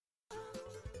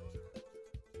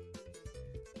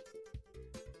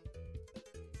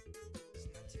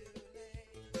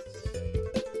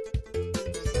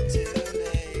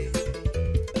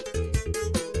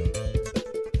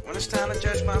time to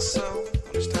judge my soul.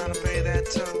 When it's time to pay that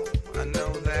toll, I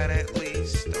know that at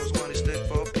least I was going to stick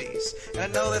for peace. And I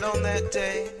know that on that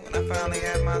day, when I finally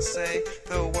have my say,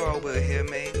 the world will hear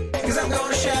me. Cause I'm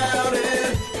gonna shout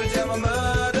it, gonna tell my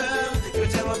mother, gonna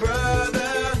tell my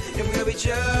brother, if we love each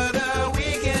other,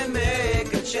 we can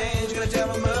make a change. Gonna tell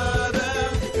my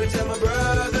mother, gonna tell my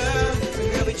brother, if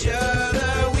we love each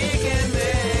other, we can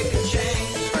make a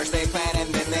change. First they plan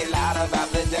and then they lied about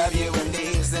the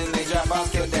WMDs. Then they drop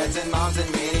off, killed dads and moms and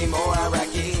many more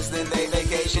Iraqis. Then they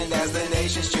vacationed as the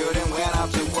nation's children went off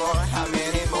to war. How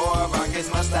many more of our kids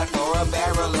must die for a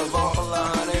barrel of oil?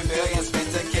 100 billion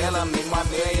spent to kill them, meanwhile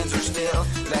millions are still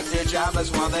left here jobless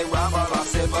while they rob our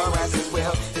lost civil rights as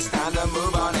well. It's time to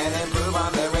move on and improve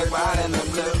on the red, white, and the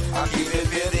blue. I'll keep it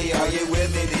 50, are you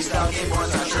with me? These talking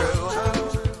points are true.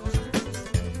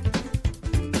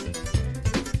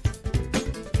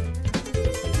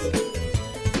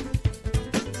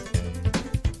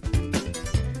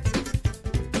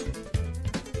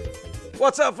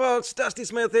 What's up, folks? Dusty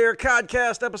Smith here.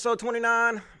 Codcast episode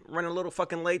 29. Running a little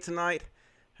fucking late tonight.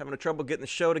 Having trouble getting the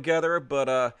show together,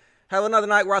 but had another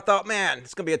night where I thought, man,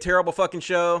 it's going to be a terrible fucking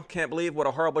show. Can't believe what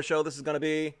a horrible show this is going to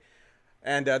be.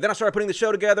 And then I started putting the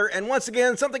show together, and once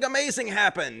again, something amazing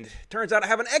happened. Turns out I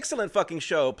have an excellent fucking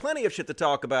show. Plenty of shit to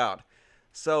talk about.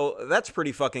 So that's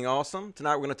pretty fucking awesome.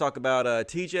 Tonight we're going to talk about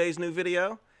TJ's new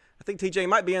video. I think TJ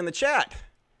might be in the chat.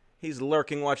 He's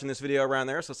lurking watching this video around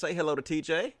there, so say hello to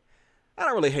TJ. I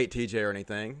don't really hate TJ or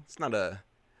anything. It's not a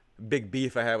big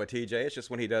beef I have with TJ. It's just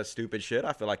when he does stupid shit,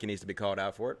 I feel like he needs to be called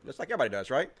out for it. Just like everybody does,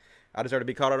 right? I deserve to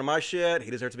be called out on my shit.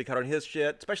 He deserves to be called out on his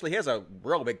shit. Especially he has a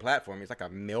real big platform. He's like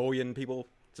 1 million people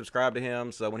subscribe to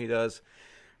him. So when he does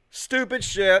stupid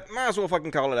shit, might as well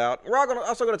fucking call it out. We're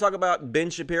also going to talk about Ben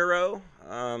Shapiro.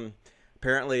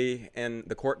 Apparently in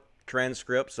the court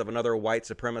transcripts of another white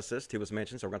supremacist, he was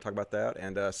mentioned. So we're going to talk about that.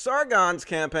 And Sargon's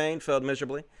campaign failed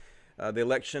miserably. The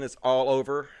election is all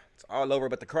over. It's all over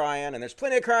but the crying, and there's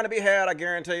plenty of crying to be had, I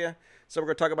guarantee you. So we're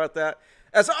going to talk about that.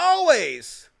 As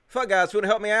always, fuck guys, if you want to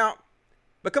help me out,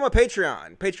 become a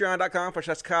Patreon.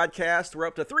 Patreon.com/Codcast. We're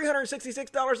up to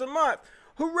 $366 a month.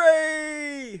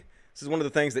 Hooray! This is one of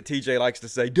the things that TJ likes to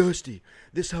say. Dusty,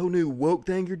 this whole new woke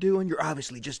thing you're doing, you're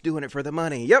obviously just doing it for the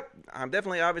money. Yep, I'm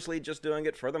definitely obviously just doing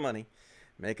it for the money.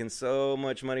 Making so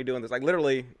much money doing this. Like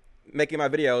literally, making my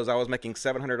videos, I was making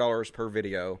 $700 per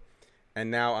video. And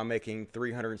now I'm making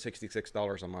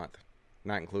 $366 a month,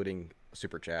 not including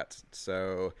super chats.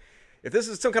 So if this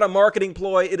is some kind of marketing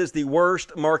ploy, it is the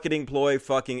worst marketing ploy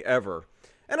fucking ever.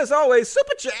 And as always,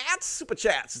 super chats. Super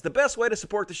chats is the best way to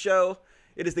support the show.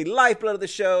 It is the lifeblood of the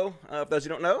show. For those who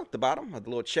don't know, at the bottom of the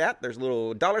little chat, there's a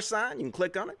little $sign. You can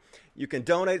click on it. You can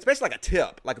donate. It's basically like a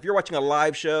tip. Like if you're watching a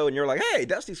live show and you're like, hey,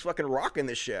 Dusty's fucking rocking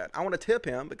this shit. I want to tip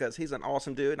him because he's an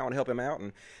awesome dude and I want to help him out.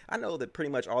 And I know that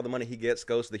pretty much all the money he gets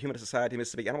goes to the Human Society of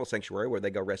Mississippi Animal Sanctuary where they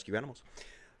go rescue animals.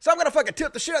 So I'm going to fucking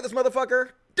tip the shit out of this motherfucker.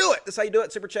 Do it. That's how you do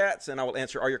it. Super chats. And I will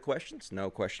answer all your questions.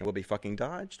 No question will be fucking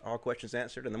dodged. All questions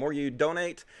answered. And the more you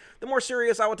donate, the more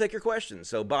serious I will take your questions.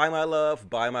 So buy my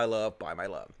love, buy my love, buy my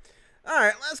love. All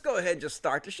right, let's go ahead and just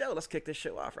start the show. Let's kick this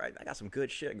show off, right? I got some good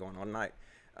shit going on tonight.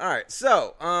 All right,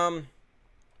 so,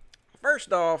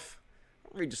 first off,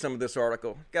 I'll read you some of this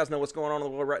article. You guys know what's going on in the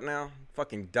world right now?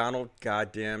 Fucking Donald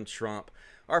goddamn Trump.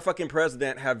 Our fucking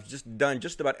president have just done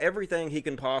just about everything he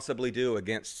can possibly do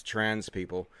against trans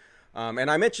people.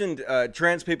 And I mentioned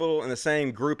trans people in the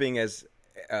same grouping as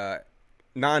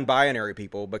non-binary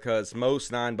people because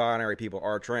most non-binary people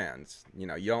are trans. You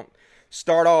know, you don't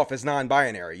start off as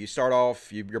non-binary. You start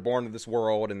off, you're born into this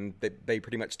world, and they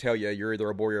pretty much tell you you're either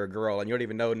a boy or a girl, and you don't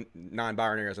even know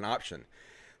non-binary is an option.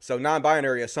 So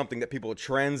non-binary is something that people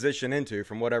transition into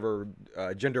from whatever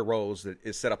gender roles that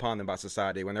is set upon them by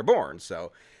society when they're born.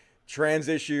 So trans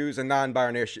issues and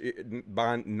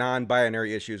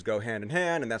non-binary issues go hand in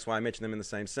hand, and that's why I mention them in the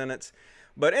same sentence.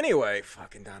 But anyway,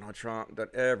 fucking Donald Trump done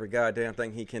every goddamn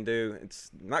thing he can do.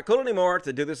 It's not cool anymore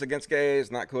to do this against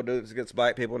gays, not cool to do this against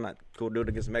black people, not cool to do it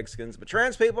against Mexicans. But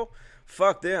trans people,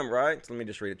 fuck them, right? So let me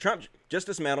just read it. Trump just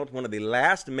dismantled one of the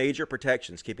last major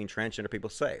protections keeping transgender people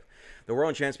safe. The war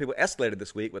on trans people escalated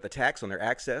this week with attacks on their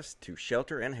access to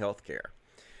shelter and health care.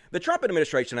 The Trump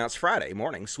administration announced Friday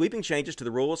morning sweeping changes to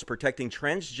the rules protecting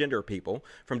transgender people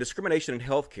from discrimination in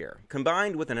health care,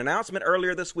 combined with an announcement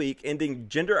earlier this week ending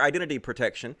gender identity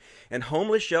protection in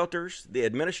homeless shelters. The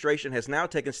administration has now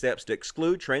taken steps to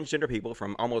exclude transgender people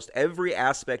from almost every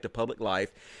aspect of public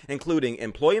life, including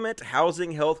employment,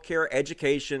 housing, health care,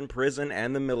 education, prison,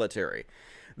 and the military.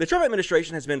 The Trump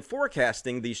administration has been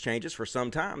forecasting these changes for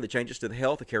some time. The changes to the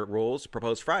health care rules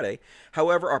proposed Friday,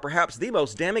 however, are perhaps the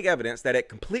most damning evidence that it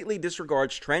completely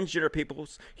disregards transgender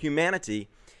people's humanity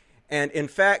and, in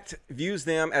fact, views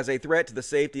them as a threat to the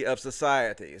safety of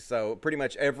society. So pretty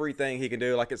much everything he can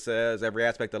do, like it says, every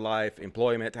aspect of life,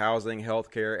 employment, housing,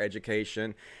 healthcare,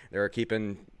 education, they're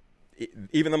keeping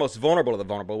even the most vulnerable of the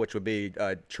vulnerable, which would be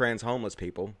trans homeless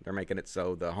people. They're making it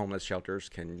so the homeless shelters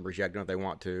can reject them if they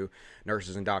want to.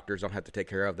 Nurses and doctors don't have to take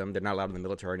care of them. They're not allowed in the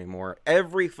military anymore.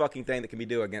 Every fucking thing that can be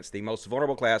done against the most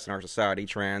vulnerable class in our society,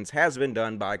 trans, has been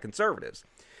done by conservatives.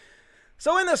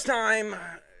 So in this time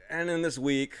and in this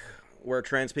week where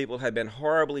trans people have been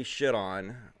horribly shit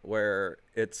on, where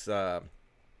it's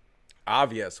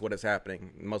obvious what is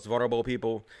happening, the most vulnerable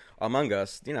people among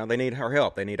us, you know, they need our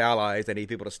help. They need allies. They need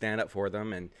people to stand up for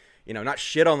them and, you know, not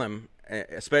shit on them,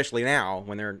 especially now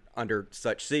when they're under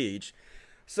such siege.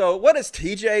 So what does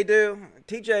TJ do?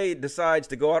 TJ decides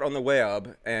to go out on the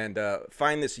web and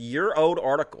find this year-old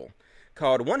article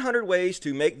called 100 Ways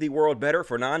to Make the World Better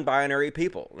for Non-Binary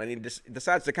People. And he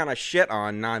decides to kind of shit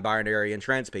on non-binary and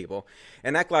trans people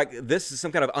and act like this is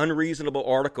some kind of unreasonable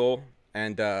article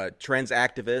and trans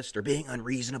activists are being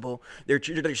unreasonable.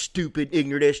 They're stupid,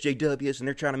 ignorant SJWs, and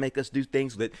they're trying to make us do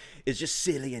things that is just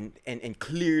silly and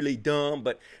clearly dumb.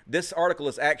 But this article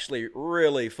is actually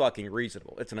really fucking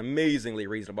reasonable. It's an amazingly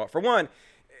reasonable. For one,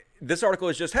 this article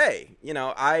is just, hey, you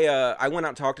know, I went out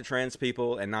and talked to trans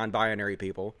people and non-binary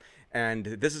people, and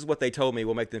this is what they told me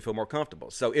will make them feel more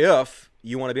comfortable. So if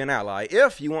you want to be an ally,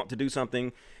 if you want to do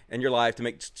something in your life to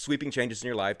make sweeping changes in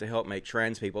your life to help make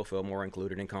trans people feel more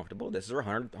included and comfortable, this is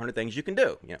 100 things you can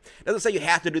do. You know, it doesn't say you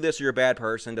have to do this or you're a bad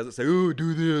person. It doesn't say, oh,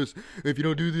 do this. If you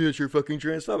don't do this, you're fucking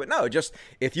transphobic. No, just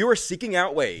if you are seeking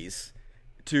out ways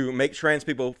to make trans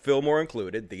people feel more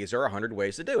included, these are 100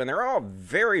 ways to do. And they're all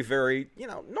very, very, you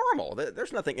know, normal.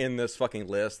 There's nothing in this fucking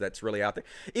list that's really out there.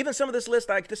 Even some of this list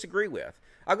I disagree with.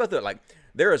 I'll go through it like,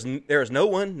 there is no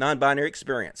one non-binary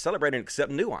experience. Celebrate and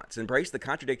accept nuance. Embrace the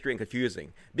contradictory and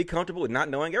confusing. Be comfortable with not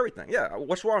knowing everything. Yeah,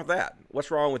 what's wrong with that? What's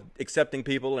wrong with accepting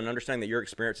people and understanding that your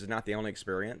experience is not the only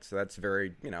experience? So that's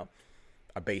very, you know,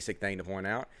 a basic thing to point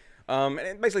out. And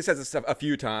it basically says this a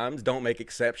few times. Don't make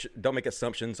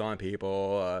assumptions on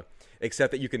people.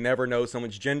 Accept that you can never know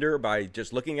someone's gender by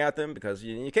just looking at them, because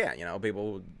you can't. You know,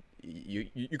 people,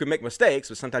 you can make mistakes,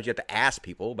 but sometimes you have to ask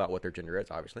people about what their gender is,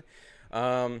 obviously.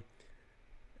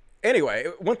 Anyway,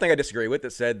 one thing I disagree with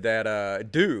that said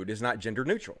that dude is not gender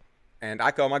neutral. And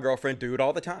I call my girlfriend dude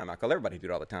all the time. I call everybody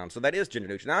dude all the time. So that is gender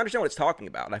neutral. Now, I understand what it's talking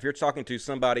about. Now, if you're talking to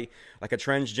somebody like a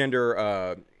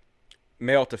transgender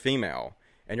male to female,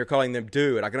 and you're calling them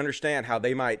dude, I can understand how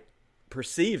they might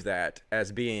perceive that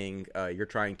as being you're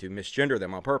trying to misgender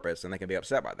them on purpose, and they can be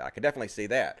upset by that. I can definitely see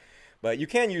that. But you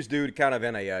can use dude kind of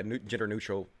in a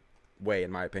gender-neutral way,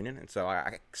 in my opinion, and so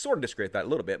I sort of disagree with that a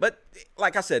little bit. But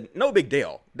like I said, no big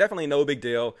deal. Definitely no big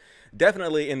deal.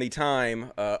 Definitely in the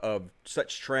time of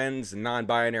such trends and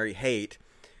non-binary hate,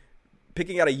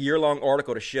 picking out a year-long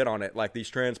article to shit on it, like these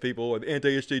trans people or the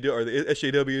anti-SJW or the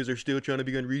SJWs are still trying to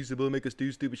be unreasonable and make us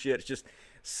do stupid shit. It's just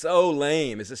so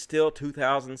lame. Is it still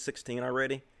 2016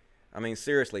 already? I mean,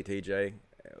 seriously, TJ,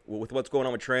 with what's going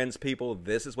on with trans people,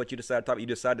 this is what you decided to talk about? You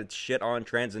decided to shit on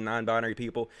trans and non-binary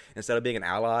people instead of being an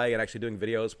ally and actually doing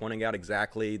videos pointing out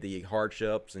exactly the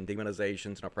hardships and demonizations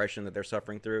and oppression that they're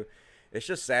suffering through. It's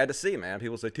just sad to see, man.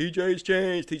 People say, TJ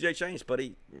changed, but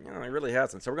he really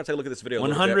hasn't. So we're going to take a look at this video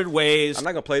 100 ways. I'm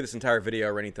not going to play this entire video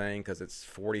or anything because it's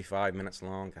 45 minutes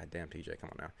long. God damn, TJ,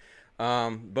 come on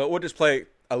now. But we'll just play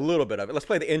a little bit of it. Let's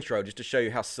play the intro just to show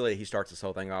you how silly he starts this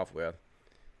whole thing off with.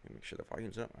 Let me make sure the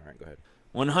volume's up. All right, go ahead.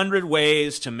 100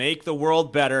 ways to make the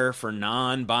world better for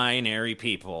non-binary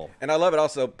people. And I love it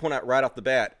also, point out right off the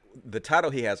bat, the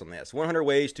title he has on this, 100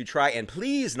 Ways to Try and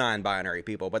Please Non-Binary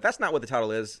People. But that's not what the title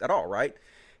is at all, right?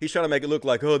 He's trying to make it look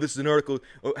like, oh, this is an article,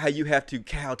 how you have to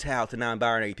kowtow to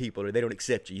non-binary people or they don't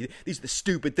accept you. These are the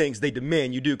stupid things they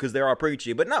demand you do because they're all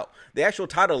preachy. But no, the actual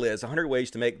title is 100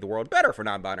 Ways to Make the World Better for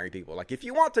Non-Binary People. Like, if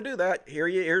you want to do that,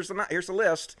 here's a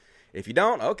list. If you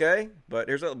don't, okay. But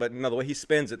no, the way he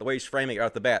spins it, the way he's framing it right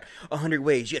off the bat, 100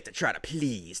 ways you have to try to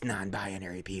please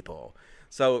non-binary people.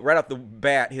 So right off the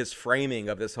bat, his framing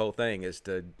of this whole thing is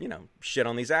to, you know, shit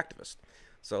on these activists.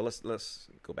 So let's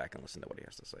go back and listen to what he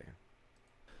has to say.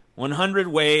 100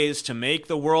 ways to make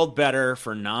the world better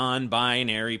for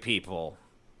non-binary people.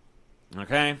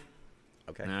 Okay?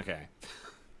 Okay.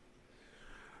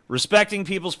 Respecting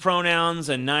people's pronouns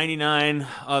and 99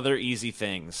 other easy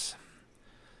things.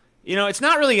 You know, it's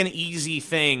not really an easy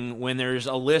thing when there's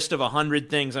a list of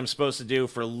 100 things I'm supposed to do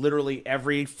for literally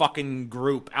every fucking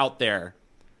group out there.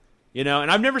 You know,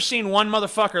 and I've never seen one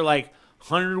motherfucker like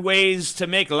 100 ways to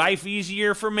make life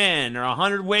easier for men or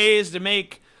 100 ways to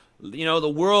make, you know, the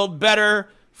world better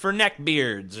for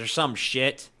neckbeards or some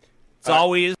shit. It's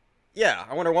always... Yeah,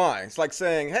 I wonder why. It's like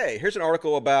saying, hey, here's an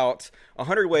article about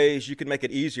 100 ways you can make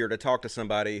it easier to talk to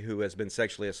somebody who has been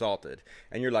sexually assaulted.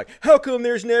 And you're like, how come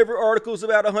there's never articles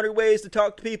about 100 ways to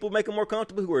talk to people, make them more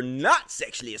comfortable who are not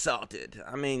sexually assaulted?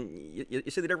 I mean, you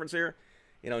see the difference here?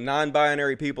 You know,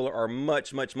 non-binary people are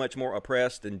much, much, much more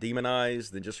oppressed and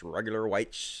demonized than just regular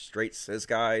white, straight, cis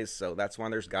guys. So that's why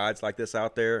there's guides like this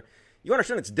out there. You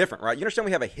understand it's different, right? You understand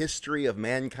we have a history of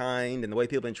mankind and the way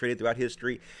people have been treated throughout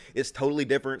history is totally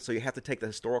different. So you have to take the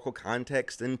historical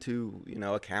context into, you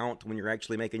know, account when you're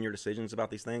actually making your decisions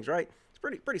about these things, right? It's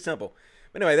pretty simple.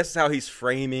 But anyway, this is how he's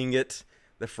framing it.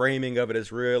 The framing of it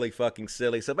is really fucking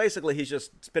silly. So basically, he's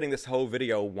just spending this whole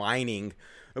video whining,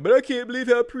 but I can't believe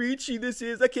how preachy this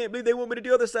is. I can't believe they want me to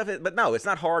do all this stuff. But no, it's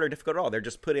not hard or difficult at all. They're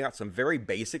just putting out some very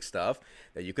basic stuff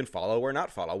that you can follow or not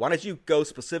follow. Why don't you go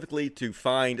specifically to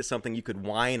find something you could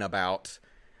whine about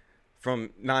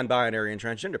from non-binary and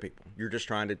transgender people? You're just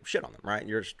trying to shit on them, right?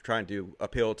 You're just trying to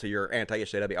appeal to your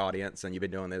anti-SJW audience, and you've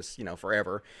been doing this, you know,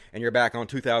 forever. And you're back on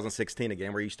 2016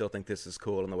 again, where you still think this is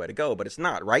cool and the way to go. But it's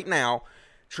not. Right now,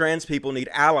 trans people need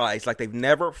allies like they've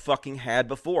never fucking had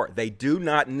before. They do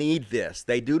not need this.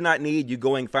 They do not need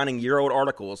you finding year-old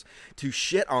articles to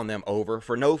shit on them over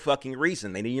for no fucking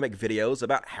reason. They need you to make videos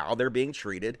about how they're being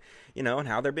treated, you know, and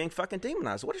how they're being fucking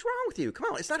demonized. What is wrong with you?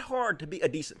 Come on, it's not hard to be a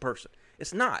decent person.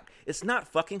 It's not. It's not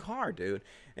fucking hard, dude.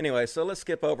 Anyway, so let's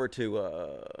skip over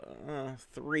to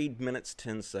 3 minutes,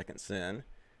 10 seconds in.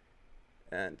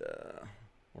 And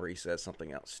where he says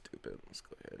something else stupid. Let's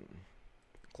go ahead and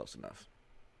close enough.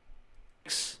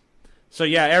 So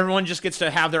yeah, everyone just gets to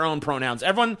have their own pronouns.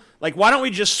 Everyone, like, why don't we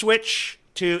just switch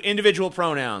to individual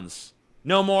pronouns?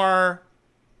 No more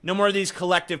of these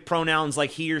collective pronouns like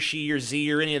he or she or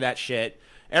z or any of that shit.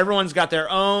 Everyone's got their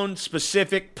own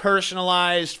specific,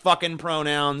 personalized fucking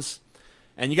pronouns,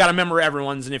 and you got to remember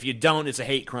everyone's. And if you don't, it's a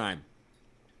hate crime.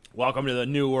 Welcome to the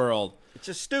new world. It's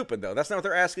just stupid, though. That's not what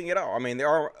they're asking at all. I mean, there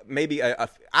are maybe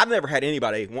I've never had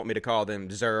anybody want me to call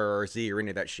them zer or z or any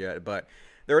of that shit, but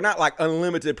they're not like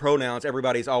unlimited pronouns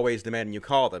everybody's always demanding you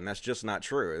call them. That's just not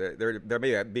true. There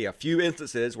may be a few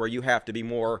instances where you have to be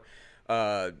more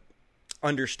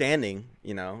understanding,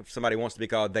 you know, if somebody wants to be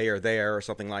called they or there or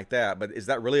something like that. But is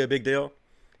that really a big deal?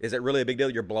 Is it really a big deal?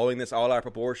 You're blowing this all out of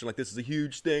proportion, like this is a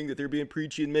huge thing that they're being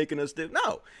preachy and making us do.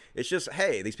 No, it's just,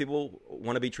 hey, these people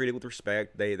want to be treated with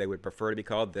respect. They would prefer to be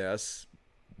called this.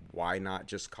 Why not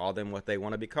just call them what they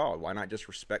want to be called? Why not just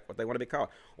respect what they want to be called?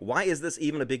 Why is this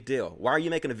even a big deal? Why are you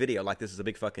making a video like this is a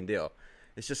big fucking deal?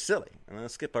 It's just silly. And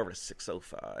let's skip over to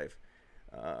 605,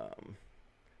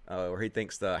 where he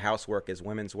thinks the housework is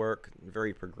women's work.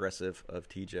 Very progressive of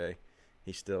TJ.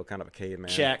 He's still kind of a caveman.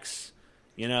 Checks,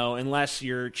 you know, unless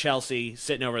you're Chelsea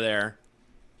sitting over there.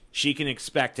 She can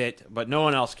expect it, but no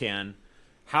one else can.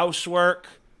 Housework,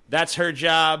 that's her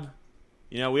job.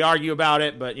 You know, we argue about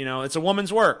it, but, you know, it's a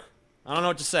woman's work. I don't know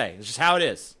what to say. It's just how it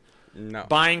is. No.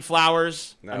 Buying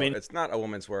flowers. No, I mean, it's not a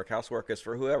woman's work. Housework is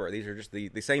for whoever. These are just the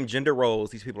same gender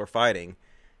roles these people are fighting.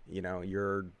 You know,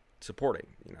 you're supporting.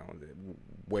 You know,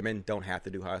 women don't have to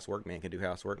do housework. Men can do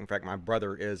housework. In fact, my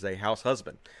brother is a house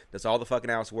husband. Does all the fucking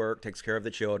housework, takes care of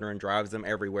the children, drives them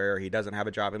everywhere. He doesn't have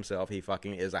a job himself. He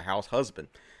fucking is a house husband.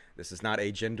 This is not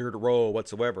a gendered role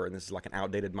whatsoever, and this is like an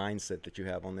outdated mindset that you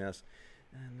have on this.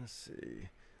 And let's see.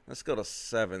 Let's go to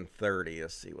 7:30.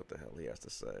 Let's see what the hell he has to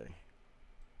say.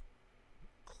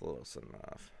 Close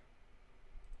enough.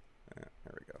 Yeah,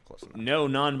 there we go. Close enough. No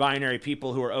non-binary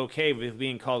people who are okay with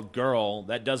being called girl.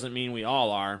 That doesn't mean we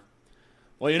all are.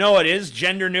 Well, you know what is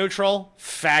gender neutral?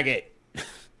 Faggot.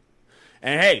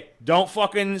 And hey, don't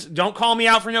call me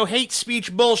out for no hate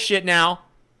speech bullshit now.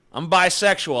 I'm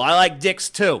bisexual. I like dicks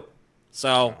too.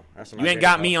 So you ain't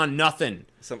got me on nothing.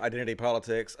 Some identity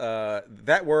politics.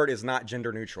 That word is not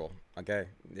gender neutral. Okay,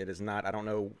 it is not. I don't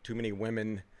know too many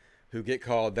women who get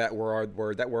called that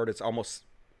word. That word is almost,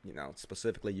 you know,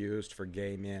 specifically used for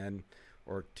gay men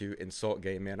or to insult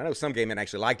gay men. I know some gay men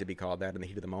actually like to be called that in the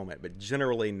heat of the moment, but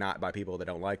generally not by people that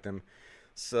don't like them.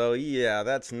 So yeah,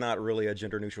 that's not really a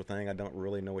gender neutral thing. I don't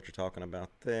really know what you're talking about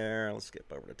there. Let's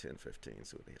skip over to 10:15.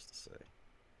 See what he has to say.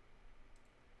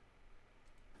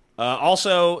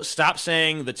 Also, stop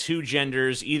saying the two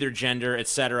genders, either gender,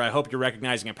 etc. I hope you're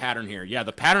recognizing a pattern here. Yeah,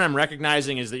 the pattern I'm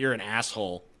recognizing is that you're an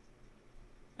asshole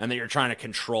and that you're trying to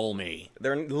control me.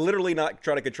 They're literally not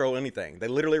trying to control anything. They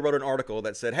literally wrote an article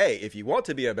that said, hey, if you want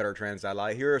to be a better trans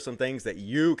ally, here are some things that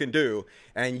you can do.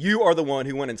 And you are the one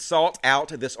who went and sought out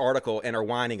this article and are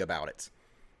whining about it.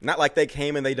 Not like they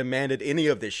came and they demanded any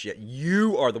of this shit.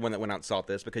 You are the one that went out and sought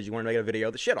this because you wanted to make a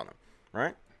video that shit on them,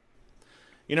 right?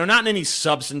 You know, not in any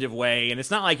substantive way, and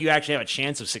it's not like you actually have a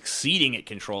chance of succeeding at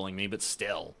controlling me, but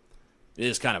still, it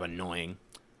is kind of annoying.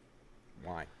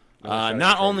 Why?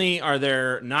 Not only are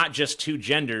there not just two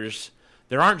genders,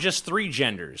 there aren't just three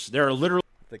genders. There are literally...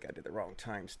 I think I did the wrong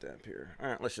timestamp here. All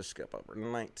right, let's just skip over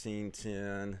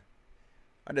 1910.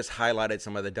 I just highlighted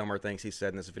some of the dumber things he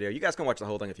said in this video. You guys can watch the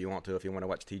whole thing if you want to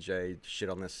watch TJ shit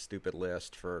on this stupid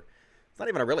list for... It's not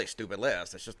even a really stupid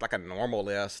list. It's just like a normal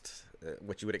list,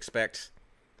 which you would expect.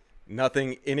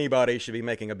 Nothing anybody should be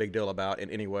making a big deal about in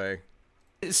any way.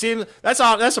 See,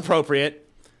 that's appropriate.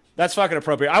 That's fucking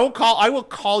appropriate. I will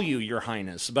call you, Your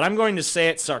Highness, but I'm going to say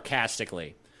it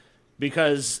sarcastically.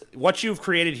 Because what you've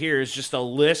created here is just a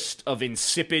list of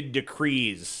insipid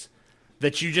decrees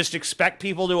that you just expect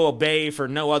people to obey for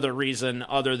no other reason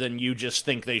other than you just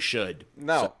think they should.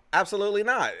 No, absolutely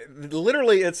not.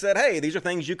 Literally, it said, hey, these are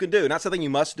things you can do. Not something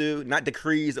you must do, not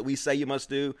decrees that we say you must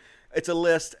do. It's a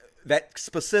list that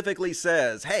specifically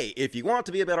says, hey, if you want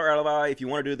to be a better ally, if you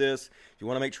want to do this, if you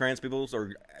want to make trans people's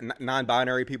or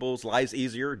non-binary people's lives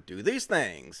easier, do these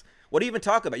things. What do you even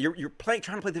talk about? You're trying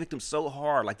to play the victim so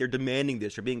hard, like they're demanding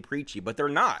this, you're being preachy, but they're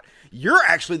not. You're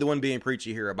actually the one being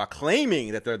preachy here by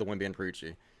claiming that they're the one being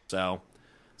preachy. So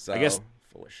I guess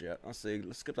full of shit. Let's see.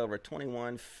 Let's skip over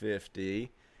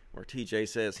 2150, where TJ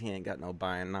says he ain't got no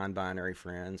non-binary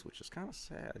friends, which is kind of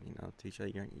sad. You know,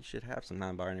 TJ, you should have some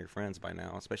non-binary friends by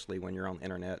now, especially when you're on the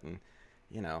internet. And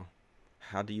you know,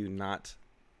 how do you not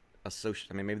associate?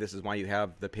 I mean, maybe this is why you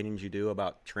have the opinions you do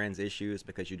about trans issues,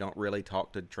 because you don't really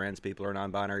talk to trans people or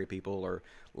non-binary people or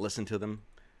listen to them,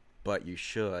 but you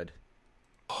should.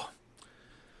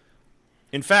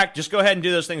 In fact, just go ahead and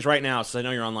do those things right now, so I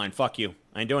know you're online. Fuck you.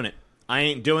 I ain't doing it. I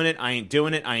ain't doing it. I ain't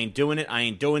doing it. I ain't doing it. I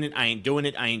ain't doing it. I ain't doing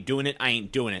it. I ain't doing it. I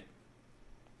ain't doing it.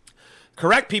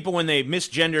 Correct people when they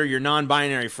misgender your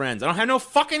non-binary friends. I don't have no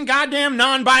fucking goddamn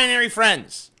non-binary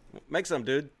friends. Make some,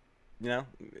 dude. You know,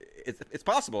 it's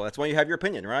possible. That's why you have your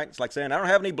opinion, right? It's like saying, I don't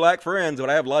have any black friends, but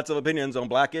I have lots of opinions on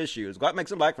black issues. Go out and make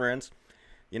some black friends.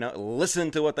 You know,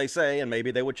 listen to what they say, and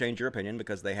maybe they would change your opinion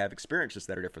because they have experiences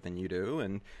that are different than you do.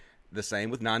 And the same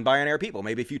with non-binary people.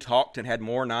 Maybe if you talked and had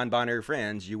more non-binary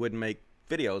friends, you wouldn't make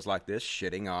videos like this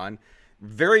shitting on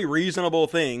very reasonable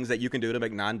things that you can do to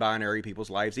make non-binary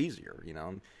people's lives easier. You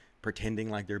know,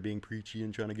 pretending like they're being preachy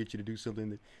and trying to get you to do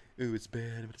something that, ooh, it's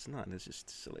bad, but it's not. It's just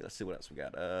silly. Let's see what else we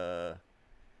got.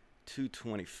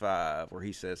 225, where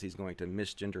he says he's going to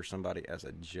misgender somebody as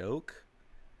a joke,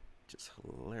 which is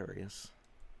hilarious.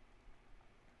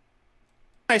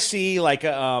 I see like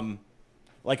a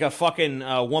fucking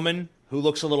woman who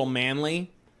looks a little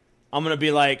manly, I'm gonna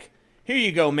be like, here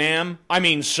you go, ma'am. I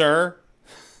mean, sir.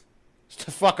 Just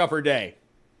to fuck up her day.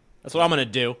 That's what I'm gonna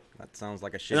do. That sounds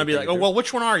like a shit. And I'll be like, oh, well,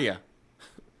 which one are you?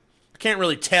 I can't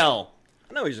really tell.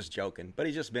 I know he's just joking, but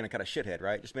he's just being a kind of shithead,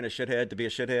 right? Just being a shithead to be a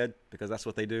shithead, because that's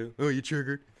what they do. Oh, you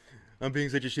triggered. I'm being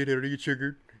such a shithead, are you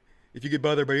triggered? If you get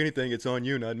bothered by anything, it's on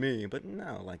you, not me. But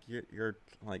no, like, you're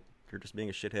just being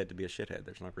a shithead to be a shithead.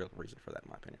 There's no real reason for that, in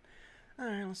my opinion. All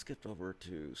right, let's skip over to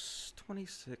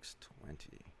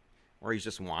 2620, where he's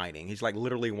just whining. He's like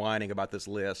literally whining about this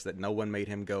list that no one made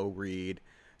him go read.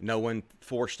 No one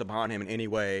forced upon him in any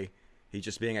way. He's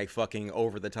just being a fucking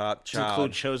over-the-top child.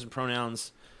 Include chosen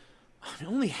pronouns. I'm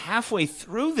only halfway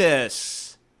through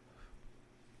this.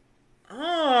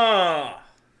 Oh.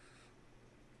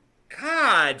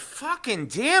 God fucking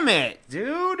damn it,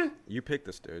 dude. You picked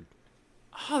this, dude.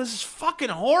 Oh, this is fucking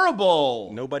horrible.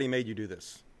 Nobody made you do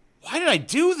this. Why did I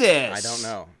do this? I don't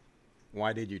know.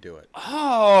 Why did you do it?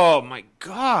 Oh, my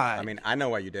God. I mean, I know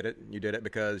why you did it. You did it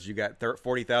because you got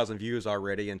 40,000 views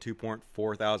already and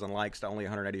 2.4 thousand likes to only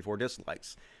 184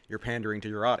 dislikes. You're pandering to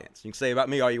your audience. You can say about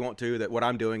me all you want to, that what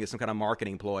I'm doing is some kind of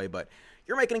marketing ploy, but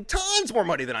you're making tons more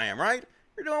money than I am, right?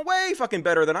 You're doing way fucking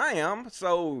better than I am.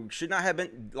 So shouldn't I have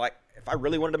been, like, if I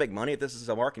really wanted to make money, if this is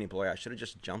a marketing ploy, I should have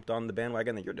just jumped on the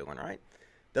bandwagon that you're doing, right?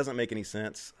 Doesn't make any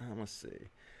sense. Let's see.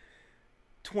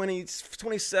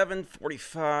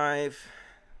 2745.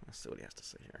 Let's see what he has to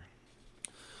say here.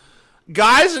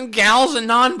 Guys and gals and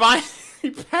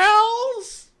non-binary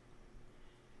pals?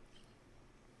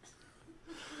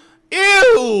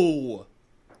 Ew!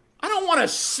 I don't want to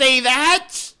say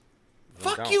that.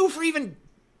 Fuck you for even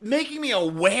making me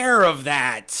aware of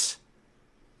that.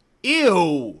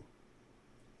 Ew.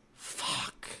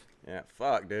 Fuck. Yeah,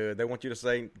 fuck, dude. They want you to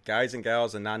say guys and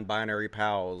gals and non-binary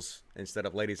pals instead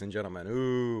of ladies and gentlemen.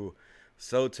 Ooh,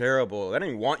 so terrible. They don't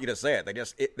even want you to say it.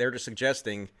 They're just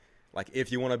suggesting, like,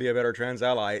 if you want to be a better trans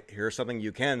ally, here's something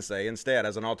you can say instead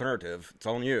as an alternative. It's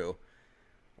on you.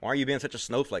 Why are you being such a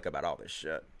snowflake about all this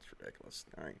shit? It's ridiculous.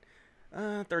 All right.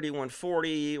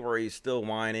 3140, where he's still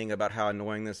whining about how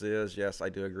annoying this is. Yes, I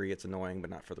do agree it's annoying, but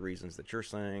not for the reasons that you're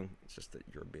saying. It's just that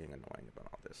you're being annoying about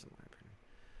all this, in my opinion.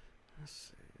 Let's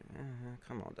see.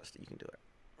 Come on, Dusty, you can do it.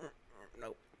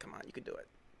 Nope. Come on, you can do it.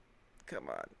 Come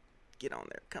on. Get on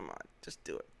there. Come on. Just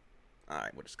do it. All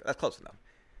right, that's close enough.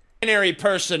 Binary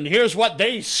person, here's what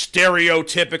they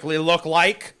stereotypically look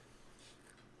like.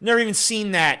 Never even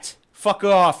seen that. Fuck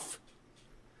off.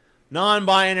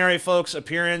 Non-binary folks'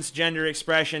 appearance, gender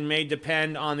expression may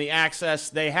depend on the access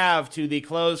they have to the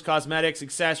clothes, cosmetics,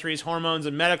 accessories, hormones,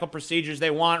 and medical procedures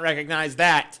they want. Recognize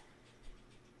that.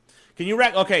 Can you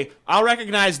okay, I'll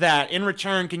recognize that. In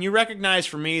return, can you recognize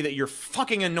for me that you're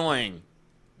fucking annoying?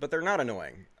 But they're not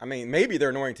annoying. I mean, maybe they're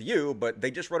annoying to you, but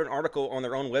they just wrote an article on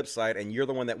their own website, and you're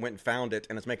the one that went and found it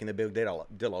and is making the big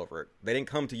deal over it. They didn't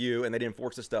come to you, and they didn't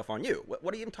force this stuff on you.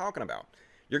 What are you even talking about?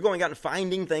 You're going out and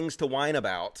finding things to whine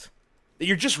about.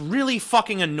 You're just really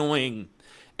fucking annoying.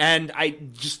 And I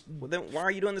just... Well, then why are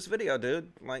you doing this video,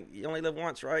 dude? Like, you only live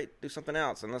once, right? Do something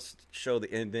else. And let's show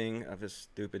the ending of his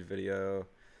stupid video.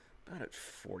 About at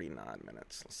 49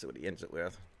 minutes. Let's see what he ends it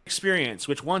with. Experience,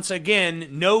 which once again,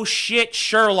 no shit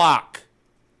Sherlock.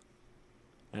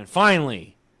 And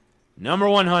finally, number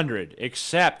 100,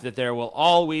 accept that there will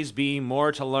always be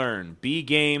more to learn. Be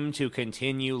game to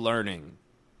continue learning.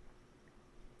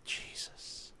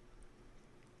 Jesus.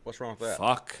 What's wrong with that?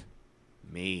 Fuck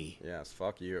me. Yes,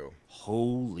 fuck you.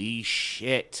 Holy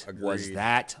shit. Agreed. Was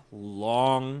that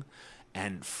long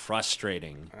and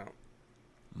frustrating? Oh.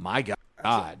 My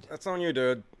God. That's on you,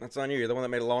 dude. That's on you. You're the one that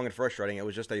made it long and frustrating. It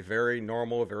was just a very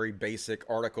normal, very basic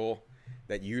article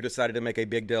that you decided to make a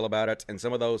big deal about it. And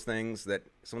some of those things that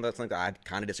I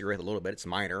kind of disagree with a little bit. It's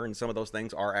minor. And some of those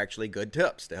things are actually good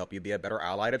tips to help you be a better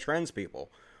ally to trans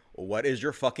people. What is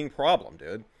your fucking problem,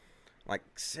 dude? Like,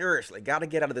 seriously, got to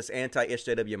get out of this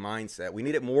anti-SJW mindset. We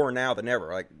need it more now than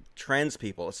ever. Like, trans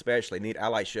people especially need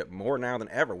allyship more now than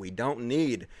ever. We don't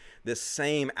need this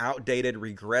same outdated,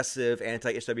 regressive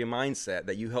anti-SJW mindset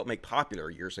that you helped make popular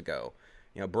years ago.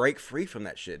 You know, break free from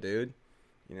that shit, dude.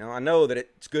 You know, I know that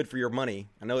it's good for your money.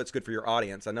 I know it's good for your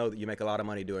audience. I know that you make a lot of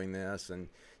money doing this, and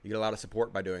you get a lot of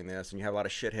support by doing this, and you have a lot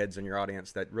of shitheads in your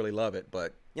audience that really love it.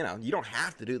 But, you know, you don't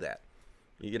have to do that.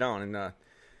 You don't, and,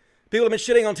 people have been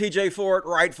shitting on TJ for it,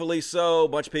 rightfully so. A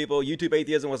bunch of people. YouTube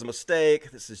atheism was a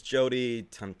mistake. This is Jody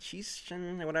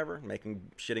Tomchishan or whatever,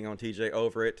 shitting on TJ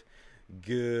over it.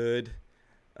 Good.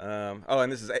 And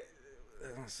this is,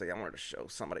 let's see, I wanted to show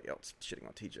somebody else shitting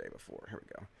on TJ before. Here we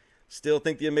go. Still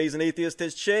think the Amazing Atheist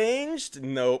has changed?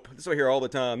 Nope. This is what I hear all the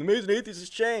time. The Amazing Atheist has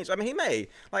changed. I mean, he may.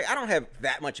 Like, I don't have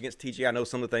that much against TJ. I know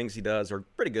some of the things he does are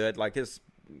pretty good. Like, his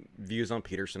views on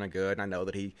Peterson are good. And I know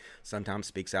that he sometimes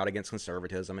speaks out against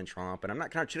conservatism and Trump. And I'm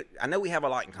not kind of. I know we have a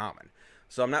lot in common.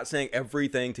 So I'm not saying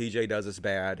everything TJ does is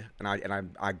bad. And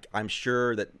I'm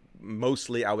sure that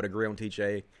mostly I would agree on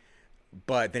TJ.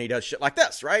 But then he does shit like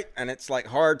this, right? And it's like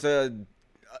hard to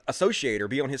associate or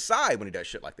be on his side when he does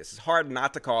shit like this. It's hard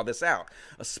not to call this out,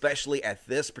 especially at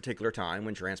this particular time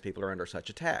when trans people are under such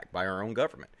attack by our own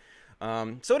government.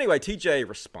 So anyway, TJ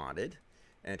responded,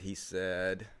 and he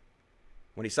said,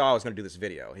 when he saw I was going to do this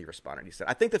video, he responded. He said,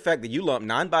 I think the fact that you lump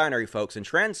non-binary folks and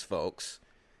trans folks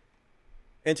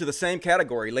into the same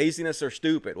category, laziness or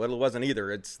stupid. Well, it wasn't either.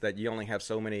 It's that you only have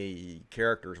so many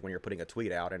characters when you're putting a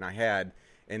tweet out, and I had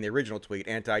in the original tweet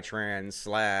anti-trans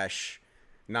 /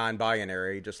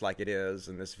 non-binary, just like it is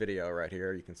in this video right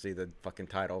here. You can see the fucking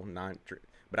title,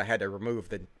 but I had to remove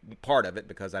the part of it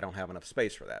because I don't have enough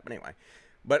space for that. But anyway,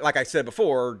 but like I said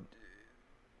before,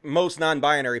 most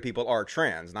non-binary people are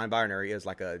trans. Non-binary is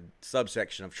like a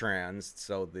subsection of trans,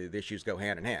 so the issues go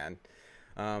hand in hand.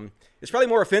 It's probably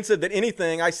more offensive than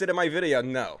anything I said in my video.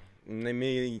 No,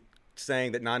 me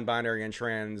saying that non-binary and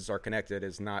trans are connected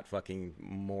is not fucking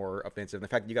more offensive. The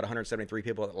fact that you got 173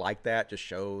 people that like that just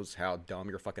shows how dumb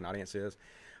your fucking audience is.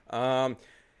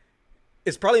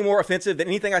 It's probably more offensive than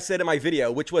anything I said in my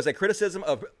video, which was a criticism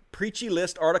of preachy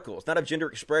list articles, not of gender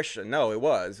expression. No, it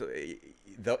was.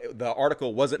 The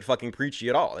article wasn't fucking preachy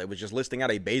at all. It was just listing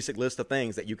out a basic list of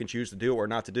things that you can choose to do or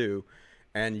not to do.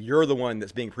 And you're the one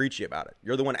that's being preachy about it.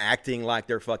 You're the one acting like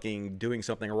they're fucking doing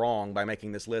something wrong by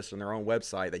making this list on their own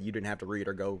website that you didn't have to read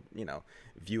or go,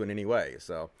 view in any way.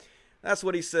 So that's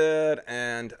what he said.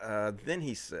 And then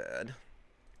he said,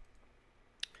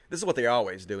 this is what they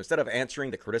always do. Instead of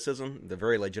answering the criticism, the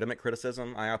very legitimate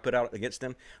criticism I put out against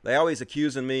him, they always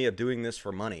accusing me of doing this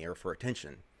for money or for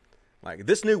attention. Like,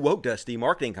 this new woke dusty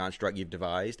marketing construct you've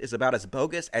devised is about as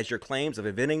bogus as your claims of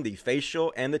inventing the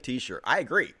facial and the t-shirt. I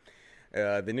agree.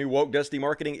 The new woke Dusty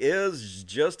marketing is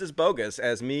just as bogus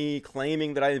as me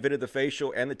claiming that I invented the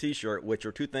facial and the t-shirt, which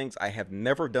are two things I have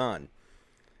never done.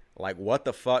 Like, what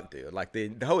the fuck, dude? Like,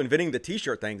 the whole inventing the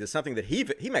t-shirt thing is something that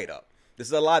he made up. This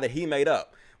is a lie that he made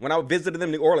up. When I visited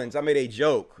them in New Orleans, I made a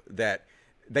joke that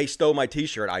they stole my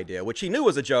t-shirt idea, which he knew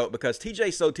was a joke because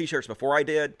TJ sold t-shirts before I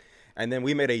did. And then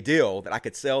we made a deal that I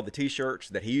could sell the t-shirts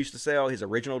that he used to sell, his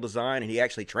original design, and he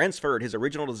actually transferred his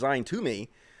original design to me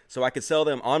so I could sell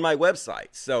them on my website.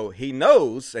 So he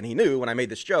knows, and he knew when I made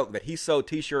this joke, that he sold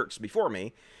t-shirts before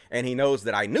me, and he knows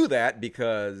that I knew that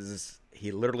because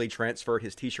he literally transferred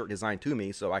his t-shirt design to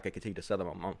me so I could continue to sell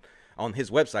them on his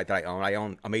website that I own. I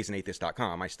own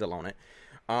AmazingAtheist.com. I still own it.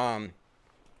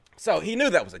 So he knew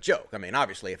that was a joke. I mean,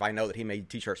 obviously, if I know that he made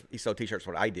t-shirts, he sold t-shirts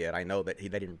what I did, I know that they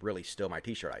didn't really steal my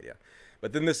t-shirt idea.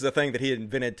 But then this is a thing that he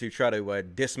invented to try to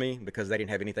diss me because they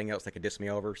didn't have anything else they could diss me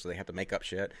over, so they have to make up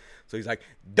shit. So he's like,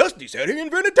 Dusty said he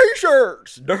invented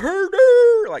t-shirts!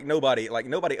 Like nobody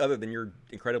other than your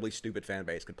incredibly stupid fan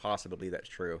base could possibly believe that's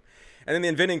true. And then the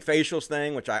inventing facials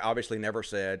thing, which I obviously never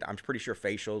said. I'm pretty sure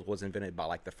facials was invented by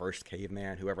like the first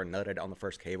caveman, whoever nutted on the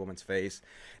first cavewoman's face.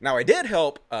 Now, I did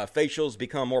help facials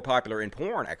become more popular in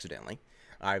porn accidentally.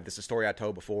 This is a story I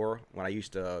told before. When I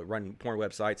used to run porn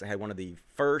websites, I had one of the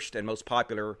first and most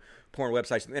popular porn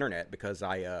websites on the internet because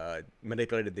I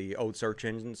manipulated the old search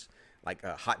engines like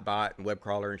Hotbot and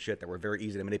Webcrawler and shit that were very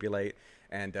easy to manipulate.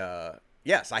 And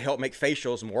yes, I helped make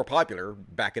facials more popular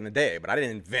back in the day, but I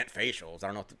didn't invent facials. I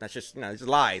don't know. That's just, it's just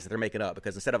lies that they're making up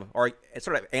because instead of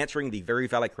answering the very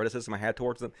valid criticism I had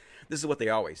towards them, this is what they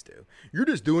always do. You're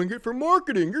just doing it for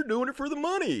marketing. You're doing it for the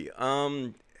money.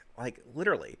 Like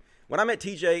literally. When I met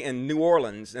TJ in New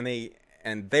Orleans and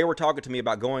they were talking to me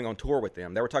about going on tour with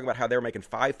them, they were talking about how they were making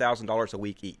 $5,000 a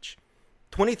week each.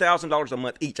 $20,000 a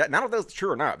month each. I don't know if that's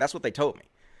true or not. That's what they told me.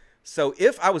 So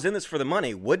if I was in this for the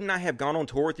money, wouldn't I have gone on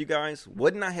tour with you guys?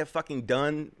 Wouldn't I have fucking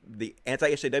done the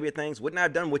anti-SJW things? Wouldn't I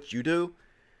have done what you do?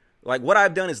 Like, what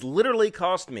I've done has literally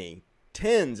cost me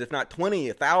tens, if not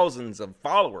 20 thousands of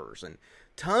followers and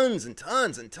tons and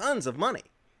tons and tons of money.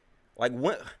 Like,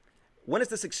 when is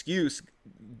this excuse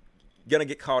gonna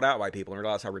get called out by people and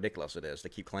realize how ridiculous it is to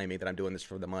keep claiming that I'm doing this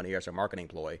for the money as a marketing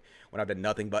ploy when I've done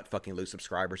nothing but fucking lose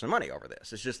subscribers and money over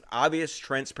this? It's just obvious,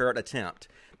 transparent attempt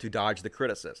to dodge the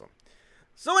criticism.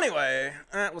 So anyway,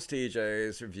 that was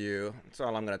TJ's review. That's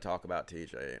all I'm gonna talk about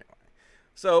TJ anyway.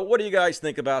 So what do you guys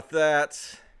think about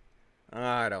that?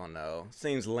 I don't know.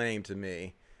 Seems lame to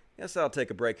me. Guess I'll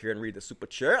take a break here and read the super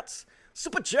chats.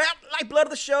 Super chat, lifeblood of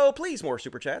the show. Please, more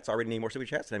super chats. I already need more super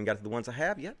chats. I haven't got to the ones I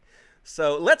have yet.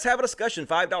 So let's have a discussion.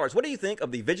 $5. What do you think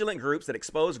of the vigilant groups that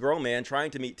expose grown men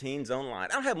trying to meet teens online?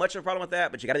 I don't have much of a problem with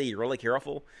that, but you got to be really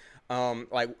careful.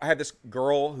 Like I have this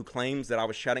girl who claims that I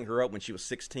was chatting her up when she was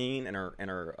 16 in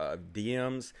her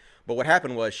DMs. But what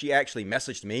happened was she actually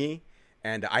messaged me.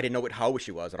 And I didn't know how old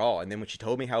she was at all. And then when she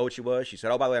told me how old she was, she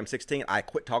said, oh, by the way, I'm 16. I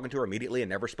quit talking to her immediately and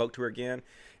never spoke to her again.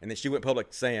 And then she went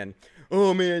public saying,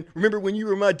 oh, man, remember when you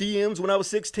were in my DMs when I was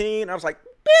 16? I was like,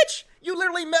 bitch, you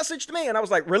literally messaged me. And I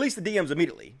was like, release the DMs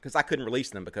immediately. Because I couldn't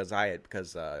release them because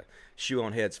Shoe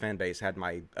on Head's fan base had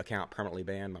my account permanently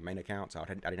banned, my main account. So I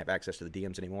didn't have access to the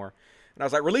DMs anymore. And I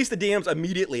was like, release the DMs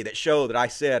immediately that show that I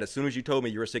said as soon as you told me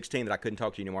you were 16 that I couldn't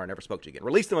talk to you anymore. I never spoke to you again.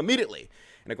 Release them immediately.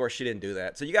 And, of course, she didn't do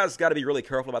that. So you guys got to be really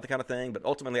careful about the kind of thing. But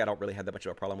ultimately, I don't really have that much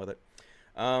of a problem with it.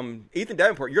 Ethan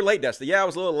Davenport, you're late, Dusty. Yeah, I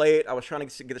was a little late. I was trying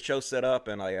to get the show set up,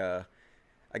 and I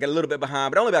got a little bit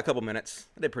behind, but only about a couple minutes.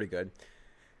 I did pretty good.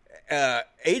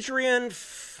 Adrian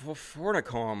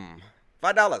Fornicom,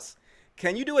 $5.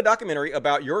 Can you do a documentary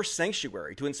about your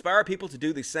sanctuary to inspire people to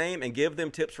do the same and give them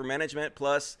tips for management?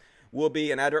 Plus, will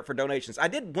be an advert for donations. I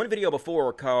did one video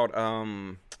before called, I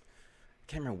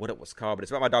can't remember what it was called, but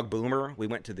it's about my dog Boomer. We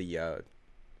went to the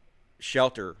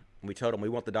shelter, and we told him we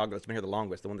want the dog that's been here the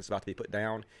longest, the one that's about to be put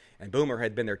down. And Boomer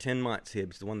had been there 10 months. He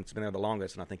was the one that's been there the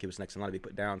longest, and I think he was next in line to be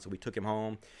put down. So we took him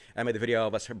home. I made the video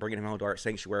of us bringing him home to our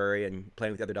sanctuary and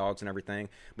playing with the other dogs and everything.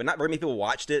 But not very many people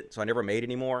watched it, so I never made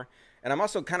any more. And I'm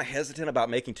also kind of hesitant about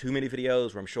making too many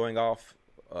videos where I'm showing off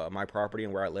my property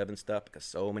and where I live and stuff, because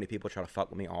so many people try to fuck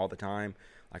with me all the time.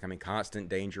 Like, I'm in constant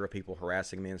danger of people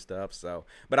harassing me and stuff. So,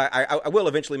 but I will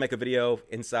eventually make a video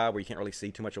inside where you can't really see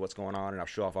too much of what's going on, and I'll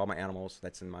show off all my animals.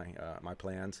 That's in my my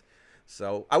plans.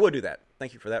 So I will do that.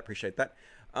 Thank you for that. Appreciate that.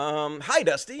 Hi,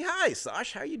 Dusty. Hi,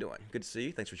 Sash. How you doing? Good to see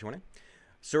you. Thanks for joining.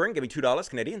 Surin, give me $2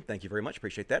 Canadian. Thank you very much.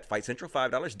 Appreciate that. Fight Central,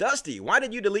 $5. Dusty, why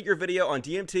did you delete your video on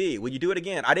DMT? Will you do it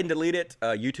again? I didn't delete it.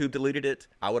 YouTube deleted it.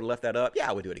 I would have left that up. Yeah,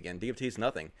 I would do it again. DMT is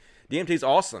nothing. DMT is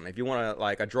awesome. If you want to,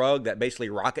 like, a drug that basically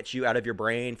rockets you out of your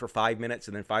brain for 5 minutes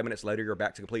and then 5 minutes later you're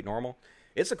back to complete normal,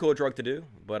 It's a cool drug to do,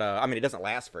 but I mean, it doesn't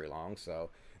last very long, so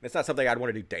it's not something I'd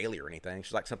want to do daily or anything.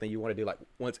 It's like something you want to do like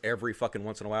once in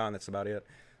a while, and that's about it.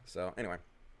 So anyway,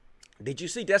 did you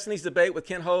see Destiny's debate with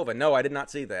Ken Hove? And no, I did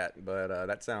not see that, but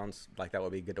that sounds like that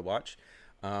would be good to watch.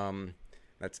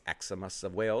 That's Aximus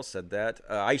of Wales said that.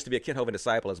 I used to be a Ken Hovind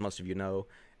disciple, as most of you know.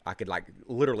 I could like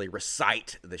literally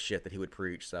recite the shit that he would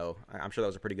preach, so I'm sure that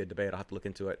was a pretty good debate. I'll have to look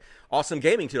into it. Awesome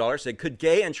Gaming, $2 said, could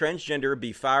gay and transgender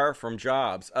be fired from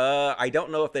jobs? I don't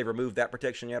know if they've removed that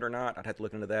protection yet or not. I'd have to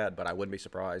look into that, but I wouldn't be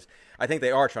surprised. I think they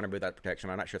are trying to remove that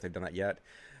protection. I'm not sure if they've done that yet.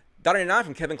 $1.99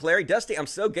 from Kevin Clary. Dusty, I'm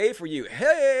so gay for you.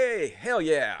 Hey, hell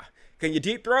yeah. Can you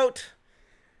deep throat?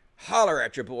 Holler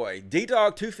at your boy.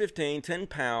 D-Dog215, 10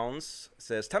 pounds,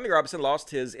 says, Tommy Robinson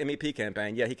lost his MEP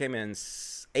campaign. Yeah, he came in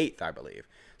 8th, I believe.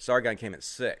 Sargon came in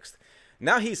 6th.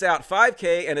 Now he's out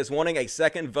 5K and is wanting a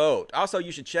second vote. Also,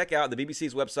 you should check out the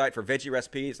BBC's website for veggie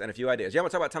recipes and a few ideas. Yeah, I'm going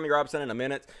to talk about Tommy Robinson in a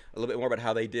minute, a little bit more about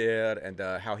how they did and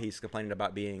how he's complaining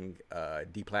about being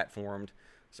deplatformed.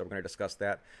 So we're going to discuss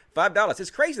that. $5. It's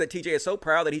crazy that TJ is so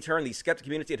proud that he turned the skeptic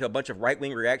community into a bunch of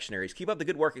right-wing reactionaries. Keep up the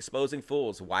good work exposing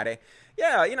fools, Whitey.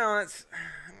 Yeah, you know,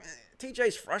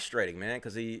 TJ's frustrating, man,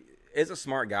 because he is a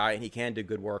smart guy and he can do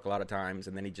good work a lot of times,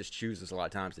 and then he just chooses a lot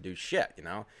of times to do shit, you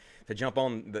know, to jump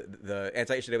on the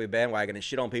anti-HW bandwagon and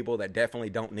shit on people that definitely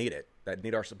don't need it, that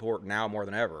need our support now more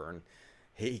than ever. And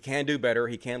he can do better.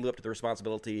 He can live up to the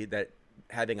responsibility that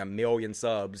having 1 million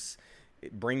subs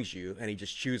it brings you, and he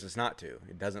just chooses not to.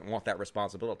 He doesn't want that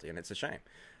responsibility, and it's a shame.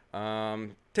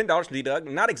 $10 from D-Doug.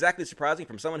 Not exactly surprising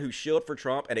from someone who shielded for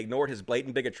Trump and ignored his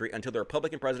blatant bigotry until the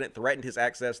Republican president threatened his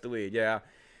access to weed. Yeah.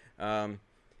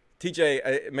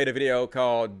 TJ made a video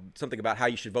called something about how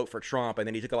you should vote for Trump, and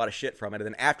then he took a lot of shit from it. And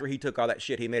then after he took all that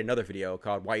shit, he made another video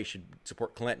called why you should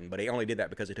support Clinton. But he only did that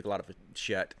because he took a lot of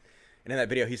shit. And in that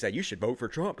video, he said, you should vote for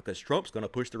Trump because Trump's going to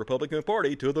push the Republican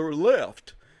Party to the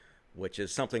left, which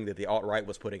is something that the alt-right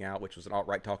was putting out, which was an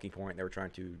alt-right talking point they were trying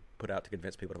to put out to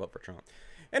convince people to vote for Trump.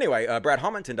 Anyway, Brad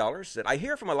Hallman, $10, said, I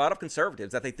hear from a lot of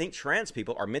conservatives that they think trans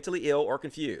people are mentally ill or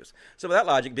confused. So with that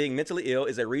logic, being mentally ill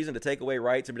is a reason to take away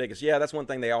rights and ridiculous. Yeah, that's one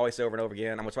thing they always say over and over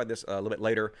again. I'm going to talk this a little bit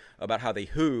later about how the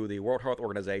WHO, the World Health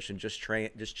Organization, just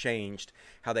changed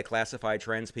how they classify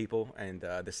trans people, and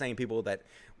the same people that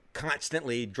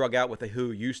constantly drug out what the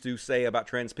WHO used to say about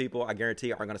trans people, I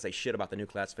guarantee aren't going to say shit about the new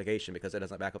classification because it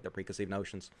doesn't back up their preconceived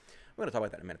notions. We're going to talk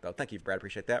about that in a minute, though. Thank you, Brad.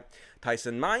 Appreciate that.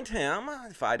 Tyson Mind Him,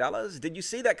 $5. Did you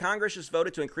see that Congress just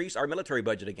voted to increase our military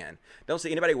budget again? Don't see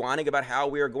anybody whining about how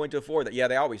we are going to afford that. Yeah,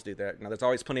 they always do that. Now, there's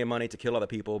always plenty of money to kill other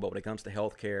people, but when it comes to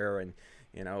health care and,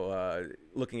 you know,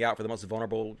 looking out for the most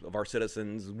vulnerable of our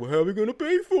citizens, well, how are we going to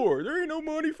pay for it? There ain't no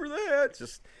money for that. It's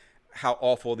just how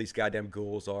awful these goddamn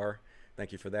ghouls are.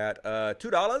 Thank you for that.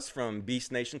 $2 from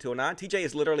Beast Nation 209. TJ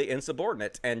is literally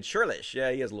insubordinate and churlish.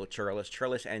 Yeah, he is a little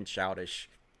churlish and childish.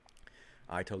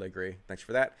 I totally agree. Thanks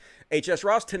for that. HS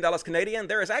Ross, $10 Canadian.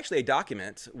 There is actually a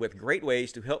document with great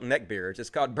ways to help neckbeards. It's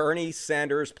called Bernie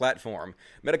Sanders Platform.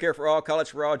 Medicare for all,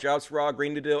 college for all, jobs for all,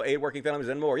 Green New Deal, aid working families,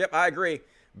 and more. Yep, I agree.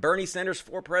 Bernie Sanders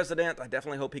for president. I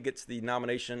definitely hope he gets the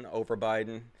nomination over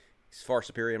Biden. He's far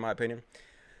superior in my opinion.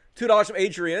 $2 from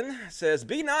Adrian says,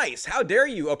 be nice. How dare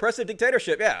you? Oppressive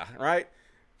dictatorship. Yeah, right?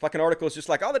 Fucking article is just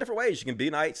like all the different ways you can be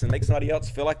nice and make somebody else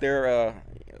feel like they're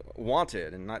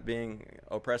wanted and not being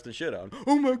oppressed and shit on.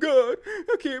 Oh my God,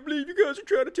 I can't believe you guys are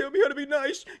trying to tell me how to be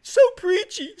nice. So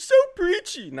preachy, so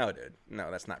preachy. No, dude.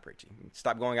 No, that's not preachy.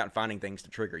 Stop going out and finding things to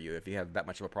trigger you if you have that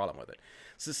much of a problem with it.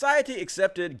 Society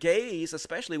accepted gays,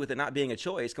 especially with it not being a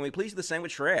choice. Can we please do the same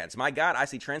with trans? My God, I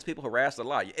see trans people harassed a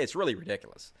lot. It's really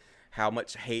ridiculous how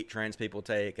much hate trans people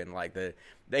take, and like the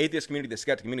atheist community, the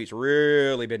skeptic community has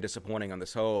really been disappointing on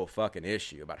this whole fucking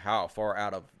issue about how far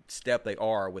out of step they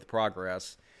are with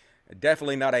progress.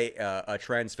 Definitely not a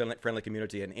trans-friendly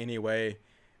community in any way.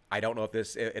 I don't know if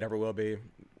it ever will be.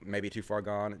 Maybe too far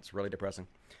gone. It's really depressing.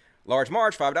 Large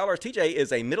March, $5. TJ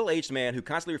is a middle-aged man who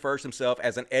constantly refers to himself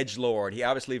as an edgelord. He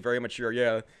obviously very mature.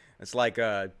 Yeah, it's like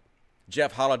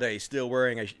Jeff Holiday still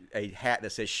wearing a hat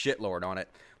that says shitlord on it.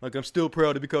 Like, I'm still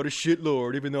proud to be called a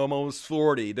shitlord even though I'm almost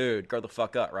 40. Dude, grow the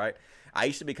fuck up, right? I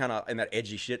used to be kind of in that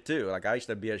edgy shit, too. Like, I used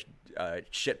to be a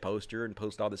shit poster and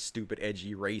post all this stupid,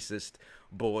 edgy, racist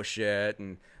bullshit.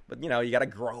 But, you know, you got to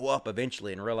grow up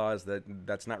eventually and realize that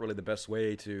that's not really the best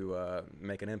way to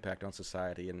make an impact on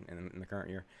society in the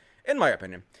current year, in my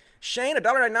opinion. Shane,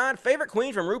 $1.99. Favorite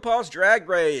queen from RuPaul's Drag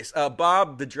Race.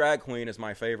 Bob the Drag Queen is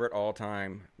my favorite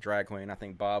all-time drag queen. I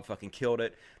think Bob fucking killed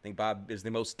it. I think Bob is the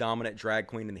most dominant drag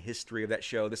queen in the history of that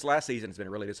show. This last season has been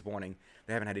really disappointing.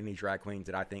 They haven't had any drag queens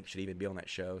that I think should even be on that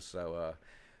show. So,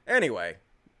 anyway,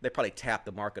 they probably tapped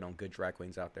the market on good drag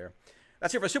queens out there.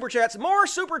 That's it for Super Chats. More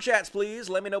Super Chats, please.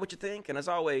 Let me know what you think. And as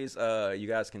always, you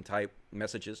guys can type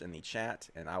messages in the chat,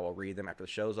 and I will read them after the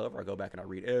show's over. I'll go back and I'll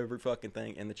read every fucking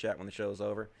thing in the chat when the show's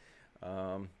over.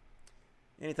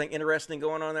 Anything interesting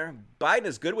going on there? Biden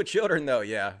is good with children, though.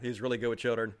 Yeah, he's really good with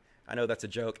children. I know that's a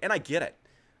joke, and I get it.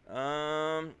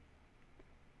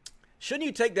 Shouldn't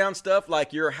you take down stuff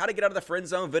like your how to get out of the friend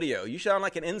zone video? You sound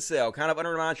like an incel, kind of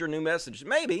underlines your new message.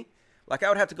 Maybe. Like, I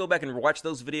would have to go back and watch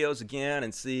those videos again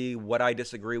and see what I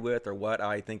disagree with or what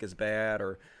I think is bad,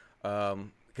 or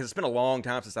because it's been a long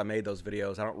time since I made those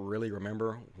videos. I don't really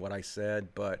remember what I said,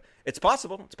 but it's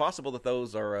possible. It's possible that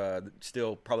those are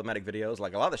still problematic videos.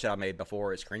 Like, a lot of the shit I made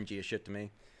before is cringy as shit to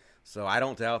me. So I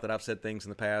don't doubt that I've said things in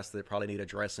the past that probably need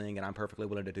addressing, and I'm perfectly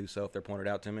willing to do so if they're pointed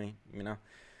out to me, you know.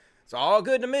 It's all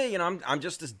good to me, you know. I'm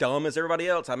just as dumb as everybody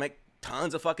else. I make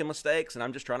tons of fucking mistakes, and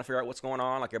I'm just trying to figure out what's going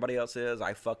on like everybody else is.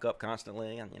 I fuck up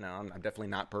constantly, and, you know, I'm definitely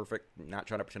not perfect, not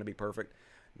trying to pretend to be perfect,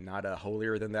 not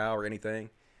holier than thou or anything.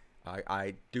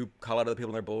 I do call out other people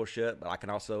on their bullshit, but I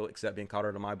can also accept being called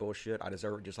out on my bullshit. I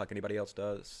deserve it just like anybody else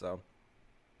does. So,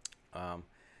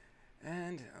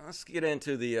 and let's get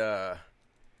into the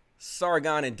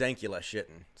Sargon and Dankula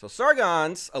shitting. So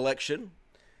Sargon's election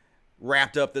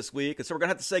wrapped up this week, and so we're going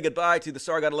to have to say goodbye to the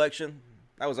Sargon election.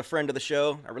 I was a friend of the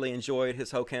show. I really enjoyed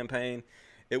his whole campaign.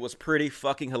 It was pretty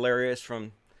fucking hilarious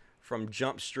from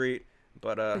Jump Street,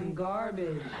 but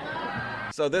garbage.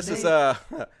 So this is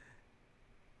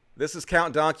this is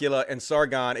Count Dankula and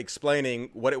Sargon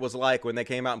explaining what it was like when they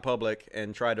came out in public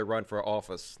and tried to run for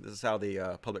office. This is how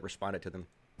the public responded to them.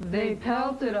 They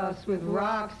pelted us with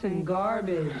rocks and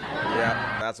garbage.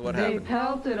 Yeah, that's what happened. They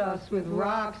pelted us with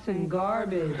rocks and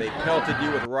garbage. They pelted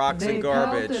you with rocks and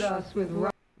garbage. They pelted us with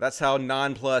rocks. That's how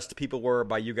nonplussed people were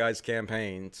by you guys'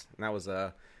 campaigns. And that was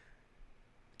a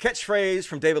catchphrase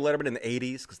from David Letterman in the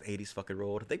 80s, because the 80s fucking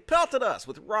ruled. They pelted us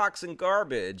with rocks and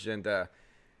garbage. And can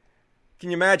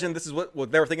you imagine this is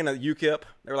what they were thinking of UKIP?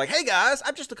 They were like, hey guys,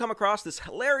 I've just come across this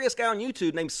hilarious guy on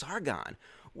YouTube named Sargon.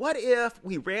 What if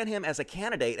we ran him as a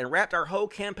candidate and wrapped our whole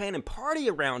campaign and party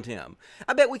around him?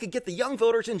 I bet we could get the young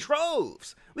voters in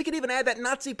droves. We could even add that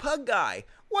Nazi pug guy.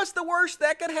 What's the worst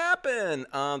that could happen?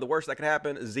 The worst that could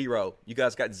happen is 0. You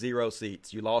guys got 0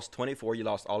 seats. You lost 24. You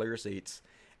lost all of your seats.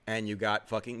 And you got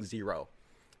fucking 0.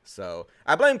 So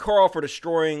I blame Carl for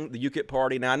destroying the UKIP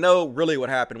party. Now, I know really what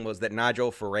happened was that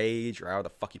Nigel Farage, or however the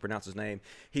fuck you pronounce his name,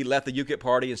 he left the UKIP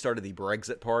party and started the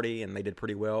Brexit party, and they did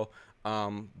pretty well.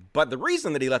 But the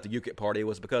reason that he left the UKIP party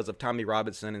was because of Tommy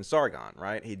Robinson and Sargon,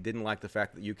 right? He didn't like the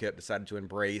fact that UKIP decided to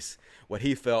embrace what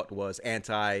he felt was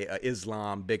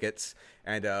anti-Islam bigots.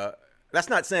 And that's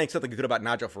not saying something good about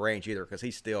Nigel Farage either, because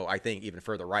he's still, I think, even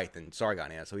further right than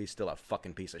Sargon is, so he's still a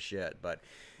fucking piece of shit. But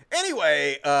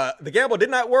anyway, the gamble did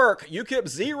not work. UKIP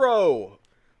 0.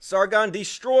 Sargon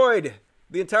destroyed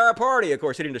the entire party. Of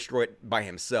course, he didn't destroy it by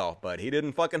himself, but he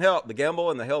didn't fucking help. The gamble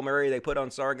and the Hail Mary they put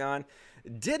on Sargon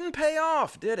didn't pay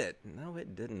off, did it? No,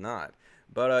 it did not.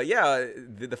 But yeah,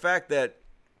 the fact that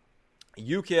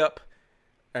UKIP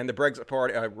and the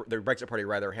Brexit party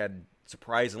rather had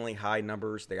surprisingly high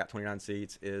numbers, they got 29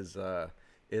 seats, is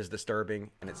disturbing,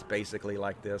 and it's basically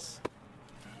like this.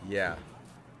 Yeah,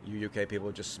 you UK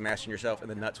people just smashing yourself in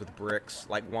the nuts with bricks.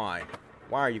 Like, why?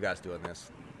 Why are you guys doing this?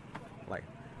 Like,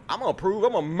 I'm gonna prove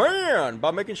I'm a man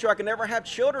by making sure I can never have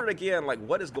children again. Like,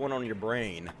 what is going on in your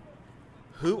brain?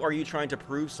 Who are you trying to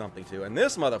prove something to? And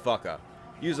this motherfucker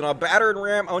using a battering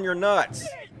ram on your nuts.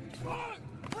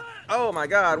 Oh my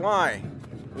God, why?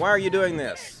 Why are you doing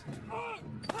this?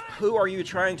 Who are you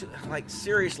trying to, like,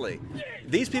 seriously?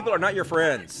 These people are not your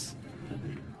friends.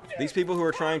 These people who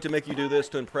are trying to make you do this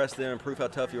to impress them and prove how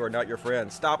tough you are not your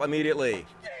friends. Stop immediately.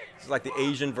 This is like the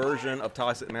Asian version of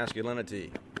toxic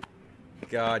masculinity.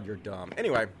 God, you're dumb.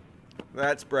 Anyway,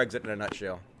 that's Brexit in a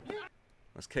nutshell.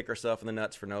 Let's kick ourselves in the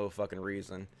nuts for no fucking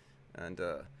reason. And,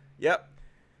 yep.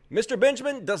 Mr.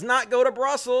 Benjamin does not go to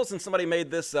Brussels. And somebody made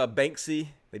this Banksy.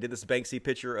 They did this Banksy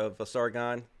picture of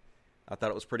Sargon. I thought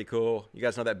it was pretty cool. You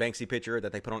guys know that Banksy picture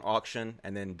that they put on auction?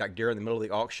 And then during the middle of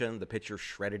the auction, the picture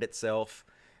shredded itself.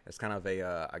 It's kind of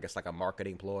a, I guess, like a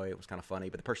marketing ploy. It was kind of funny.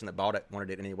 But the person that bought it wanted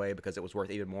it anyway because it was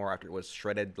worth even more after it was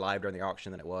shredded live during the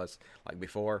auction than it was, like,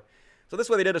 before. So this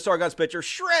way they did a Sargon's picture,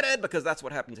 shredded, because that's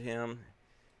what happened to him.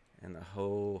 And the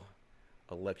whole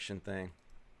election thing.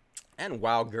 And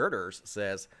Wild Girders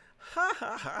says, ha,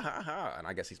 ha, ha, ha, ha. And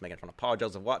I guess he's making fun of Paul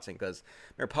Joseph Watson, because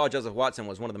remember, Paul Joseph Watson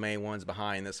was one of the main ones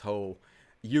behind this whole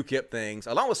UKIP things.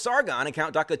 Along with Sargon and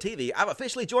Count Dankula TV, I've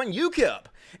officially joined UKIP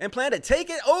and plan to take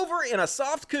it over in a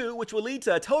soft coup, which will lead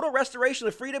to a total restoration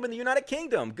of freedom in the United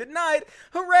Kingdom. Good night.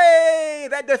 Hooray!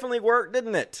 That definitely worked,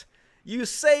 didn't it? You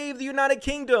saved the United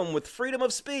Kingdom with freedom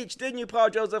of speech, didn't you, Paul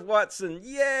Joseph Watson?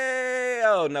 Yay!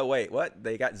 Oh, no, wait, what?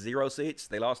 They got 0 seats?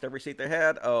 They lost every seat they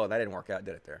had? Oh, that didn't work out,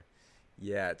 did it there?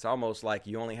 Yeah, it's almost like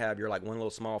you only have your like one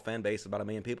little small fan base of about 1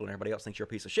 million people and everybody else thinks you're a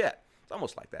piece of shit. It's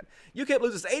almost like that. UKIP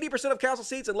loses 80% of council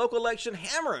seats in local election,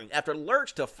 hammering after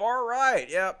lurch to far right.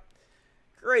 Yep.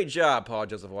 Great job, Paul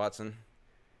Joseph Watson.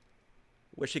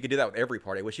 Wish he could do that with every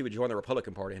party. Wish he would join the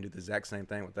Republican Party and do the exact same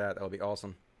thing with that. That would be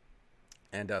awesome.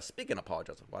 And speaking of Paul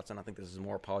Joseph Watson, I think this is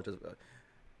more Paul Joseph.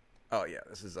 Oh yeah,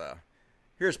 this is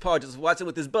here's Paul Joseph Watson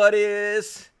with his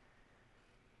buddies,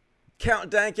 Count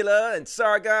Dankula and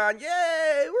Sargon.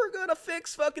 Yay, we're gonna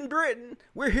fix fucking Britain.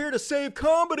 We're here to save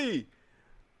comedy.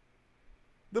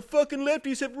 The fucking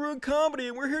lefties have ruined comedy,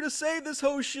 and we're here to save this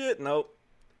whole shit. Nope,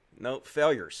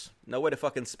 failures. No way to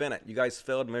fucking spin it. You guys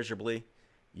failed miserably.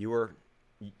 You were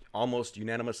almost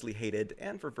unanimously hated,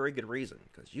 and for very good reason,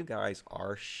 because you guys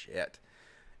are shit.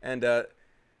 And, oh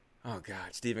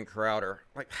God, Steven Crowder.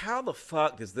 Like, how the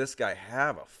fuck does this guy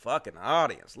have a fucking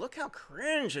audience? Look how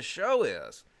cringe the show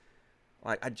is.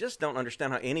 Like, I just don't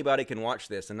understand how anybody can watch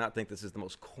this and not think this is the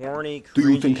most corny, cringy do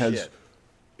you think shit. Has,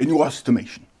 in your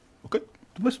estimation, okay,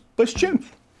 the best chance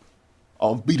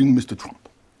of beating Mr. Trump?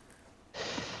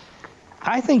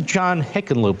 I think John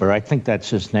Hickenlooper, I think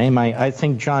that's his name. I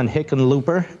think John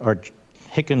Hickenlooper, or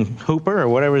Hickenhooper, or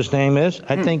whatever his name is,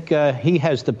 I think he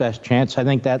has the best chance. I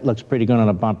think that looks pretty good on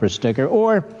a bumper sticker.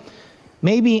 Or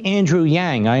maybe Andrew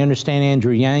Yang. I understand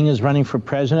Andrew Yang is running for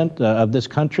president of this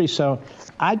country, so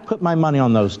I'd put my money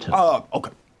on those two.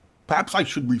 Okay. Perhaps I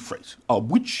should rephrase.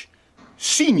 Which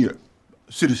senior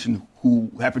citizen who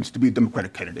happens to be a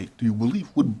Democratic candidate do you believe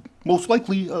would most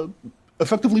likely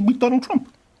effectively beat Donald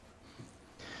Trump?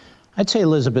 I'd say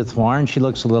Elizabeth Warren. She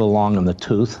looks a little long in the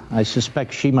tooth. I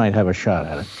suspect she might have a shot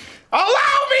at it.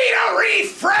 Allow me to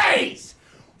rephrase!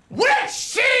 Which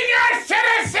senior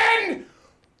citizen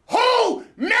who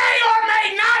may or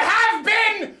may not have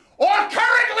been or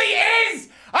currently is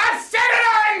a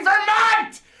senator in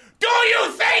Vermont do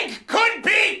you think could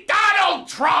beat Donald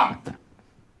Trump?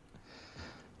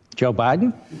 Joe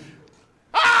Biden?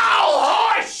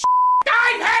 Oh, horse!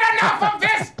 I've had enough of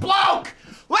this bloke!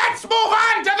 Let's move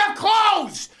on to the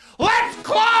close! Let's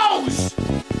close!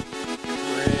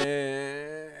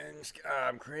 Cringe. God,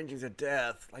 I'm cringing to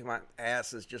death. Like my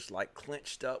ass is just like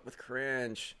clenched up with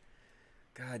cringe.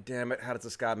 God damn it. How does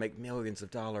this guy make millions of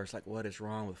dollars? Like, what is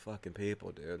wrong with fucking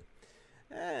people, dude?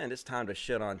 And it's time to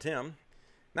shit on Tim.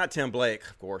 Not Tim Blake,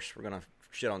 of course. We're going to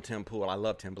shit on Tim Pool. I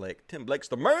love Tim Blake. Tim Blake's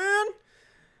the man.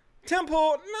 Tim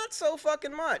Pool, not so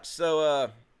fucking much. So,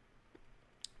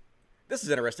 this is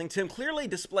interesting. Tim clearly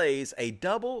displays a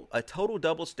total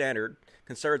double standard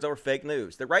concerns over fake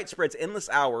news. The right spreads endless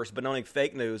hours bemoaning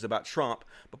fake news about Trump,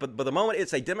 but the moment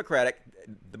it's a Democrat,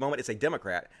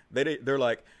 they're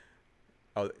like,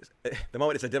 oh, the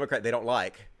moment it's a Democrat they don't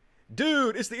like,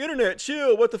 dude, it's the internet,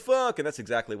 chill, what the fuck? And that's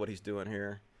exactly what he's doing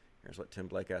here. Here's what Tim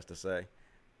Blake has to say.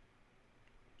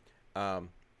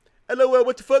 LOL,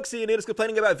 what the fuck? CNN is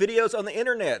complaining about videos on the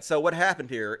internet. So what happened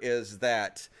here is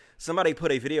that somebody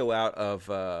put a video out of,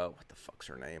 what the fuck's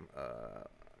her name?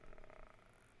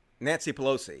 Nancy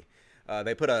Pelosi.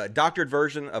 They put a doctored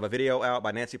version of a video out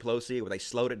by Nancy Pelosi where they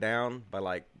slowed it down by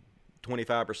like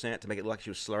 25% to make it look like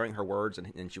she was slurring her words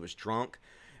and she was drunk.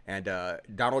 And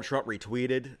Donald Trump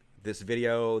retweeted this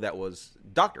video that was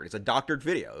doctored. It's a doctored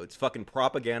video. It's fucking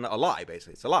propaganda, a lie,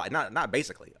 basically. It's a lie. Not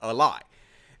basically, a lie.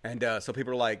 And so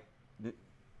people are like,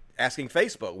 asking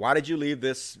Facebook, why did you leave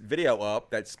this video up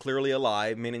that's clearly a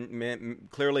lie,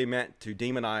 clearly meant to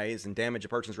demonize and damage a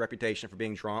person's reputation for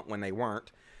being drunk when they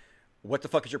weren't? What the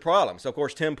fuck is your problem? So, of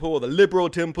course, Tim Pool, the liberal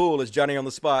Tim Pool, is Johnny on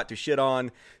the spot to shit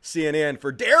on CNN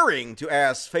for daring to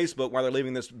ask Facebook why they're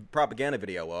leaving this propaganda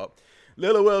video up.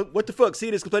 Well, what the fuck?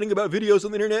 CNN is complaining about videos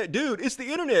on the internet. Dude, it's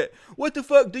the internet. What the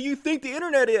fuck do you think the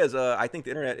internet is? I think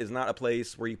the internet is not a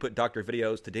place where you put doctored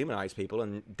videos to demonize people,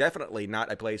 and definitely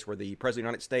not a place where the President of the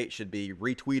United States should be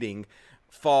retweeting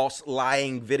false,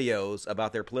 lying videos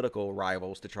about their political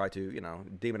rivals to try to,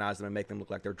 demonize them and make them look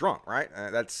like they're drunk, right?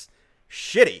 That's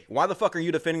shitty. Why the fuck are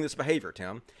you defending this behavior,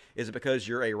 Tim? Is it because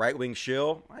you're a right-wing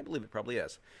shill? I believe it probably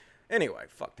is. Anyway,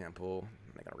 fuck Tim Pool.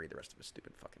 I'm not going to read the rest of his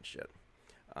stupid fucking shit.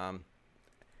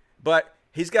 But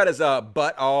he's got his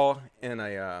butt all in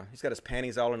he's got his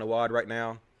panties all in a wad right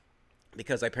now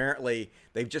because apparently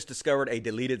they've just discovered a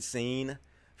deleted scene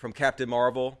from Captain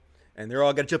Marvel, and they're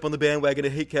all going to jump on the bandwagon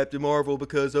and hate Captain Marvel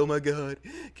because, oh my God,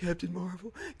 Captain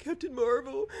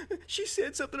Marvel, she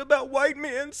said something about white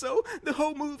men, so the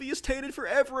whole movie is tainted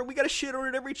forever, and we got to shit on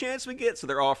it every chance we get. So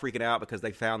they're all freaking out because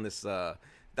they found this, I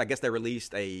guess they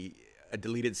released a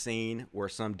deleted scene where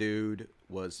some dude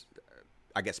was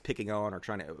I guess, picking on or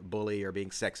trying to bully or being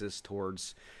sexist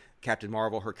towards Captain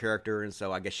Marvel, her character, and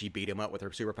so I guess she beat him up with her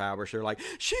superpowers. They're like,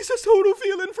 she's a total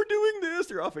villain for doing this.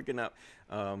 They're all freaking up.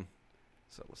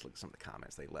 So let's look at some of the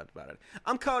comments they left about it.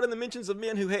 I'm caught in the mentions of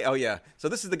men who hate. Oh, yeah. So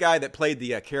this is the guy that played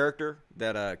the character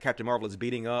that Captain Marvel is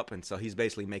beating up. And so he's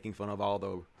basically making fun of all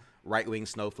the right-wing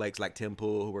snowflakes like Tim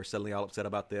Pool who are suddenly all upset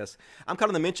about this. I'm caught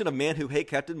in the mention of men who hate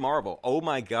Captain Marvel. Oh,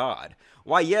 my God.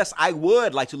 Why, yes, I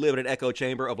would like to live in an echo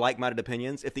chamber of like-minded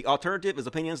opinions. If the alternative is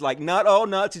opinions like not all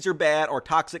Nazis are bad or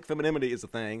toxic femininity is a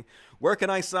thing, where can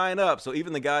I sign up? So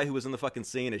even the guy who was in the fucking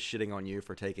scene is shitting on you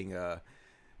for taking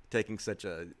such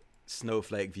a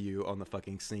snowflake view on the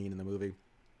fucking scene in the movie.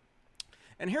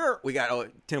 And here we got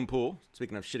Tim Pool.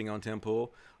 Speaking of shitting on Tim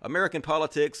Pool, American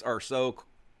politics are so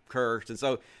cursed, and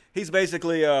so he's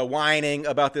basically whining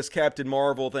about this Captain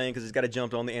Marvel thing because he's got to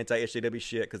jump on the anti-SJW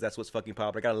shit because that's what's fucking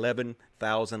popular. Got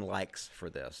 11,000 likes for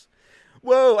this.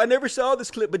 Whoa, I never saw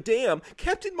this clip, but damn,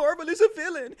 Captain Marvel is a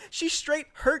villain. She straight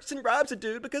hurts and robs a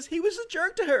dude because he was a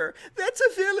jerk to her. That's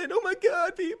a villain. Oh my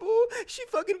God, people. She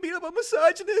fucking beat up a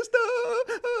misogynist.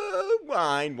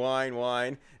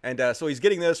 Whine. And so he's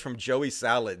getting this from Joey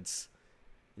Salads.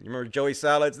 You remember Joey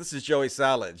Salads? This is Joey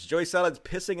Salads. Joey Salads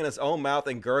pissing in his own mouth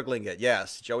and gurgling it.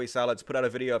 Yes, Joey Salads put out a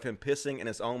video of him pissing in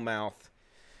his own mouth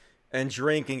and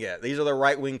drinking it. These are the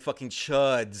right-wing fucking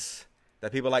chuds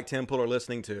that people like Tim Pool are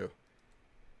listening to.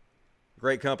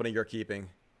 Great company you're keeping.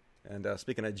 And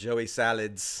speaking of Joey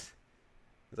Salads,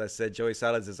 as I said, Joey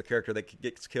Salads is a character that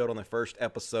gets killed on the first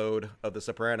episode of The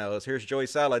Sopranos. Here's Joey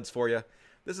Salads for you.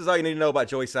 This is all you need to know about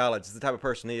Joey Salads. It's the type of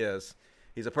person he is.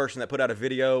 He's a person that put out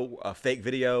a fake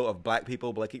video of black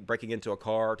people breaking into a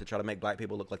car to try to make black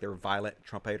people look like they were violent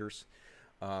Trump haters.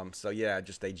 So yeah,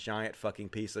 just a giant fucking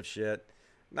piece of shit.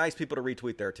 Nice people to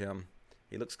retweet there, Tim.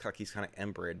 He looks like he's kind of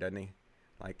inbred, doesn't he?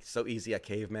 Like, so easy a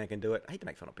caveman can do it. I hate to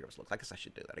make fun of people's looks. I guess I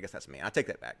should do that. I guess that's mean. I take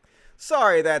that back.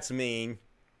 Sorry, that's mean.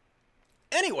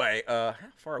 Anyway, how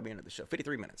far are we into the show?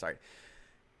 53 minutes. All right.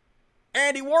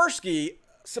 Andy Warski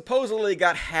supposedly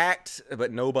got hacked,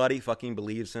 but nobody fucking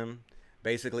believes him.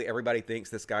 Basically, everybody thinks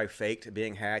this guy faked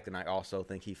being hacked, and I also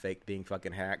think he faked being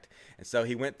fucking hacked. And so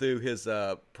he went through his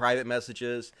private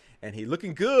messages, and he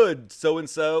looking good,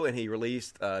 so-and-so, and he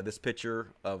released this picture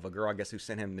of a girl, I guess, who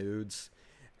sent him nudes.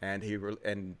 And he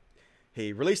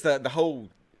released the whole,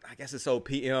 I guess this whole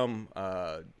PM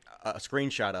a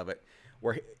screenshot of it,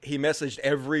 where he messaged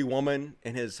every woman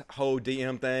in his whole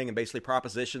DM thing and basically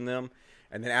propositioned them.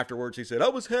 And then afterwards he said, I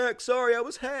was hacked. Sorry, I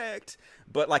was hacked.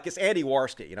 But like, it's Andy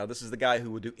Warski. You know, this is the guy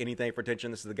who would do anything for attention.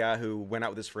 This is the guy who went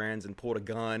out with his friends and pulled a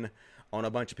gun on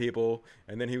a bunch of people.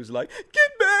 And then he was like,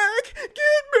 get back, get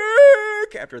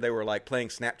back. After they were like playing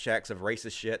Snapchats of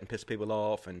racist shit and pissed people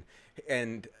off.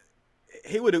 And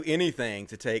he would do anything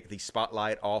to take the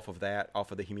spotlight off of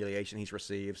the humiliation he's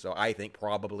received. So I think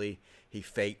probably he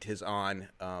faked his own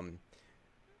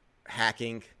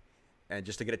hacking and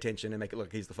just to get attention and make it look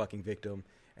like he's the fucking victim.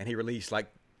 And he released like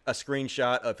a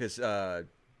screenshot of his a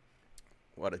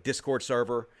Discord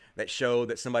server that showed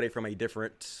that somebody from a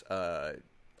different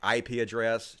IP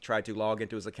address tried to log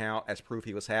into his account as proof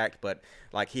he was hacked, but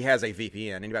like he has a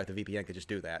VPN. Anybody with a VPN could just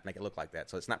do that, make it look like that.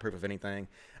 So it's not proof of anything.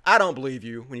 I don't believe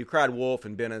you when you cried wolf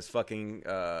and been as fucking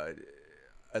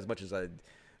as much as a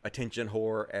attention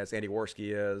whore as Andy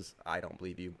Warski is. I don't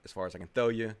believe you as far as I can throw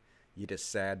you. You just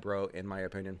sad, bro, in my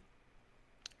opinion.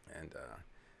 And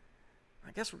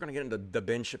I guess we're gonna get into the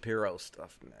Ben Shapiro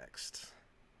stuff next.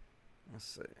 Let's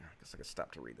see. I guess I can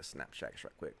stop to read the Snapchats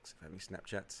right quick. See if I have any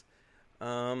Snapchats.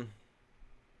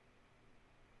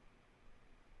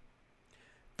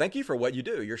 Thank you for what you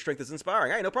do. Your strength is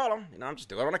inspiring. Hey, no problem. You know, I'm just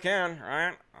doing what I can,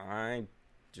 right? I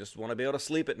just want to be able to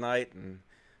sleep at night, and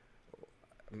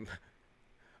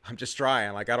I'm just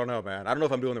trying. Like, I don't know, man. I don't know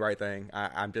if I'm doing the right thing.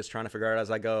 I'm just trying to figure it out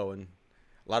as I go, and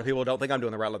a lot of people don't think I'm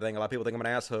doing the right thing. A lot of people think I'm an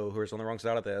asshole who is on the wrong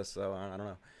side of this, so I don't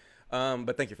know.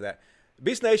 But thank you for that.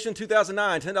 Beast Nation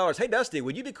 2009, $10. Hey, Dusty,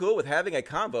 would you be cool with having a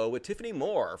convo with Tiffany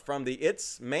Moore from the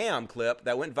It's Ma'am clip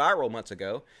that went viral months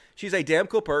ago? She's a damn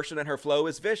cool person, and her flow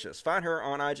is vicious. Find her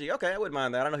on IG. Okay, I wouldn't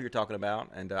mind that. I know who you're talking about,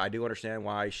 and I do understand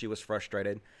why she was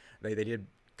frustrated. They did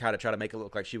kind of try to make it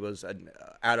look like she was an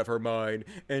out of her mind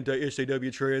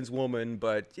anti-SJW trans woman,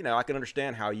 but, you know, I can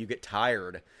understand how you get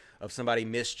tired of somebody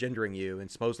misgendering you and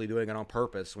supposedly doing it on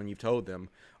purpose when you've told them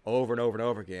over and over and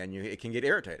over again. It can get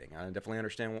irritating. I definitely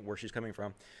understand where she's coming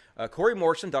from. Corey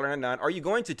Morrison, $1.99. Are you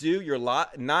going to do your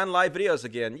non-live videos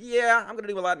again? Yeah, I'm going to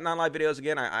do a lot of non-live videos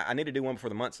again. I need to do one before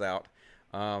the month's out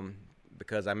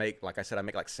because I make like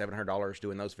 $700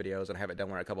 doing those videos, and I haven't done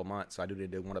one in a couple months. So I do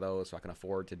need to do one of those so I can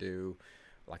afford to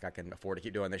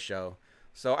keep doing this show.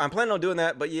 So I'm planning on doing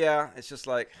that, but yeah, it's just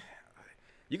like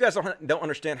You guys don't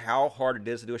understand how hard it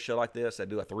is to do a show like this. I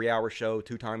do a 3-hour show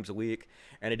 2 times a week,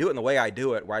 and I do it in the way I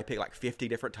do it, where I pick like 50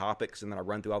 different topics, and then I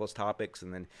run through all those topics,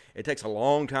 and then it takes a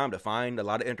long time to find a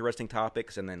lot of interesting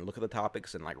topics, and then look at the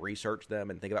topics and like research them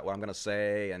and think about what I'm going to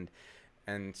say,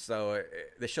 and so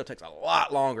this show takes a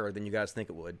lot longer than you guys think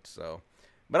it would. So,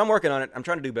 but I'm working on it. I'm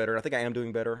trying to do better. I think I am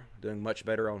doing better, doing much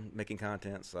better on making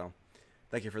content. So.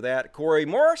 Thank you for that. Corey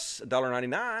Morris,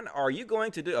 $1.99. Are you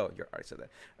going to do... Oh, you already said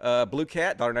that. Blue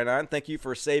Cat, $1.99. Thank you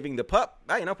for saving the pup.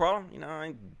 Hey, no problem. You know,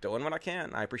 I'm doing what I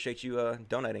can. I appreciate you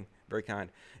donating. Very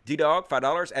kind. D-Dog,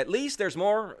 $5. At least there's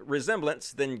more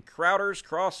resemblance than Crowder's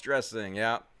cross-dressing.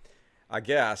 Yeah, I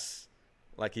guess.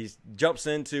 Like he jumps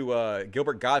into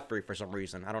Gilbert Godfrey for some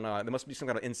reason. I don't know. There must be some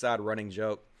kind of inside running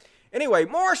joke. Anyway,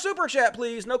 more Super Chat,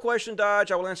 please. No question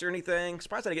dodge. I will answer anything.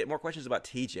 Surprised I didn't get more questions about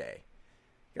TJ.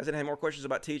 You guys didn't have more questions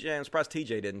about TJ? I'm surprised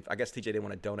TJ didn't. I guess TJ didn't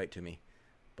want to donate to me.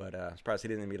 But I'm surprised he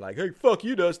didn't be like, hey, fuck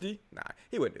you, Dusty. Nah,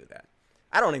 he wouldn't do that.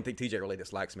 I don't even think TJ really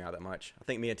dislikes me all that much. I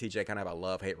think me and TJ kind of have a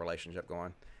love-hate relationship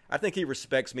going. I think he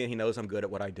respects me and he knows I'm good at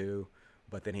what I do.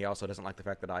 But then he also doesn't like the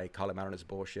fact that I call him out on his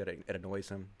bullshit. It annoys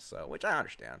him. So, which I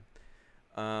understand.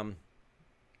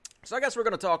 So I guess we're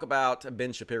going to talk about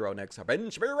Ben Shapiro next. Ben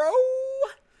Shapiro!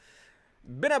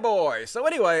 Ben a boy. So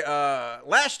anyway,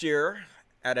 last year...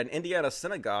 at an Indiana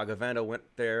synagogue, Evander went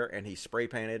there and he spray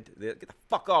painted. Get the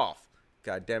fuck off.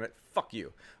 God damn it. Fuck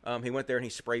you. He went there and he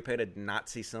spray painted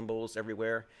Nazi symbols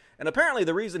everywhere. And apparently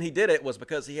the reason he did it was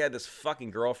because he had this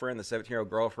fucking girlfriend, the 17-year-old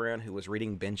girlfriend, who was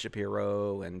reading Ben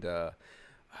Shapiro and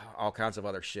all kinds of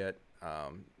other shit.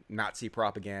 Nazi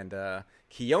propaganda.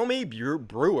 Kiyomi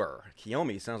Brewer.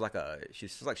 Kiyomi sounds like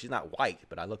she's not white,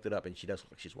 but I looked it up and she does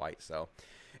look like she's white, so...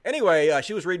 Anyway,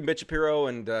 she was reading Ben Shapiro,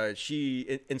 and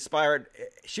she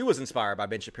was inspired by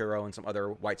Ben Shapiro and some other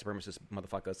white supremacist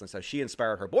motherfuckers, and so she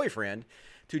inspired her boyfriend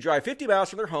to drive 50 miles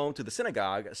from their home to the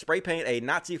synagogue, spray paint a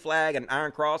Nazi flag and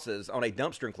iron crosses on a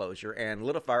dumpster enclosure, and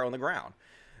lit a fire on the ground.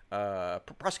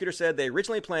 Prosecutor said they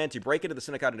originally planned to break into the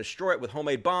synagogue and destroy it with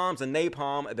homemade bombs and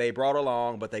napalm they brought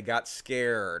along, but they got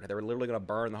scared. They were literally going to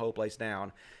burn the whole place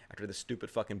down after this stupid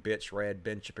fucking bitch read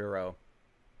Ben Shapiro.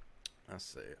 Let's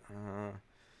see.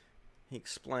 He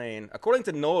explained, according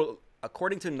to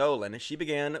Nolan, she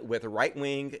began with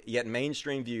right-wing yet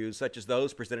mainstream views such as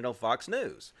those presented on Fox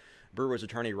News. Brewer's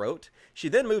attorney wrote, she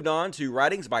then moved on to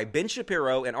writings by Ben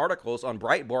Shapiro and articles on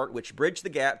Breitbart which bridged the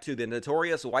gap to the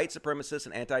notorious white supremacist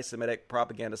and anti-Semitic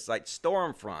propaganda site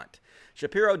Stormfront.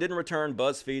 Shapiro didn't return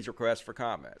BuzzFeed's request for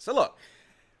comment. So look,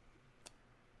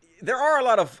 there are a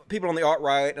lot of people on the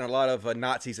alt-right and a lot of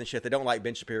Nazis and shit that don't like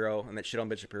Ben Shapiro and that shit on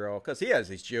Ben Shapiro because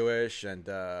he's Jewish and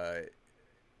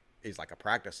he's like a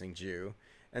practicing Jew.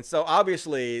 And so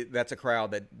obviously that's a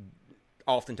crowd that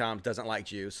oftentimes doesn't like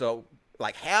Jews. So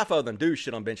like half of them do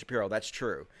shit on Ben Shapiro. That's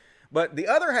true. But the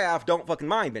other half don't fucking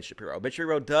mind Ben Shapiro. Ben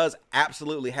Shapiro does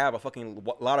absolutely have a fucking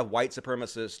lot of white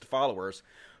supremacist followers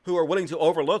who are willing to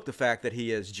overlook the fact that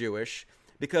he is Jewish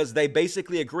because they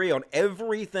basically agree on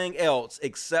everything else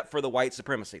except for the white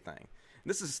supremacy thing.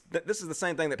 This is the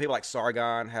same thing that people like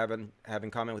Sargon have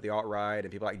in common with the alt-right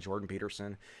and people like Jordan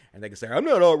Peterson. And they can say, I'm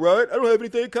not alt-right. I don't have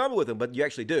anything in common with them. But you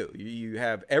actually do. You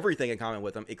have everything in common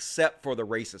with them except for the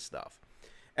racist stuff.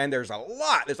 And there's a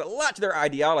lot to their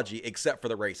ideology except for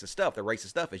the racist stuff. The racist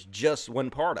stuff is just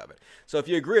one part of it. So if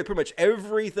you agree with pretty much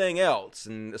everything else,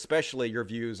 and especially your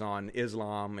views on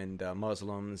Islam and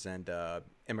Muslims and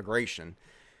immigration,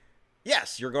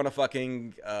 yes, you're going to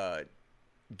fucking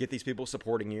get these people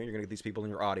supporting you. You're going to get these people in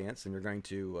your audience, and you're going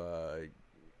to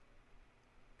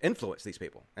influence these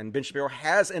people. And Ben Shapiro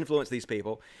has influenced these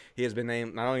people. He has been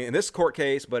named not only in this court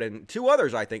case, but in 2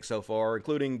 others, I think, so far,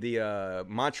 including the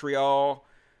Montreal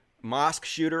mosque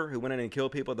shooter who went in and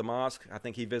killed people at the mosque. I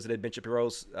think he visited Ben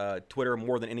Shapiro's Twitter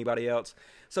more than anybody else.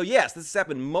 So yes, this has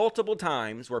happened multiple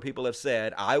times where people have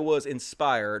said, I was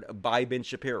inspired by Ben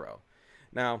Shapiro.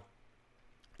 Now,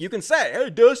 you can say,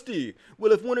 hey, Dusty,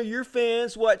 well, if one of your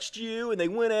fans watched you and they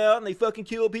went out and they fucking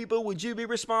killed people, would you be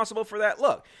responsible for that?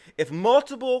 Look, if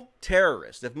multiple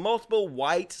terrorists, if multiple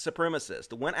white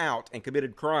supremacists went out and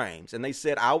committed crimes and they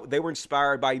said they were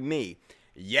inspired by me,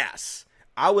 yes,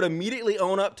 I would immediately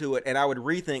own up to it and I would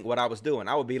rethink what I was doing.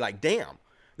 I would be like, damn,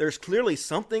 there's clearly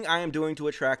something I am doing to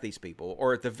attract these people,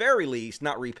 or at the very least,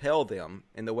 not repel them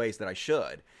in the ways that I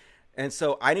should. And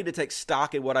so I need to take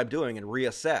stock in what I'm doing and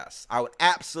reassess. I would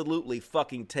absolutely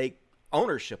fucking take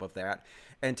ownership of that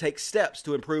and take steps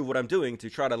to improve what I'm doing to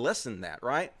try to lessen that,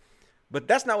 right? But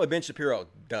that's not what Ben Shapiro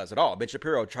does at all. Ben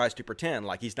Shapiro tries to pretend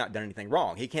like he's not done anything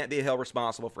wrong. He can't be held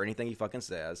responsible for anything he fucking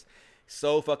says.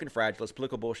 So fucking fragile. His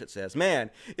political bullshit says, man,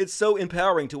 it's so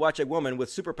empowering to watch a woman with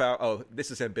superpower. Oh,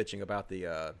 this is him bitching about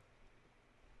the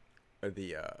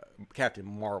Captain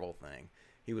Marvel thing.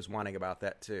 He was whining about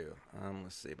that too.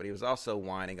 Let's see, but he was also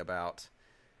whining about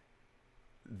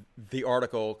the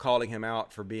article calling him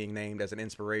out for being named as an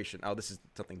inspiration. Oh, this is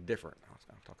something different. I was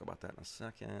going to talk about that in a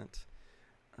second.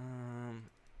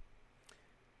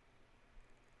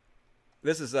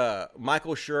 This is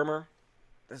Michael Shermer.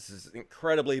 This is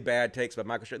incredibly bad takes by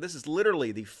Michael Shermer. This is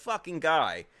literally the fucking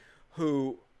guy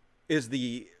who is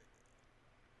the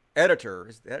editor.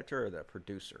 Is the editor or the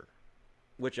producer?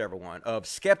 Whichever one, of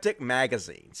Skeptic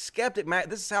Magazine.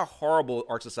 This is how horrible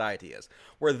our society is,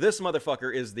 where this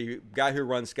motherfucker is the guy who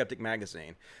runs Skeptic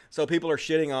Magazine. So people are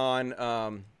shitting on,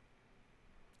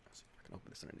 let's see if I can open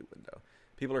this in a new window.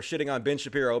 People are shitting on Ben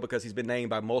Shapiro because he's been named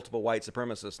by multiple white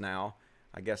supremacists now.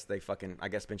 I guess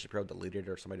Ben Shapiro deleted it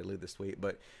or somebody deleted this tweet,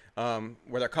 but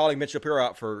where they're calling Ben Shapiro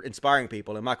out for inspiring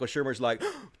people, and Michael Shermer's like,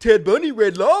 Ted Bundy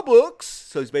read law books.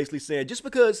 So he's basically saying, just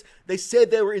because they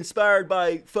said they were inspired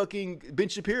by fucking Ben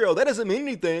Shapiro, that doesn't mean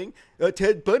anything.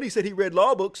 Ted Bundy said he read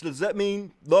law books. Does that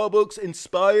mean law books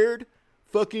inspired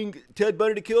fucking Ted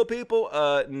Bundy to kill people?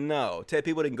 No. Ted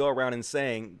people didn't go around and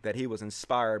saying that he was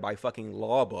inspired by fucking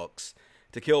law books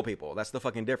to kill people. That's the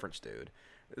fucking difference, dude.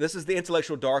 This is the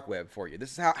intellectual dark web for you.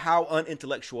 This is how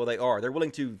unintellectual they are. They're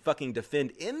willing to fucking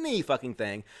defend any fucking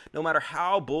thing, no matter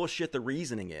how bullshit the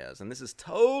reasoning is. And this is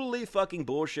totally fucking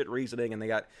bullshit reasoning, and he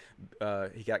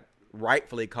got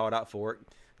rightfully called out for it.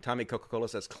 Tommy Coca-Cola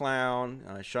says clown.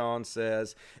 Sean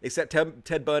says, except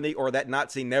Ted Bundy or that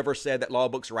Nazi never said that law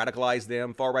books radicalize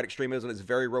them. Far-right extremism is a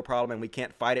very real problem, and we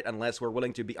can't fight it unless we're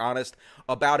willing to be honest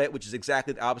about it, which is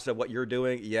exactly the opposite of what you're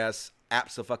doing. Yes,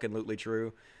 abso-fucking-lutely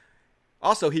true.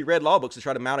 Also, he read law books to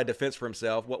try to mount a defense for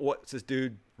himself. What's this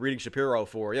dude reading Shapiro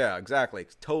for? Yeah, exactly.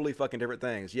 Totally fucking different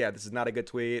things. Yeah, this is not a good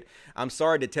tweet. I'm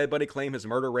sorry, did Ted Bundy claim his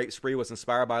murder rape spree was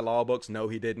inspired by law books? No,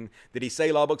 he didn't. Did he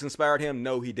say law books inspired him?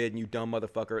 No, he didn't, you dumb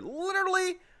motherfucker.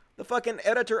 Literally, the fucking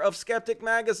editor of Skeptic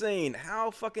Magazine.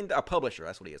 A publisher,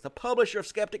 that's what he is. The publisher of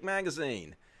Skeptic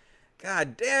Magazine.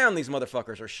 God damn, these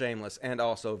motherfuckers are shameless and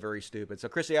also very stupid. So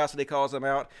Christiosity calls them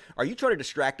out. Are you trying to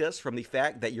distract us from the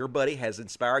fact that your buddy has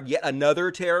inspired yet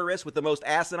another terrorist with the most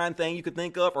asinine thing you could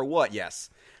think of, or what? Yes,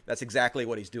 that's exactly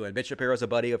what he's doing. Ben Shapiro is a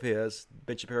buddy of his.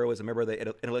 Ben Shapiro is a member of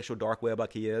the intellectual dark web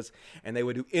like he is, and they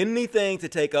would do anything to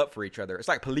take up for each other. It's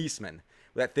like policemen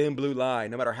with that thin blue line.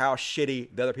 No matter how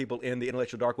shitty the other people in the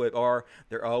intellectual dark web are,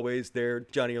 they're always there,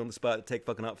 Johnny on the spot, to take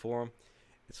fucking up for them.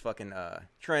 It's fucking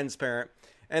transparent.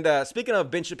 And speaking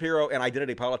of Ben Shapiro and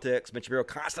identity politics, Ben Shapiro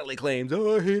constantly claims,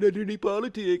 oh, I hate identity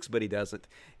politics, but he doesn't.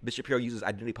 Ben Shapiro uses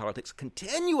identity politics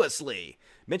continuously.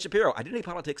 Ben Shapiro, identity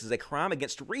politics is a crime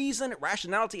against reason,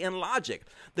 rationality, and logic.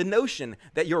 The notion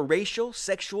that your racial,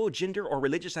 sexual, gender, or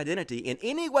religious identity in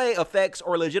any way affects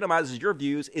or legitimizes your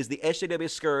views is the SJW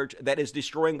scourge that is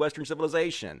destroying Western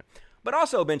civilization. But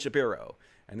also Ben Shapiro,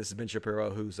 and this is Ben Shapiro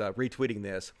who's retweeting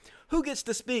this, who gets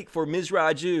to speak for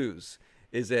Mizrahi Jews?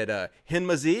 Is it Hen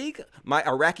Mazig, my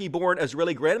Iraqi-born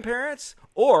Israeli grandparents,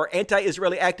 or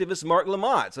anti-Israeli activist Mark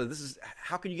Lamont? So this is,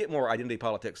 how can you get more identity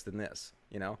politics than this?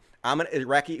 You know, I'm an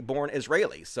Iraqi-born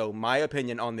Israeli, so my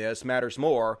opinion on this matters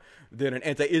more than an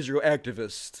anti-Israel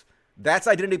activist. That's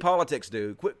identity politics,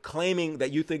 dude. Quit claiming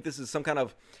that you think this is some kind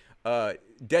of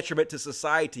detriment to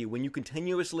society when you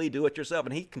continuously do it yourself.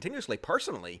 And he continuously,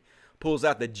 personally, pulls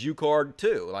out the Jew card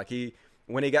too. Like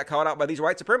when he got caught out by these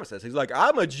white supremacists, he's like,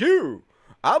 I'm a Jew.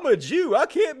 I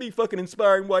can't be fucking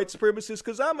inspiring white supremacists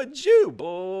because I'm a Jew.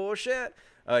 Bullshit.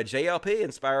 JLP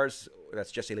inspires,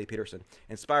 that's Jesse Lee Peterson,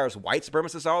 inspires white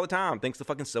supremacists all the time. Thinks the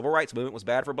fucking civil rights movement was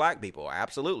bad for black people.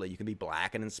 Absolutely. You can be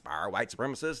black and inspire white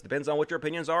supremacists. Depends on what your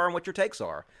opinions are and what your takes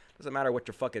are. Doesn't matter what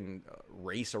your fucking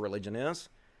race or religion is.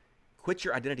 Quit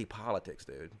your identity politics,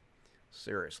 dude.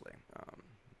 Seriously.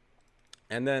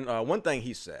 And then one thing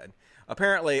he said,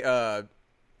 apparently,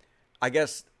 I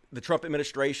guess the Trump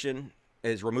administration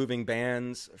is removing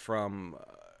bans from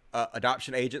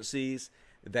adoption agencies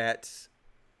that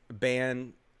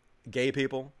ban gay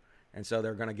people. And so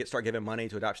they're going to start giving money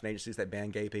to adoption agencies that ban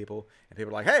gay people. And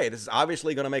people are like, hey, this is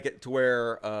obviously going to make it to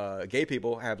where gay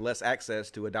people have less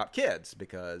access to adopt kids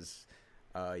because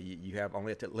you have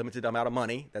only a limited amount of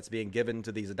money that's being given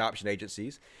to these adoption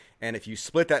agencies. And if you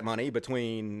split that money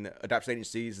between adoption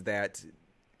agencies that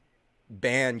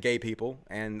ban gay people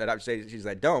and adoption agencies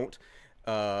that don't,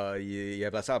 you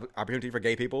have less opportunity for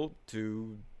gay people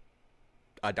to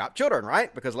adopt children,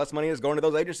 right? Because less money is going to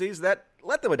those agencies that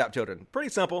let them adopt children. Pretty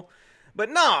simple. But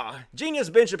nah, genius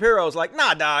Ben Shapiro is like,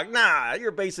 nah, dog, nah,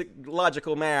 your basic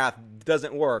logical math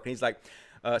doesn't work. And he's like,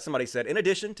 Somebody said, in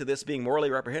addition to this being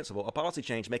morally reprehensible, a policy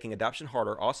change making adoption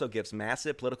harder also gives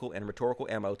massive political and rhetorical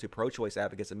ammo to pro-choice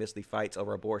advocates amidst the fights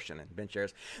over abortion. And Ben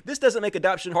shares, this doesn't make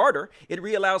adoption harder. It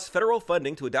reallows federal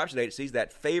funding to adoption agencies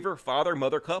that favor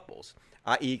father-mother couples,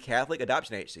 i.e. Catholic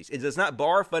adoption agencies. It does not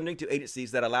bar funding to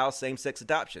agencies that allow same-sex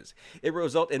adoptions. It will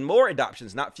result in more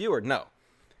adoptions, not fewer. No.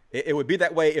 It would be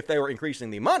that way if they were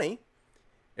increasing the money.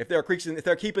 If they're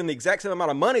keeping the exact same amount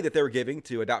of money that they were giving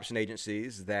to adoption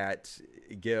agencies that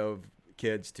give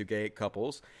kids to gay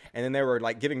couples, and then they were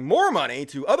like giving more money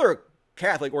to other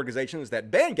Catholic organizations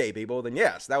that ban gay people, then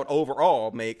yes, that would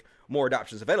overall make more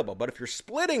adoptions available. But if you're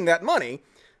splitting that money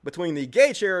between the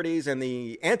gay charities and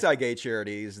the anti-gay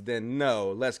charities, then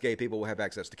no, less gay people will have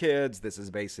access to kids. This is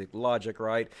basic logic,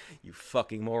 right? You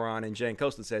fucking moron. And Jane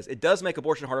Coaston says, it does make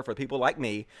abortion harder for people like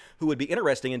me who would be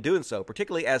interested in doing so,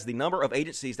 particularly as the number of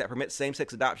agencies that permit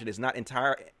same-sex adoption is not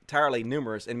entirely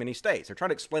numerous in many states. They're trying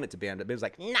to explain it to Ben, but Ben's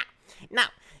like, No,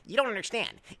 you don't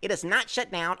understand. It does not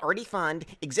shut down or defund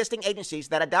existing agencies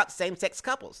that adopt same-sex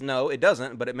couples. no, it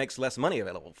doesn't, but it makes less money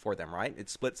available for them, right? It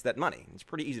splits that money. It's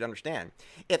pretty easy to understand.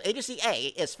 If Agency A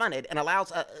is funded and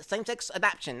allows same-sex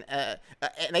adoption, and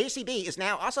Agency B is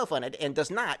now also funded and does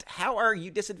not, How are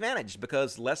you disadvantaged?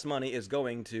 Because less money is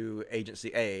going to Agency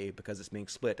A because it's being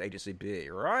split to Agency B,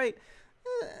 right?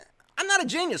 I'm not a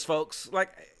genius, folks. Like,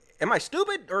 am I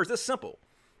stupid or is this simple?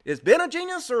 Is Ben a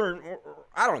genius or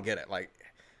I don't get it. Like,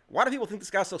 why do people think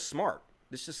this guy's so smart?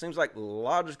 This just seems like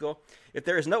logical. If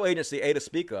there is no Agency A to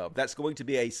speak of, that's going to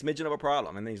be a smidgen of a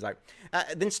problem. And then he's like,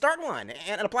 then start one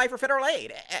and apply for federal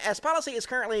aid. As policy is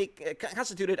currently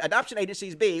constituted, adoption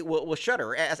agencies B will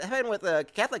shutter, as happened with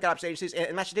Catholic adoption agencies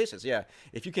in Massachusetts. yeah,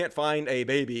 if you can't find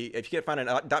an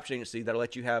adoption agency that'll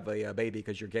let you have a baby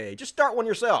because you're gay, just start one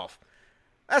yourself.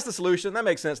 That's the solution. That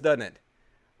makes sense, doesn't it?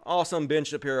 Awesome Ben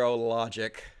Shapiro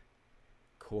logic.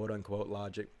 Quote unquote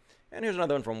logic. And here's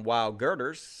another one from Wild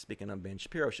Girders. Speaking of Ben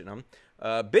Shapiro,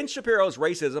 Ben Shapiro's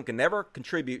racism can never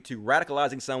contribute to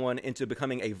radicalizing someone into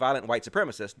becoming a violent white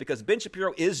supremacist because Ben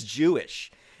Shapiro is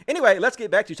Jewish. Anyway, let's get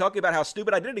back to talking about how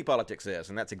stupid identity politics is.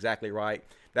 And that's exactly right.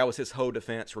 That was his whole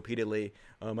defense repeatedly.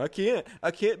 I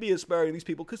can't be inspiring these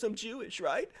people because I'm Jewish,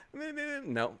 right?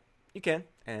 No, you can.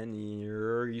 And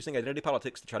you're using identity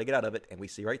politics to try to get out of it. And we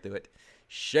see right through it.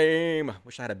 Shame.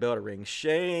 Wish I had a bell to ring.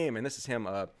 Shame. And this is him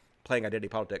playing identity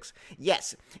politics.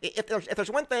 Yes, if there's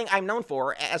one thing I'm known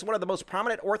for as one of the most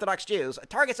prominent Orthodox Jews,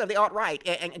 targets of the alt-right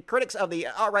and critics of the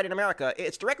alt-right in America,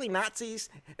 it's directly Nazis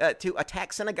to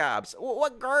attack synagogues.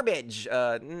 What garbage?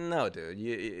 No,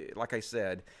 dude. Like I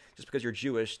said, just because you're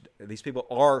Jewish, these people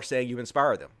are saying you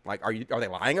inspire them. Like, are they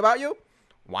lying about you?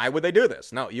 Why would they do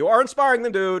this? No, you are inspiring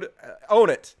them, dude. Own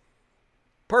it.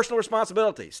 Personal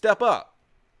responsibility. Step up.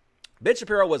 Ben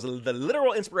Shapiro was the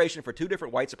literal inspiration for two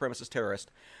different white supremacist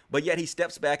terrorists, but yet he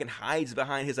steps back and hides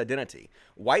behind his identity.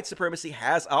 White supremacy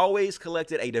has always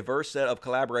collected a diverse set of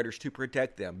collaborators to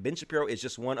protect them. Ben Shapiro is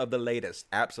just one of the latest.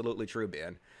 Absolutely true,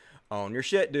 Ben. Own your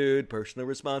shit, dude. Personal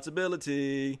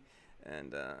responsibility.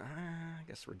 And I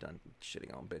guess we're done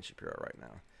shitting on Ben Shapiro right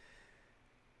now.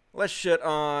 Let's shit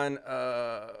on,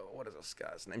 what is this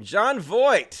guy's name? John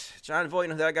Voight. John Voight, you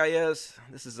know who that guy is?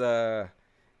 This is,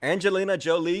 Angelina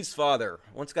Jolie's father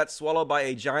once got swallowed by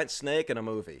a giant snake in a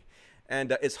movie.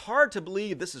 And it's hard to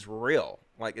believe this is real.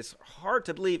 Like, it's hard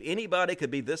to believe anybody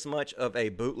could be this much of a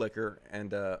bootlicker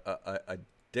and a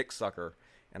dick sucker.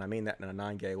 And I mean that in a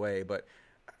non-gay way. But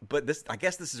this, I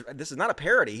guess this is not a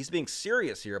parody. He's being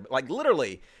serious here. But like,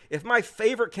 literally, if my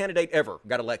favorite candidate ever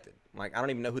got elected, like, I don't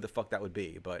even know who the fuck that would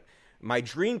be, but my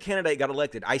dream candidate got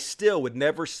elected, I still would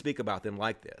never speak about them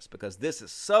like this because this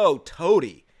is so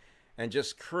toady. And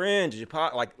just cringe,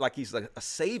 like he's like a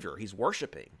savior. He's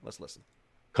worshiping. Let's listen.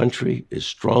 Country is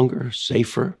stronger,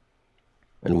 safer,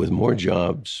 and with more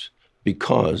jobs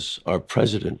because our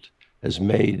president has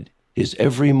made his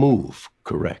every move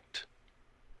correct.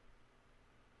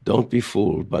 Don't be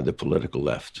fooled by the political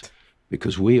left,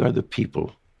 because we are the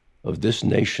people of this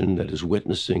nation that is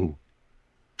witnessing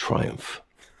triumph.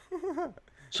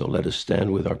 So let us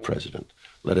stand with our president.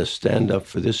 Let us stand up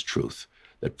for this truth,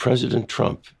 that President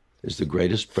Trump is the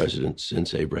greatest president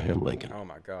since Abraham Lincoln. Oh,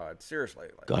 my God. Seriously.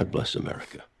 God bless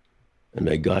America. And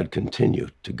may God continue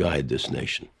to guide this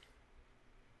nation.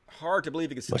 Hard to believe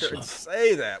he could sit there and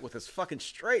say that with his fucking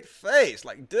straight face.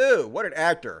 Like, dude, what an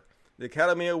actor. The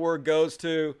Academy Award goes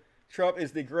to Trump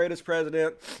is the greatest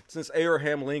president since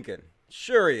Abraham Lincoln.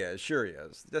 Sure he is. Sure he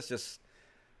is. That's just,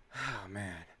 oh,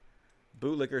 man.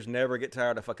 Bootlickers never get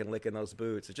tired of fucking licking those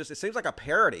boots. It seems like a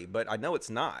parody, but I know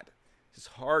it's not. It's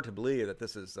hard to believe that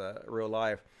this is real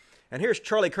life. And here's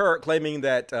Charlie Kirk claiming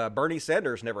that Bernie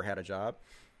Sanders never had a job.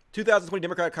 2020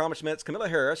 Democratic accomplishments, Kamala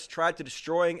Harris tried to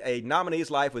destroying a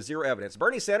nominee's life with zero evidence.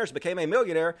 Bernie Sanders became a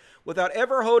millionaire without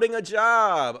ever holding a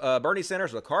job. Bernie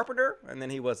Sanders was a carpenter, and then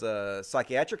he was a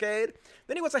psychiatric aide.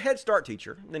 Then he was a Head Start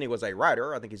teacher. Then he was a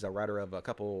writer. I think he's a writer of a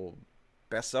couple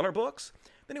bestseller books.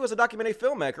 Then he was a documentary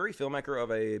filmmaker. He's filmmaker of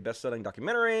a best-selling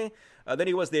documentary. Then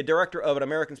he was the director of an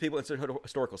American People's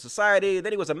Historical Society.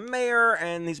 Then he was a mayor,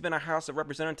 and he's been a House of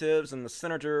Representatives and the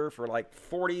senator for like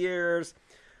 40 years.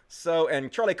 So, and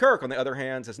Charlie Kirk, on the other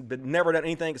hand, has never done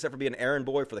anything except for being an errand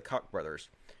boy for the Koch brothers.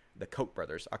 The Koch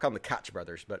brothers. I call them the Koch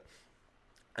brothers, but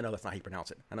I know that's not how you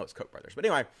pronounce it. I know it's Koch brothers. But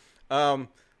anyway,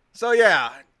 so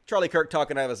yeah, Charlie Kirk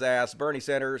talking out of his ass. Bernie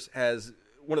Sanders has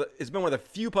been one of the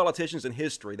few politicians in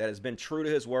history that has been true to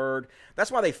his word. That's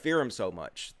why they fear him so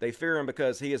much. They fear him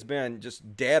because he has been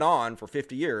just dead on for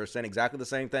 50 years, saying exactly the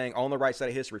same thing on the right side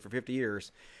of history for 50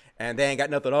 years. And they ain't got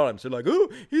nothing on him. So like, oh,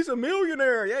 he's a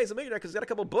millionaire. Yeah, he's a millionaire because he's got a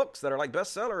couple books that are like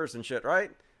bestsellers and shit,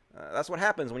 right? That's what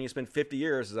happens when you spend 50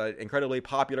 years as an incredibly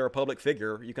popular public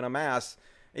figure. You can amass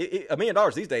 $1 million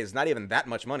these days is not even that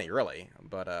much money, really.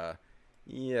 But,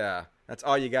 yeah, that's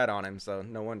all you got on him, so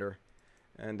no wonder.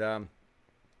 And,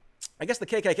 I guess the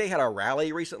KKK had a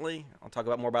rally recently. I'll talk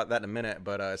more about that in a minute,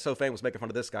 but so famous making fun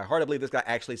of this guy. Hard to believe this guy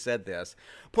actually said this.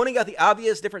 Pointing out the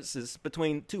obvious differences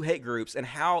between two hate groups and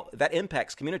how that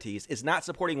impacts communities is not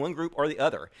supporting one group or the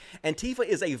other. Antifa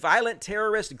is a violent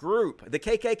terrorist group. The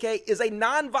KKK is a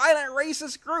non-violent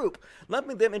racist group.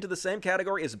 Lumping them into the same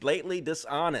category is blatantly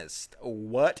dishonest.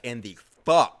 What in the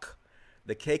fuck?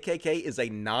 The KKK is a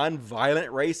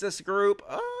non-violent racist group?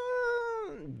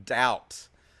 Doubt.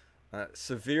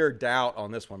 Severe doubt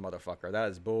on this one, motherfucker. That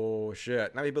is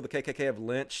bullshit. Now people the KKK have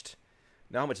lynched.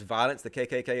 Know how much violence the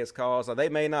KKK has caused. Now, they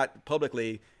may not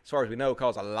publicly, as far as we know,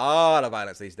 cause a lot of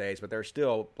violence these days, but there's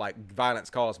still like violence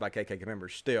caused by KKK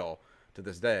members still to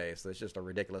this day. So it's just a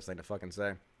ridiculous thing to fucking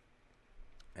say.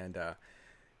 And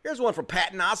here's one from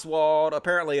Patton Oswalt.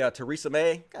 Apparently, Theresa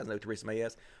May. You guys know who Theresa May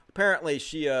is. Apparently,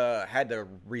 she had to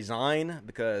resign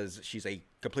because she's a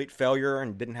complete failure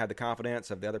and didn't have the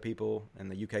confidence of the other people in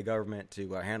the UK government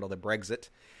to handle the Brexit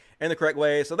in the correct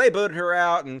way. So they booted her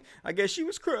out, and I guess she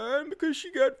was crying because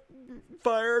she got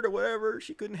fired or whatever.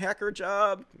 She couldn't hack her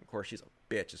job. Of course, she's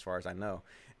a bitch as far as I know.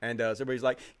 And so everybody's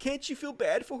like, can't you feel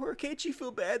bad for her? Can't you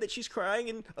feel bad that she's crying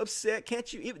and upset?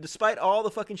 Can't you, even, despite all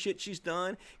the fucking shit she's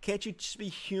done, can't you just be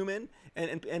human?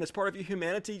 And as part of your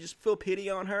humanity, just feel pity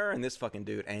on her? And this fucking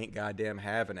dude ain't goddamn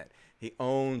having it. He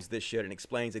owns this shit and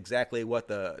explains exactly what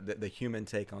the human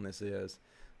take on this is.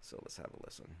 So let's have a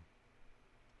listen.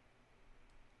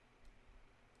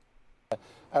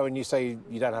 When you say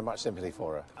you don't have much sympathy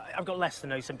for her? I've got less than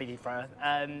no sympathy for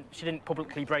her. She didn't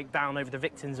publicly break down over the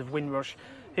victims of Windrush,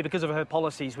 who, because of her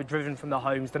policies, were driven from their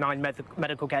homes, denied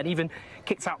medical care, and even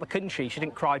kicked out the country. She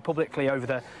didn't cry publicly over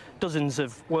the dozens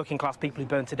of working-class people who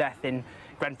burned to death in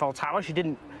Grenfell Tower. She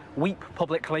didn't weep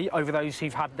publicly over those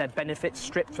who've had their benefits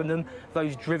stripped from them,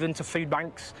 those driven to food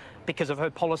banks because of her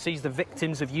policies, the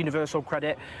victims of universal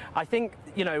credit. I think,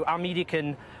 you know, our media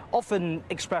can often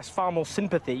express far more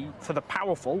sympathy for the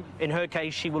powerful. In her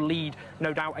case, she will lead,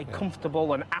 no doubt, a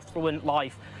comfortable and affluent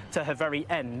life to her very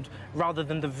end, rather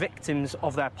than the victims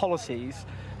of their policies,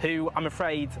 who, I'm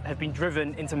afraid, have been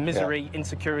driven into misery,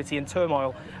 insecurity and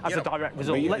turmoil as a direct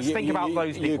result. Let's think about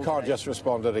those people. You can't just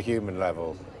respond at a human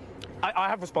level. I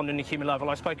have responded at a human level.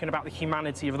 I've spoken about the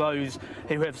humanity of those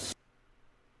who have...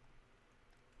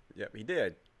 Yep, he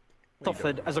did.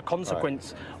 Suffered as a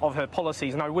consequence of her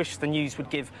policies, and I wish the news would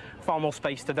give far more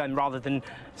space to them rather than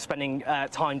spending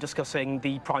time discussing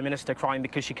the Prime Minister crying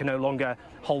because she can no longer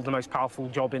hold the most powerful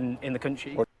job in the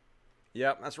country.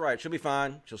 Yep, that's right. She'll be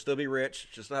fine. She'll still be rich.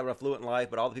 She'll still have an affluent life,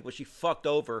 but all the people she fucked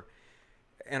over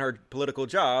in her political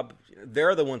job,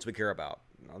 they're the ones we care about.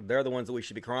 They're the ones that we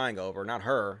should be crying over, not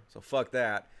her. So fuck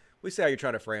that. We see how you're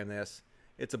trying to frame this.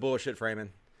 It's a bullshit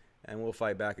framing, and we'll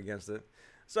fight back against it.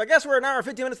 So I guess we're an hour and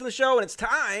 15 minutes in the show, and it's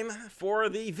time for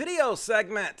the video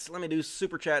segment. Let me do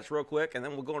super chats real quick, and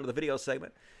then we'll go into the video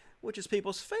segment, which is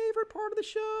people's favorite part of the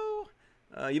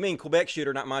show. You mean Quebec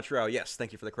shooter, not Montreal. Yes,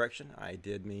 thank you for the correction. I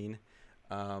did mean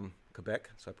Quebec,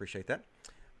 so I appreciate that.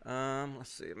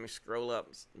 Let's see. Let me scroll up.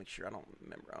 Make sure I don't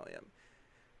remember all of them.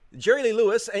 Jerry Lee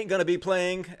Lewis ain't going to be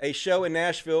playing a show in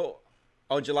Nashville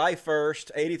on July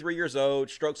 1st, 83 years old,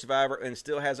 stroke survivor, and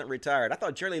still hasn't retired. I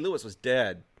thought Jerry Lee Lewis was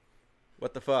dead.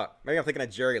 What the fuck? Maybe I'm thinking of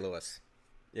Jerry Lewis.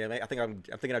 Yeah, I think I'm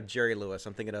thinking of Jerry Lewis.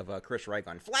 I'm thinking of Chris Wright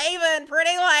on Flavin', pretty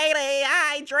lady,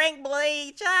 I drink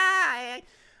bleach.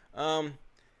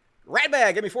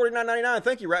 Ratbag, give me $49.99.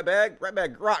 Thank you, Ratbag.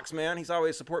 Ratbag rocks, man. He's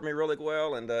always supporting me really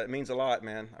well, and it means a lot,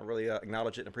 man. I really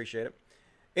acknowledge it and appreciate it.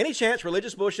 Any chance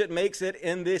religious bullshit makes it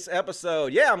in this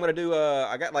episode? Yeah, I'm going to do,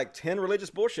 I got like 10 religious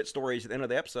bullshit stories at the end of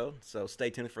the episode, so stay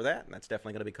tuned for that. That's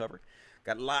definitely going to be covered.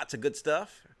 Got lots of good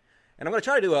stuff. And I'm going to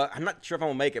try to do I'm not sure if I'm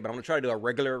going to make it, but I'm going to try to do a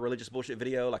regular religious bullshit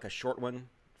video, like a short one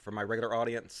for my regular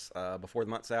audience before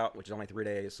the month's out, which is only 3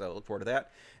 days, so look forward to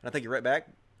that. And I thank you right back.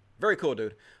 Very cool,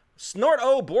 dude. Snort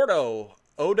O Bordeaux,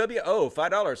 OWO,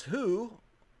 $5.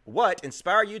 What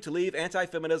inspired you to leave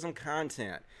anti-feminism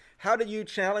content? How did you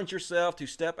challenge yourself to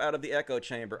step out of the echo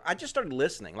chamber? I just started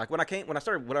listening. Like when I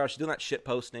was doing that shit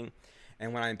posting,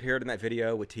 and when I appeared in that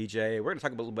video with TJ, we're gonna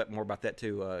talk a little bit more about that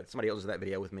too. Somebody else did that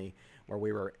video with me where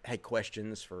we had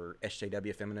questions for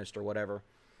SJW feminist or whatever.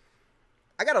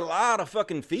 I got a lot of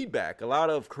fucking feedback, a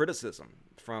lot of criticism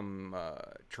from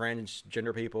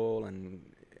transgender people and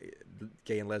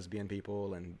gay and lesbian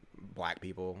people and black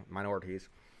people, minorities.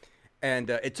 And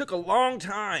it took a long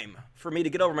time for me to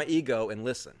get over my ego and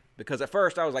listen. Because at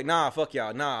first I was like, nah, fuck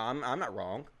y'all. Nah, I'm not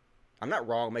wrong. I'm not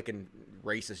wrong making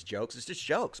racist jokes. It's just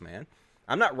jokes, man.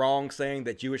 I'm not wrong saying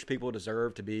that Jewish people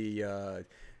deserve to be,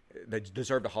 they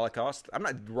deserve the Holocaust. I'm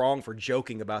not wrong for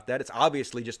joking about that. It's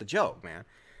obviously just a joke, man.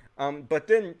 But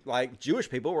then, like, Jewish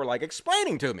people were, like,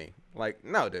 explaining to me. Like,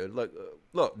 no, dude,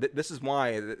 look, this is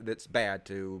why it's bad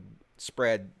to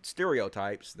spread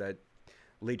stereotypes that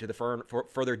lead to the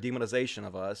further demonization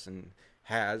of us and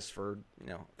has for,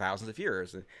 thousands of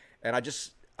years. And I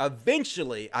just,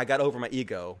 eventually, I got over my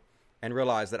ego and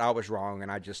realized that I was wrong,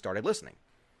 and I just started listening.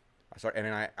 And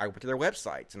then I went to their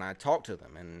websites, and I talked to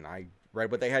them, and I read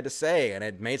what they had to say, and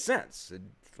it made sense.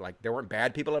 Like, they weren't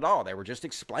bad people at all. They were just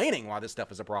explaining why this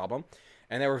stuff is a problem,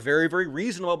 and they were very, very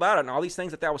reasonable about it, and all these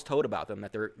things that I was told about them,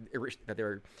 that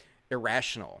they're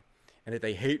irrational, and that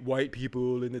they hate white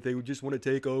people, and that they would just want to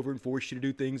take over and force you to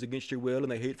do things against your will,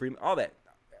 and they hate freedom, all that.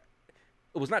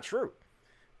 It was not true.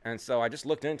 And so I just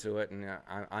looked into it,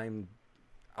 and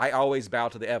I always bow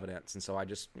to the evidence, and so I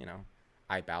just,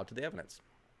 I bowed to the evidence.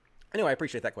 Anyway, I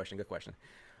appreciate that question. Good question.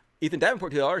 Ethan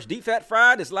Davenport, $2. Deep Fat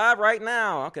Fried is live right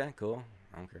now. Okay, cool.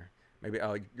 I don't care. Maybe,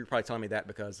 you're probably telling me that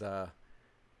because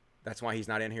that's why he's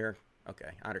not in here.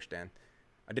 Okay, I understand.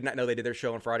 I did not know they did their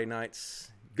show on Friday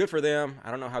nights. Good for them.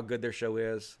 I don't know how good their show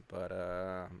is, but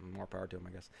more power to them,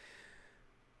 I guess.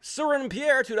 Surin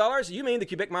Pierre, $2. You mean the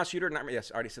Quebec mass shooter?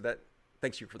 Yes, I already said that.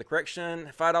 Thanks you for the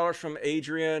correction. $5 from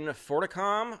Adrian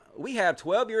Forticom. We have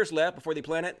 12 years left before the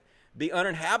planet be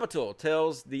uninhabitable,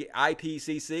 tells the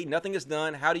IPCC. Nothing is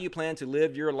done. How do you plan to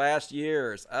live your last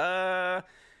years? Well,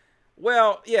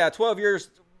 yeah, 12 years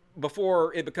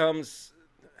before it becomes...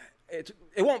 It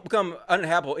won't become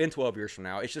uninhabitable in 12 years from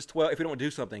now. It's just 12. If we don't do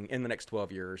something in the next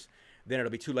 12 years, then it'll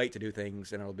be too late to do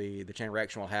things, and the chain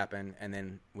reaction will happen, and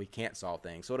then we can't solve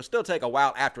things. So it'll still take a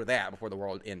while after that before the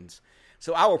world ends.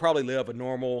 So I will probably live a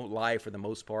normal life for the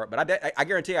most part, but I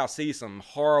guarantee I'll see some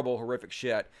horrible, horrific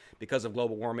shit because of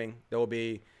global warming. There will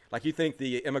be, like, you think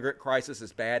the immigrant crisis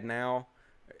is bad now?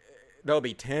 There will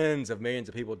be tens of millions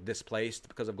of people displaced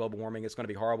because of global warming. It's going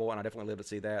to be horrible, and I definitely live to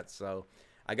see that. So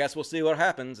I guess we'll see what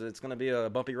happens. It's going to be a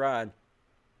bumpy ride.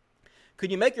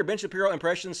 Could you make your Ben Shapiro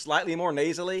impression slightly more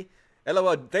nasally?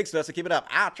 LOL, thanks, Vesta. Keep it up.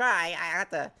 I'll try. I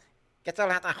have to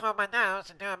hold my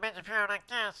nose and do a Ben Shapiro like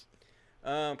this.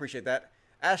 Appreciate that.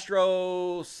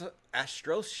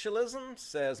 Astrosocialism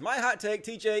says, my hot take,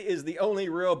 TJ is the only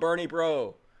real Bernie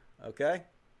bro. Okay.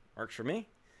 Works for me.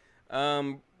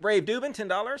 Brave Dubin,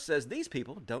 $10, says, these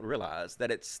people don't realize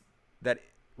that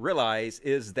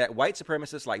white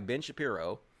supremacists like Ben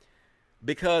Shapiro,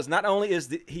 because not only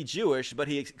is he Jewish, but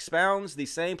he expounds the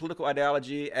same political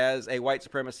ideology as a white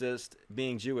supremacist.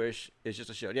 Being Jewish is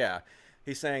just a shit. Yeah.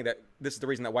 He's saying that this is the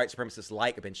reason that white supremacists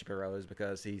like Ben Shapiro is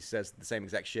because he says the same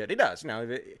exact shit. He does,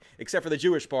 except for the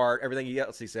Jewish part. Everything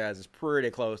else he says is pretty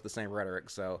close to the same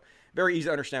rhetoric. So very easy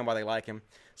to understand why they like him.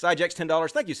 Sidejex, $10.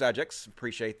 Thank you, Sidejex.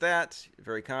 Appreciate that.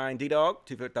 Very kind. D-Dog,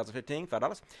 2015,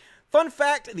 $5. Fun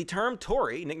fact, the term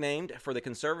Tory, nicknamed for the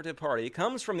Conservative Party,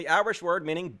 comes from the Irish word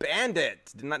meaning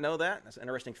bandit. Did not know that. That's an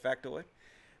interesting factoid.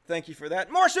 Thank you for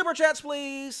that. More Super Chats,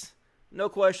 please. No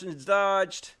questions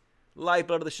dodged.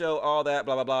 Lifeblood of the show, all that,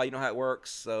 blah, blah, blah. You know how it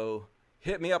works. So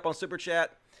hit me up on Super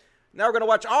Chat. Now we're going to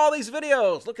watch all these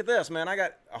videos. Look at this, man. I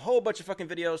got a whole bunch of fucking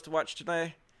videos to watch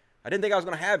today. I didn't think I was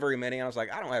going to have very many. I was like,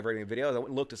 I don't have very many videos. I went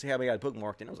and looked to see how many I had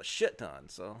bookmarked, and it was a shit ton.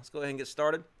 So let's go ahead and get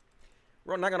started.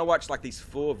 We're not going to watch, like, these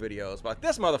full videos. But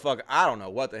this motherfucker, I don't know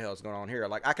what the hell is going on here.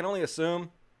 Like, I can only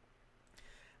assume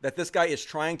that this guy is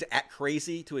trying to act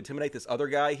crazy to intimidate this other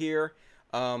guy here.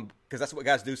 Because that's what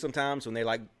guys do sometimes when they,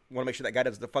 like, want to make sure that guy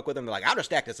doesn't fuck with them. They're like, I'll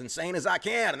just act as insane as I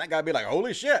can. And that guy be like,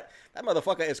 holy shit, that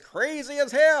motherfucker is crazy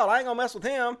as hell. I ain't gonna mess with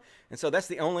him. And so that's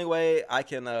the only way I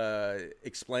can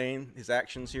explain his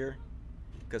actions here.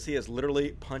 because he is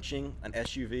literally punching an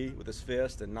SUV with his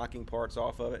fist and knocking parts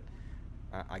off of it.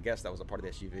 I guess that was a part of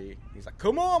the SUV. He's like,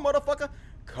 come on, motherfucker,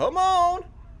 come on.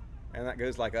 And that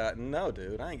goes like, no,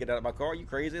 dude, I ain't getting out of my car. You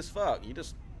crazy as fuck. You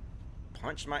just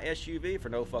punched my SUV for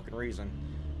no fucking reason.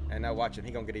 And now watch him.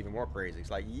 He gonna get even more crazy. He's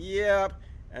like, yep.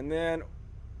 And then,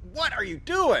 what are you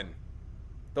doing?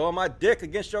 Throwing my dick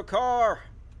against your car.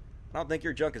 I don't think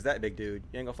your junk is that big, dude.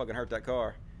 You ain't gonna fucking hurt that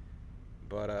car.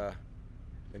 But,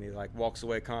 then he like walks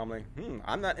away calmly.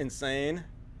 I'm not insane.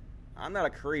 I'm not a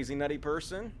crazy nutty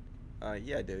person.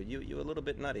 Yeah, dude, you a little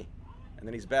bit nutty. And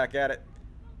then he's back at it.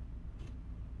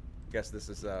 Guess this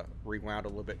is rewound a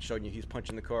little bit, showing you he's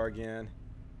punching the car again.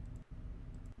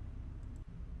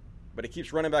 But he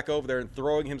keeps running back over there and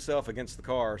throwing himself against the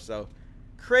car. So,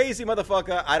 crazy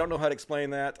motherfucker. I don't know how to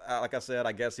explain that. Like I said,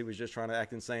 I guess he was just trying to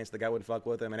act insane so the guy wouldn't fuck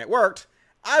with him. And it worked.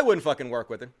 I wouldn't fucking work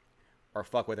with him. Or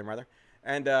fuck with him, rather.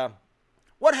 And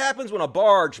what happens when a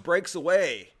barge breaks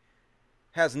away?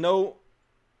 Has no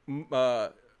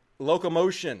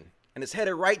locomotion. And it's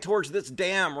headed right towards this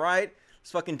dam, right?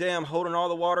 This fucking dam holding all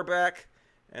the water back.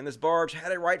 And this barge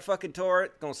headed right fucking toward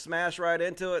it. Gonna smash right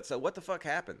into it. So what the fuck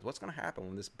happens? What's gonna happen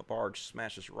when this barge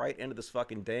smashes right into this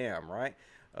fucking dam, right?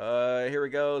 Here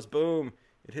it goes. Boom.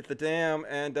 It hit the dam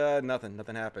and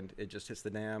nothing happened. It just hits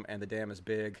the dam and the dam is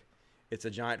big. It's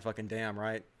a giant fucking dam,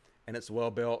 right? And it's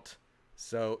well built.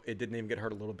 So it didn't even get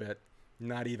hurt a little bit.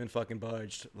 Not even fucking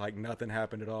budged. Like nothing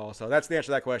happened at all. So that's the answer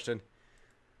to that question.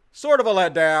 Sort of a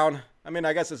letdown. I mean,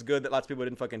 I guess it's good that lots of people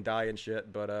didn't fucking die and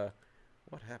shit, but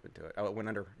what happened to it? Oh, it went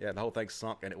under. Yeah, the whole thing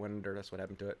sunk and it went under. That's what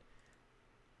happened to it.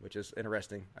 Which is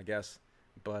interesting, I guess.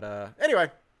 But anyway,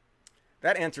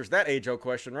 that answers that age-old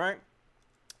question, right?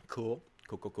 Cool.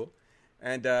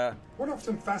 And what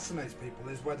often fascinates people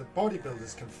is whether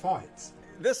bodybuilders can fight.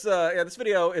 This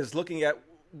video is looking at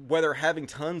whether having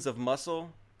tons of muscle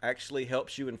actually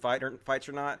helps you in fights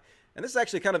or not. And this is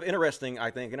actually kind of interesting, I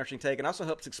think, interesting take, and also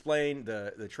helps explain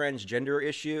the transgender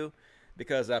issue,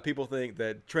 because people think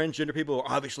that transgender people are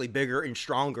obviously bigger and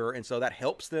stronger, and so that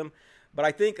helps them. But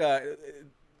I think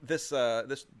this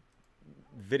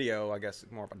video, I guess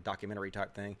more of a documentary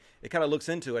type thing, it kind of looks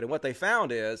into it, and what they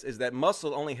found is that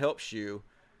muscle only helps you.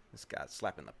 This guy's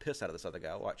slapping the piss out of this other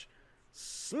guy. Watch.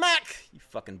 Smack! You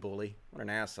fucking bully. What an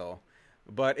asshole.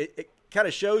 But it kind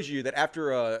of shows you that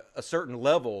after a certain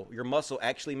level, your muscle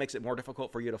actually makes it more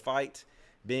difficult for you to fight.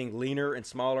 Being leaner and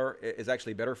smaller is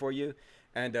actually better for you.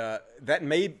 And that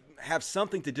may have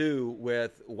something to do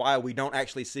with why we don't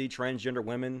actually see transgender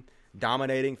women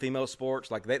dominating female sports.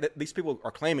 Like these people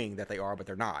are claiming that they are, but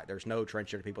they're not. There's no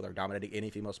transgender people that are dominating any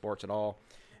female sports at all.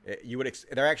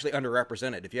 They're actually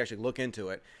underrepresented. If you actually look into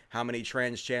it, how many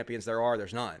trans champions there are,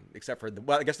 there's none. Except for,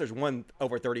 I guess there's one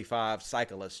over 35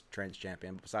 cyclist trans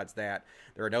champion. But besides that,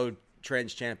 there are no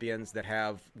trans champions that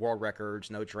have world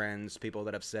records, no trans people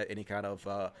that have set any kind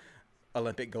of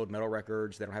Olympic gold medal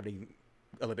records. They don't have any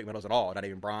Olympic medals at all, not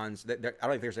even bronze. I don't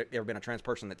think there's ever been a trans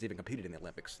person that's even competed in the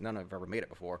Olympics. None have ever made it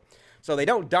before. So they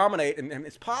don't dominate, and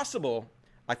it's possible,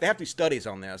 like they have to do studies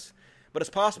on this, but it's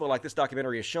possible, like this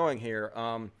documentary is showing here,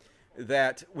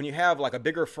 that when you have like a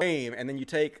bigger frame and then you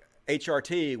take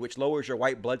HRT, which lowers your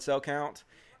white blood cell count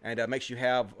and makes you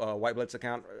have a white blood cell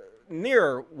count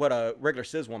near what a regular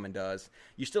cis woman does,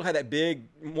 you still have that big,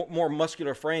 more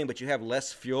muscular frame, but you have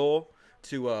less fuel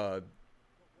to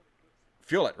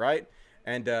fuel it, right?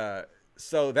 And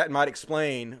so that might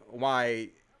explain why,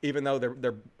 even though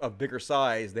they're of bigger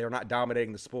size, they're not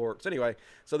dominating the sports. Anyway,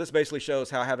 so this basically shows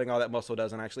how having all that muscle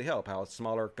doesn't actually help, how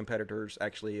smaller competitors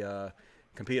actually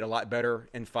compete a lot better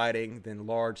in fighting than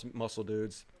large muscle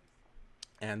dudes.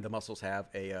 And the muscles have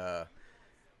a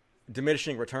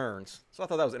diminishing returns. So I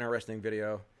thought that was an interesting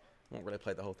video. I won't really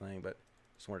play the whole thing, but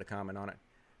just wanted to comment on it.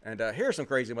 And here's some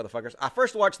crazy motherfuckers. I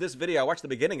first watched this video. I watched the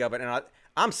beginning of it, and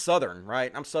I'm Southern,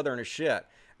 right? I'm Southern as shit.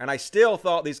 And I still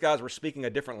thought these guys were speaking a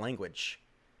different language.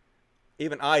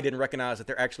 Even I didn't recognize that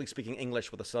they're actually speaking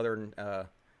English with a Southern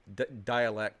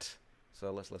dialect.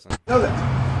 So let's listen. Know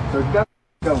that. So you got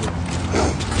to go with it.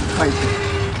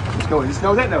 Let's go. Just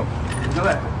know that, though. Know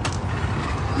that.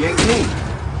 You ain't mean.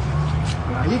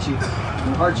 When I hit you, I'm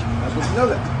going to hurt you. That's what you know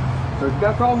that. So if you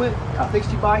got a problem with it, I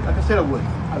fixed your bike like I said I would.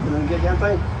 I've been doing the damn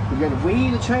thing. You got to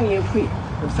weed the chain and quit.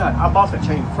 Besides, I bought that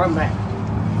chain from Matt.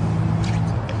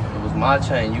 It was my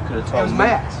chain. You could have told me. It was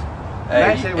Matt's. Hey,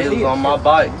 Matt said it was on my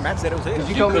bike. Matt said it was his.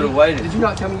 You could have waited. Did you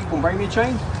not tell me you can bring me a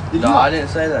chain? Did no, you I didn't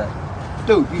say that.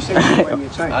 Dude, you said you could bring me a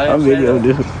chain. I didn't say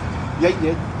that. Yeah, you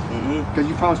did. Because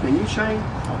you promised me a new chain,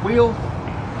 a wheel,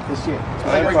 and shit.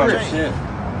 I ain't promised shit.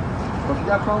 But if you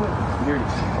got a problem with it, here it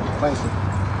is. Thanks it.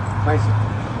 Thanks it.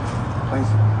 Thanks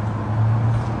it.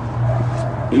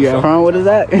 You got a problem with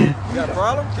that? You got a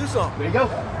problem? Do something. There you go.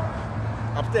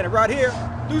 I'm standing right here.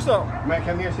 Do something. Man,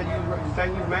 come here and said you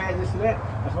was mad and this and that.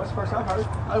 That's the first I've heard.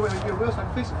 I went to get a wheel so I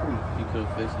can fix it for you. You could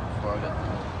have fixed it before I got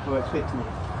there. Go ahead, fix me.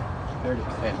 There it is.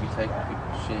 Can't be taking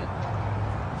people's shit.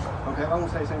 Okay, I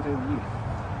won't say the same thing to you.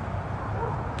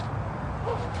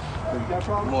 So you got a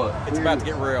problem? What? It's about to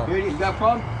get real. Here it is. You got a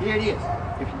problem? Here it is.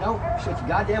 If you don't, shut your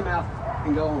goddamn mouth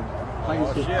and go on. Plain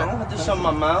and simple. I don't have to shut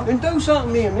my mouth. Then do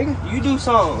something then, nigga. You do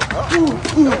something.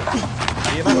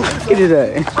 Get his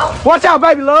ass. Watch out,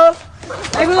 baby love.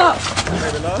 Baby love.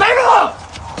 Baby love.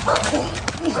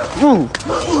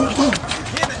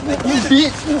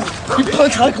 Bitch. You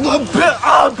punch like a little bit.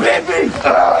 Oh, baby.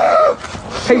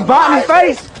 He's biting his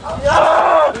face.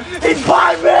 He's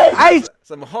biting me. Hey,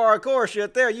 Some hardcore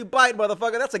shit there. You bite,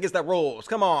 motherfucker. That's against the rules.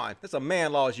 Come on. That's a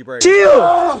man laws you break.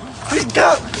 chill. He's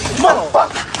got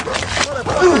motherfucker.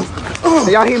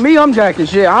 Y'all hit me, I'm jacking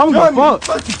shit. I don't give a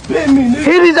fuck.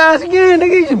 Hit his ass again,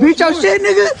 nigga. You should beat your shit,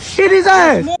 nigga. Hit his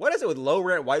ass. What is it with low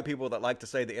rent white people that like to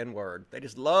say the N-word? They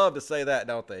just love to say that,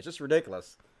 don't they? It's just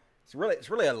ridiculous. It's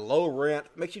really a low rent.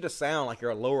 It makes you just sound like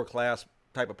you're a lower class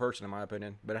type of person, in my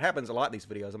opinion. But it happens a lot in these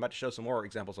videos. I'm about to show some more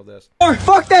examples of this.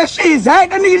 Fuck that shit, Zach.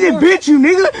 That nigga just bitch you,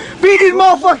 nigga. Beat his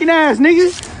motherfucking ass,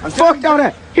 nigga. Fuck all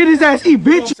that. Hit his ass, he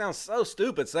bitch you. Sounds so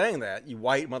stupid saying that, you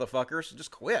white motherfuckers. Just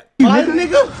quit. You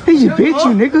nigga. He just bitch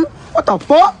you, nigga. What the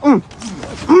fuck?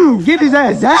 Get his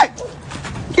ass, Zach.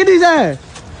 Get his ass.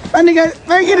 That nigga,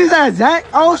 man, get his ass, Zach.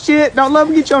 Oh shit. Don't let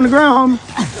him get you on the ground,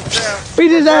 homie.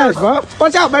 Beat his ass, bro.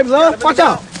 Watch out, baby love. Watch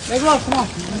out. Baby love, come on.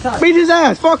 Beat his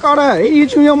ass. Fuck all that. He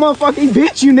hit you in your motherfucker. He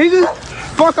bitch you, nigga.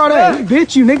 Fuck all that. He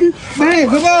bitch you, nigga. Man,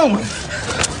 come on.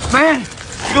 Man.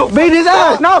 Beat his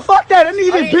ass. No, fuck that. That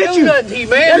nigga just bitch you. That nigga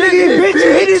just bitch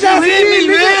you. Hit his ass again,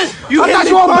 nigga. I thought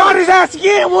you were about his ass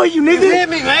again, were you, nigga? You hit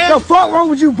me, man. The fuck wrong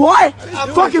with you, boy?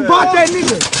 Fucking bought that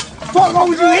nigga. Fuck wrong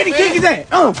with you? Hit and kick his ass.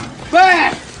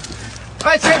 Man.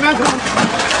 That's it, man.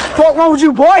 Fuck wrong with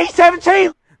you, boy? He's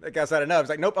 17. That guy's had enough. He's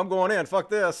like, nope, I'm going in. Fuck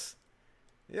this.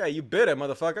 Yeah, you bit him,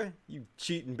 motherfucker. You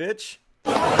cheating bitch.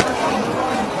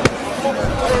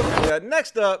 Yeah,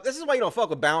 next up, this is why you don't fuck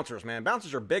with bouncers, man.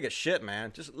 Bouncers are big as shit,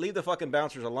 man. Just leave the fucking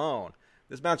bouncers alone.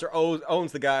 This bouncer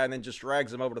owns the guy and then just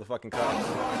drags him over to the fucking cops.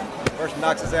 First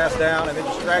knocks his ass down and then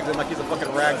just drags him like he's a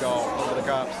fucking rag doll over to the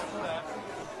cops.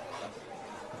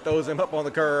 Throws him up on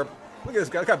the curb. Look at this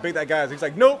guy. Look how big that guy is. He's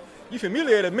like, nope, you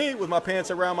humiliated me with my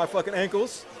pants around my fucking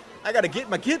ankles. I gotta get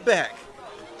my get back.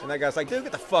 And that guy's like, dude,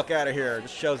 get the fuck out of here.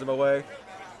 Just shoves him away.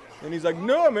 And he's like,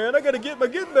 no, man, I gotta get my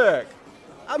get back.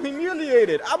 I'm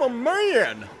humiliated. I'm a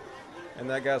man. And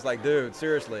that guy's like, dude,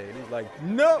 seriously. And he's like,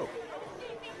 no.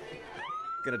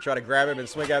 Gonna try to grab him and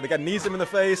swing out. The guy knees him in the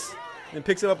face and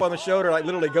picks him up on the shoulder, like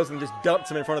literally goes and just dumps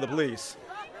him in front of the police.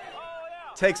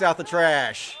 Takes out the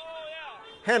trash.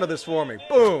 Handle this for me.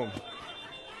 Boom.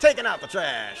 Taking out the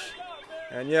trash.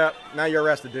 And yep, now you're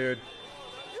arrested, dude.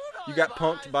 You got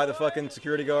punked by the fucking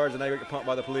security guards, and now you get punked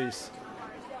by the police.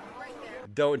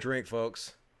 Don't drink,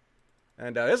 folks.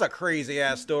 And it's a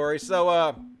crazy-ass story.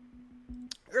 So,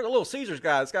 here's a Little Caesars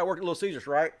guy. This guy worked at Little Caesars,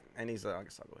 right? And he's, I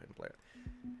guess I'll go ahead and play it.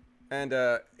 And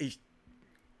he's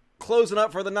closing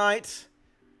up for the night,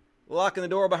 locking the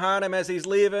door behind him as he's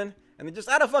leaving. And then just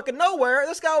out of fucking nowhere,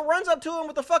 this guy runs up to him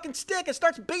with a fucking stick and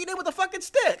starts beating him with a fucking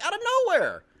stick. Out of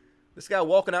nowhere. This guy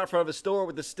walking out in front of his store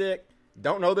with the stick.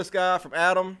 Don't know this guy from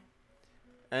Adam.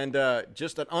 And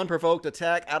just an unprovoked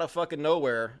attack out of fucking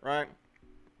nowhere, right?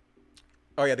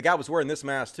 Oh, yeah, the guy was wearing this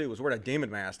mask, too. Was wearing a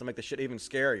demon mask to make the shit even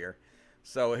scarier.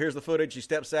 So here's the footage. He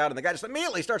steps out, and the guy just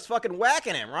immediately starts fucking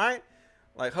whacking him, right?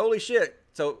 Like, holy shit.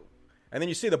 So, and then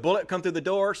you see the bullet come through the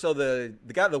door. So the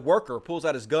guy, the worker, pulls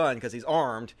out his gun because he's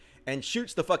armed and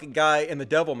shoots the fucking guy in the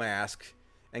devil mask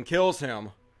and kills him.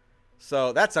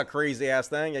 So that's a crazy-ass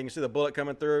thing. You can see the bullet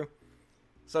coming through.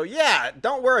 So, yeah,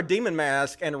 don't wear a demon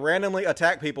mask and randomly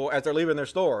attack people as they're leaving their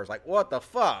stores. Like, what the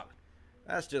fuck?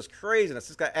 That's just craziness.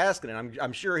 This guy asking it.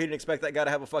 I'm sure he didn't expect that guy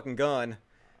to have a fucking gun.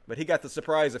 But he got the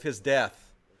surprise of his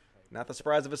death. Not the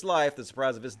surprise of his life, the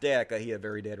surprise of his death. He is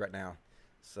very dead right now.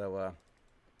 So,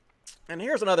 and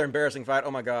here's another embarrassing fight.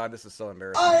 Oh, my God, this is so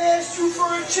embarrassing. I asked you for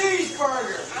a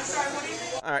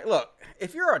cheeseburger. All right, look,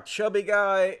 if you're a chubby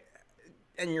guy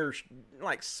and you're,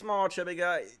 like, small chubby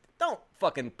guy, don't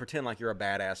fucking pretend like you're a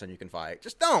badass and you can fight.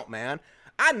 Just don't, man.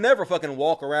 I never fucking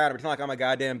walk around and pretend like I'm a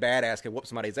goddamn badass can whoop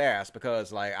somebody's ass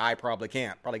because, like, I probably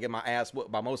can't. Probably get my ass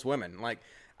whooped by most women. Like,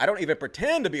 I don't even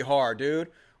pretend to be hard, dude.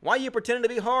 Why are you pretending to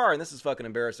be hard? And this is fucking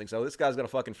embarrassing. So this guy's gonna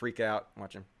fucking freak out.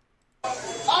 Watch him.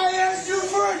 I asked you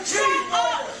for a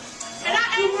cheeseburger. And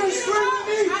I you gonna scream at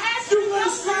me? You gonna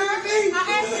scream at me? I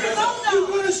asked you to go though.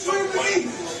 You gonna scream at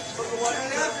me?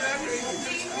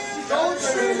 Don't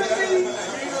scream at me.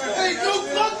 Hey, don't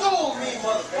go on me,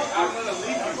 motherfucker. I'm gonna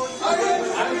leave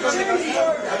you.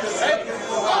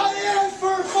 I asked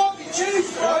for a fucking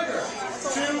cheeseburger.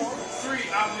 2, 3,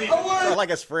 I'm leaving. I like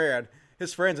his friend.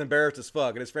 His friend's embarrassed as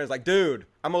fuck, and his friend's like, dude,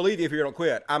 I'm gonna leave you if you don't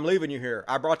quit. I'm leaving you here.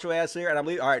 I brought your ass here, and I'm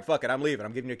leaving. All right, fuck it, I'm leaving.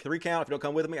 I'm giving you a 3 count. If you don't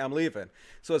come with me, I'm leaving.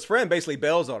 So his friend basically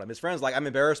bails on him. His friend's like, I'm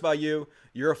embarrassed by you.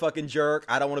 You're a fucking jerk.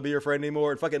 I don't want to be your friend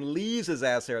anymore, and fucking leaves his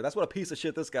ass here. That's what a piece of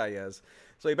shit this guy is.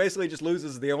 So he basically just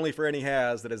loses the only friend he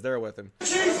has that is there with him.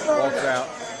 Walks out.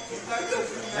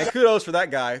 And kudos for that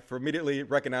guy for immediately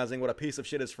recognizing what a piece of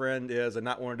shit his friend is and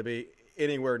not wanting to be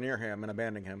anywhere near him and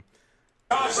abandoning him.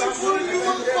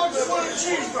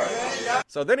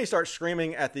 So then he starts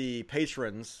screaming at the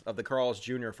patrons of the Carl's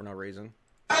Jr. for no reason.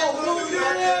 I'll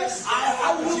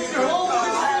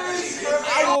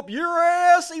whoop your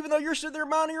ass, even though you're sitting there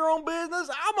minding your own business.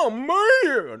 I'm a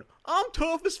man. I'm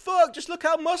tough as fuck. Just look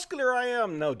how muscular I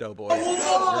am. No, doughboy. I'll whoop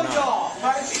all of y'all.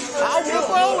 I'll whoop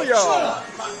all of y'all.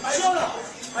 Shut up.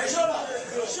 Shut up.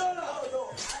 Shut up.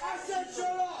 I said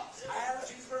shut up. I have a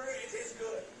cheeseburger. It tastes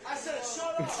good. I said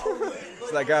shut up.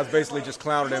 So that guy's basically just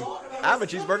clowning him. I have a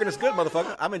cheeseburger and it's good,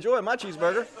 motherfucker. I'm enjoying my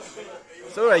cheeseburger.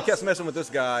 So anyway, he keeps messing with this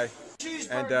guy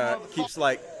and keeps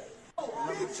like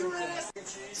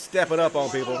stepping up on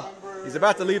people. He's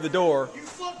about to leave the door,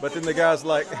 but then the guy's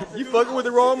like, you fucking with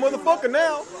the wrong motherfucker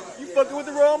now. You fucking with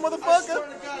the wrong motherfucker.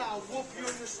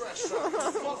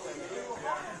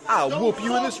 I'll whoop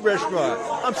you in this restaurant.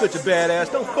 I'm such a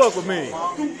badass. Don't fuck with me.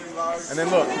 And then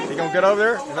look, he gonna get over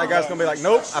there, and that guy's gonna be like,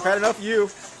 nope, I've had enough of you.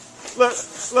 Look,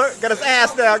 got his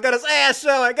ass down, got his ass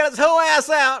showing, got his whole ass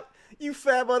out. You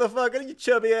fat motherfucker, you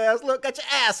chubby ass. Look, got your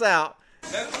ass out.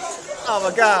 Oh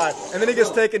my God. And then he gets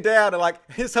taken down and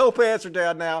like his whole pants are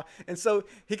down now. And so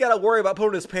he got to worry about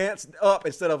pulling his pants up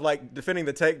instead of like defending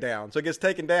the takedown. So he gets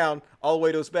taken down all the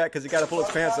way to his back because he got to pull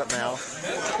his pants up now.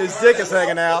 His dick is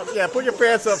hanging out. Yeah, pull your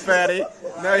pants up, fatty.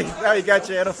 Now you got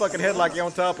your head a fucking headlock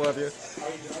on top of you.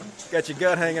 Got your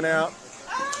gut hanging out.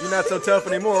 You're not so tough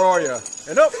anymore, are you?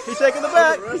 And nope, he's taking the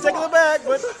back. He's taking the back,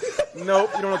 but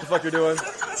nope, you don't know what the fuck you're doing.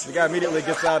 The guy immediately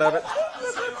gets out of it.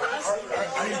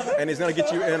 And he's going to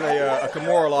get you in a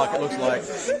Kimura lock, it looks like.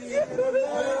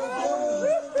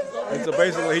 And so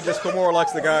basically, he just Kimura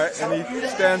locks the guy, and he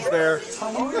stands there.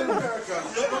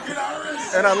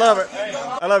 And I love it.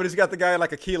 I love it. He's got the guy in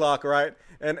like a key lock, right?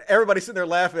 And everybody's sitting there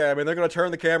laughing at him, and they're going to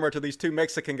turn the camera to these 2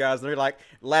 Mexican guys, and they're like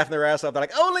laughing their ass off. They're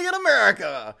like, only in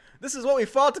America. This is what we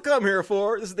fought to come here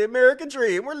for. This is the American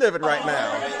dream. We're living right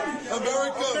now.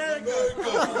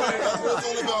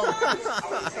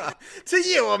 To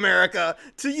you, America.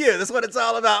 To you. That's what it's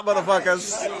all about,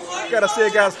 motherfuckers. Gotta see a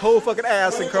guy's whole fucking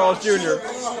ass in Carl's Jr.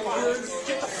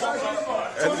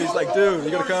 And then he's like, dude,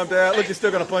 you gonna calm down? Look, you're still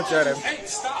gonna punch at him.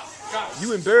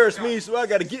 You embarrassed me, so I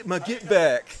gotta get my get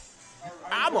back.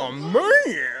 I'm a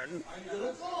man.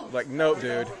 Like, no,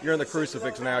 dude. You're in the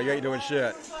crucifix now. You ain't doing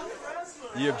shit.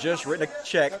 You have just written a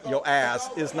check. Your ass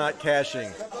is not cashing.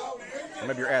 Or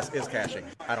maybe your ass is cashing.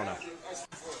 I don't know.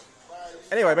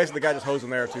 Anyway, basically the guy just hosed him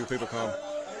there till people come.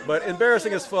 But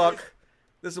embarrassing as fuck.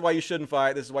 This is why you shouldn't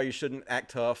fight. This is why you shouldn't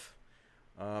act tough.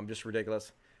 Just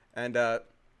ridiculous. And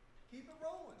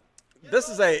this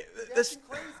is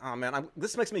oh man,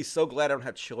 this makes me so glad I don't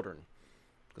have children.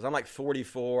 Because I'm like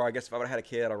 44. I guess if I would have had a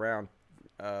kid around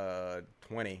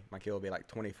 20, my kid would be like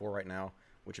 24 right now,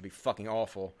 which would be fucking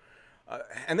awful.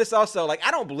 And this also, like,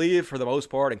 I don't believe for the most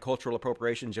part in cultural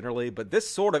appropriation generally, but this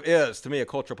sort of is, to me, a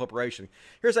cultural appropriation.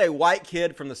 Here's a white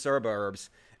kid from the suburbs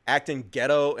acting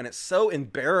ghetto, and it's so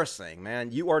embarrassing,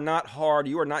 man. You are not hard.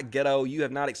 You are not ghetto. You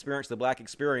have not experienced the black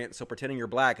experience, so pretending you're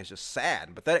black is just sad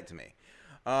and pathetic to me.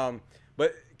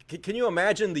 But can you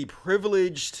imagine the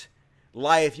privileged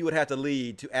life you would have to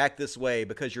lead to act this way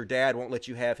because your dad won't let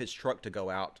you have his truck to go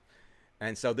out?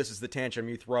 And so this is the tantrum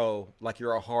you throw like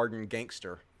you're a hardened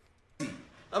gangster.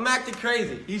 I'm acting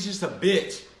crazy. He's just a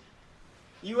bitch.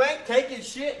 You ain't taking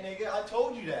shit, nigga. I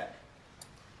told you that.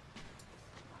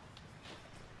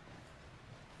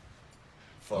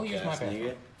 Fuck ass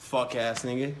nigga. Fuck ass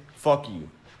nigga. Fuck you.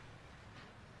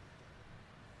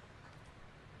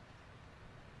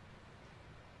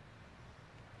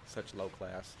 Such low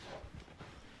class.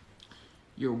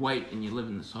 You're white and you live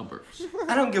in the suburbs.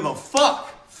 I don't give a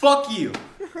fuck. Fuck you.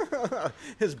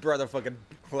 His brother fucking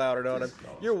clouded on him.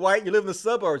 You're white, you live in the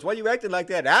suburbs. Why you acting like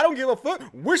that? I don't give a fuck.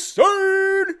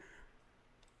 Wizard!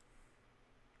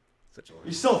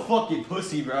 You're so fucking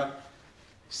pussy, bro.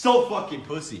 So fucking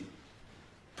pussy.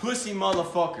 Pussy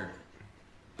motherfucker.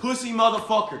 Pussy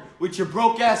motherfucker. With your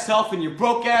broke ass self and your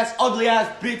broke ass, ugly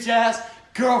ass, bitch ass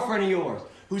girlfriend of yours.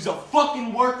 Who's a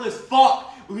fucking worthless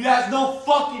fuck who has no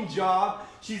fucking job.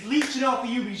 She's leeching off of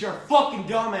you because you're a fucking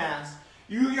dumbass.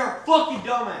 You're a fucking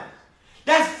dumbass.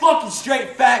 That's fucking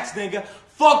straight facts, nigga.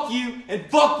 Fuck you and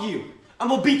fuck you. I'm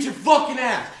gonna beat your fucking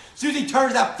ass. Susie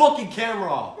turns that fucking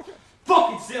camera off.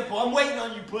 Fucking simple. I'm waiting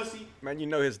on you, pussy. Man, you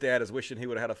know his dad is wishing he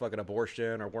would have had a fucking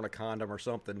abortion or worn a condom or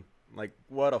something. Like,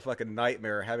 what a fucking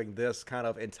nightmare having this kind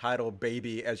of entitled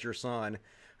baby as your son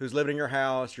who's living in your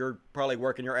house, you're probably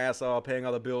working your ass off, paying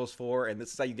all the bills for, and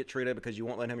this is how you get treated because you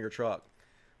won't let him in your truck.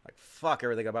 Like, fuck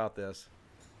everything about this.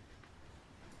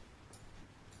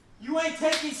 You ain't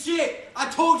taking shit. I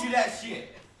told you that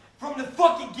shit. From the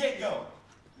fucking get-go.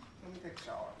 Let me take a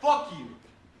shower. Fuck you.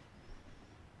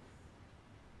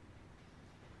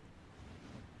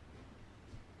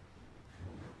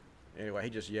 Anyway, he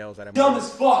just yells at him. Dumb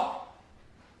as fuck.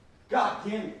 God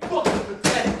damn it. Fucking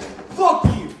pathetic. Fuck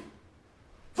you.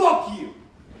 Fuck you.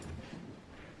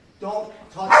 Don't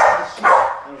touch my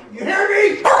shit. You hear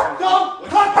me? Don't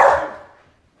touch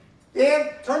it. Dan,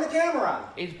 turn the camera on.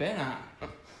 It's been on.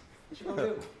 What you gonna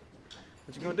do?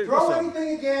 What you gonna do? Throw Listen.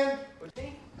 anything again.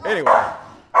 Anyway,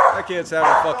 that kid's having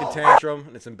a fucking tantrum,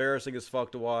 and it's embarrassing as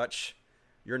fuck to watch.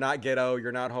 You're not ghetto.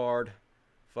 You're not hard.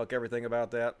 Fuck everything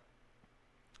about that.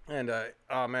 And,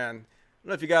 oh, man. I don't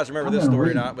know if you guys remember this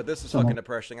story or not, but this is fucking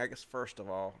depressing. I guess, first of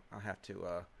all, I have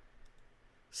to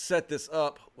set this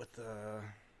up with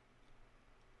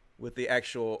the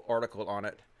actual article on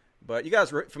it. But you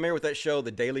guys are familiar with that show,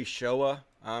 The Daily Shoah?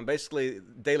 Basically,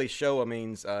 Daily Shoah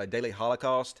means Daily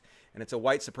Holocaust, and it's a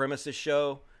white supremacist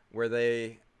show where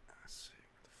they... Let's see,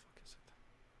 where the fuck is it?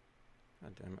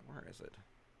 God damn it, where is it?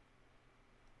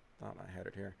 Thought I had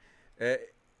it here.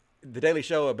 The Daily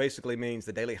Shoah basically means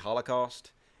the Daily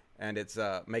Holocaust, and it's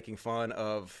making fun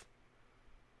of...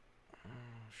 Oh,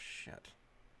 shit.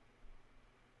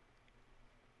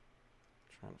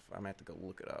 I'm going to have to go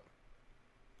look it up.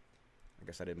 I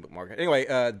guess I didn't bookmark it. Anyway,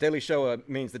 Daily Shoah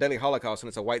means the Daily Holocaust, and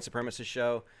it's a white supremacist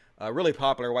show. A really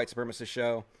popular white supremacist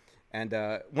show. And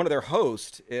one of their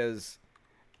hosts is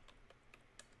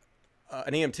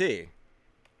an EMT.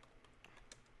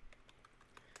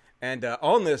 And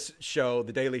on this show,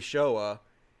 The Daily Shoah,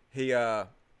 he... let's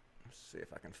see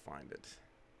if I can find it.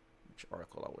 Which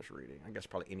article I was reading. I guess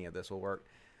probably any of this will work.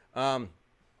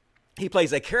 He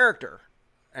plays a character.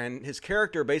 And his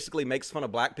character basically makes fun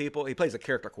of black people. He plays a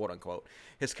character, quote unquote.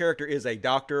 His character is a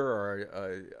doctor or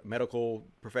a medical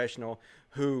professional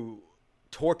who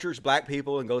tortures black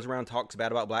people and goes around and talks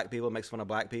bad about black people, makes fun of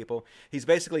black people. He's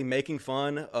basically making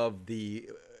fun of the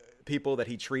people that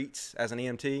he treats as an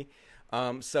EMT.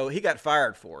 So he got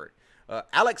fired for it.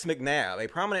 Alex McNabb, a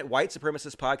prominent white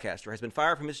supremacist podcaster, has been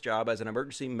fired from his job as an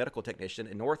emergency medical technician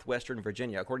in northwestern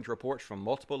Virginia, according to reports from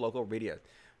multiple local media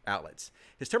outlets.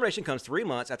 His termination comes 3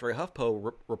 months after a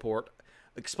HuffPo report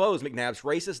exposed McNabb's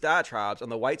racist diatribes on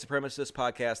the white supremacist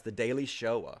podcast The Daily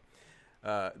Shoah.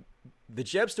 The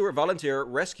Jeb Stuart Volunteer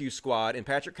Rescue Squad in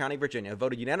Patrick County, Virginia,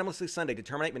 voted unanimously Sunday to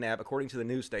terminate McNabb, according to the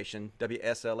news station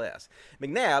WSLS.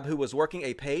 McNabb, who was working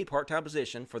a paid part-time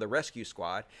position for the Rescue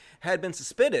Squad, had been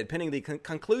suspended pending the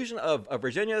conclusion of a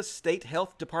Virginia State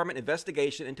Health Department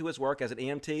investigation into his work as an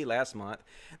EMT last month.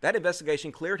 That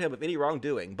investigation cleared him of any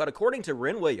wrongdoing, but according to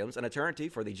Wren Williams, an attorney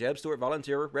for the Jeb Stuart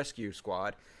Volunteer Rescue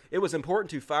Squad, it was important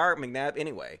to fire McNabb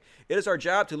anyway. It is our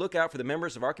job to look out for the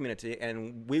members of our community,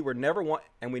 and we never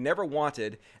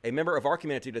wanted a member of our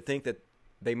community to think that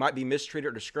they might be mistreated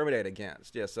or discriminated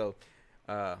against. Yeah, so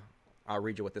I'll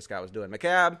read you what this guy was doing.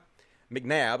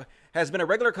 McNabb has been a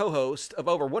regular co-host of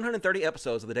over 130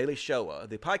 episodes of The Daily Shoah.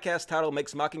 The podcast title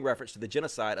makes mocking reference to the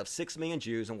genocide of 6 million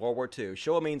Jews in World War II.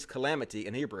 Shoah means calamity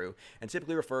in Hebrew and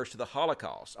typically refers to the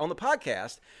Holocaust. On the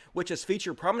podcast, which has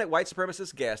featured prominent white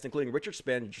supremacist guests, including Richard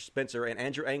Spencer and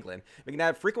Andrew Anglin,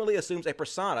 McNabb frequently assumes a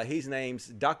persona he names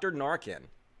Dr. Narkin.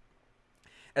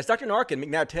 As Dr. Narkin,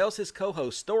 McNabb tells his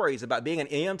co-host stories about being an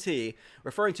EMT,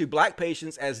 referring to black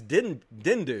patients as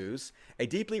dindus, a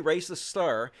deeply racist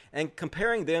slur, and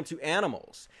comparing them to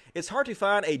animals. It's hard to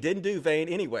find a dindu vein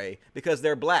anyway because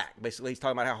they're black. Basically, he's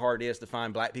talking about how hard it is to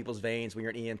find black people's veins when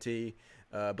you're an EMT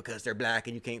because they're black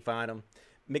and you can't find them.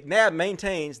 McNabb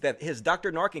maintains that his Dr.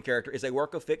 Narkin character is a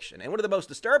work of fiction. And one of the most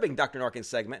disturbing Dr. Narkin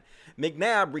segment,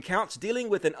 McNabb recounts dealing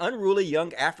with an unruly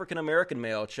young African-American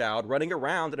male child running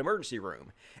around an emergency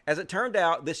room. As it turned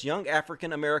out, this young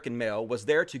African-American male was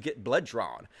there to get blood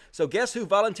drawn. So guess who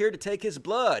volunteered to take his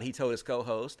blood, he told his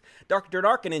co-host. Dr.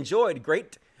 Narkin enjoyed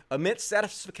great immense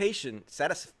satisfaction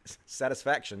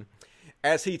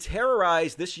as he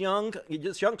terrorized this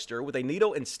youngster with a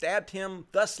needle and stabbed him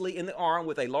thusly in the arm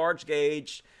with a large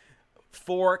gauge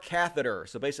 4 catheter.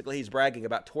 So basically he's bragging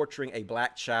about torturing a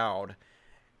black child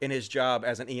in his job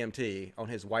as an EMT on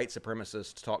his white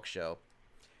supremacist talk show.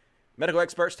 Medical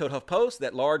experts told HuffPost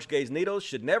that large gauge needles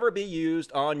should never be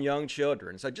used on young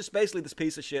children. So just basically this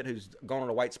piece of shit who's gone on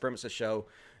a white supremacist show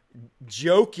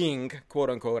joking, quote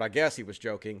unquote, I guess he was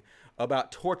joking,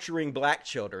 about torturing black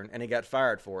children, and he got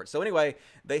fired for it. So anyway,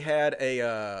 they had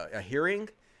a hearing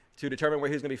to determine what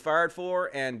he was going to be fired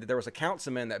for, and there was a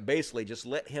councilman that basically just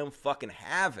let him fucking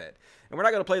have it. And we're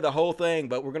not going to play the whole thing,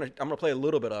 but I'm going to play a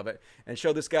little bit of it and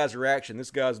show this guy's reaction.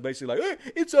 This guy's basically like,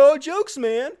 hey, it's all jokes,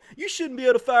 man. You shouldn't be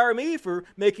able to fire me for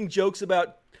making jokes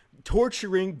about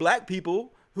torturing black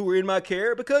people who were in my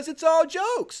care because it's all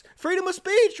jokes. Freedom of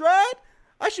speech, right?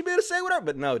 I should be able to say whatever.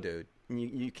 But no, dude,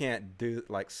 you can't do,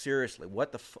 like, seriously,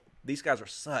 what the these guys are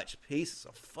such pieces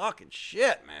of fucking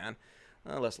shit, man.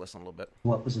 Let's listen a little bit.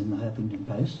 What was in the Huffington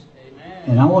Post? Amen.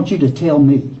 And I want you to tell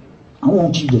me,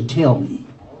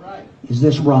 all right. Is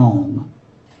this wrong?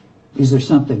 Is there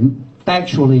something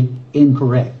factually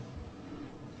incorrect?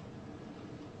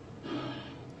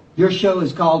 Your show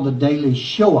is called The Daily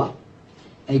Shoah,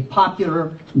 a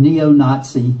popular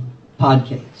neo-Nazi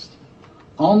podcast.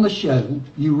 On the show,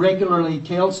 you regularly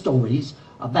tell stories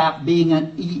about being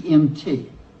an EMT,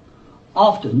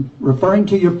 often referring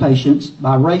to your patients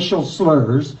by racial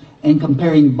slurs and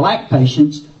comparing black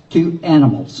patients to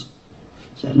animals.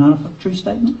 Is that not a true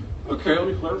statement? Okay, let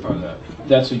me clarify that.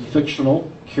 That's a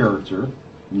fictional character.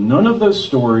 None of those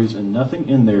stories and nothing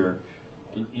in there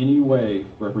in any way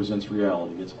represents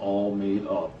reality. It's all made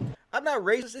up. I'm not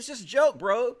racist. It's just a joke,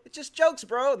 bro. It's just jokes,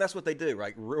 bro. And that's what they do,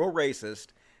 right? Real racist.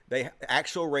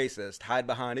 Actual racist hide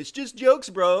behind, it's just jokes,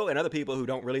 bro. And other people who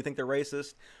don't really think they're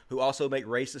racist, who also make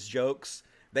racist jokes,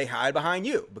 they hide behind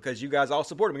you because you guys all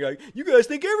support them. You're like, you guys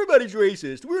think everybody's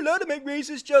racist. We're allowed to make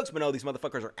racist jokes. But no, these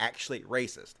motherfuckers are actually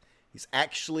racist. He's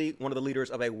actually one of the leaders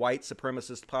of a white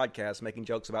supremacist podcast making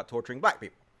jokes about torturing black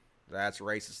people. That's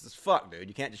racist as fuck, dude.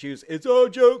 You can't just use it's all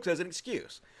jokes as an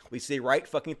excuse. We see right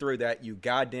fucking through that, you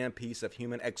goddamn piece of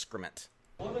human excrement.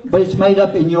 But it's made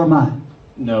up in your mind.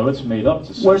 No, it's made up.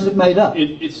 Where's it made up?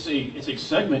 It's a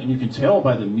segment, and you can tell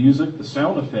by the music, the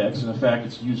sound effects, and the fact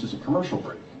it's used as a commercial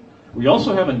break. We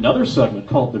also have another segment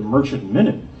called The Merchant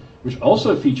Minute, which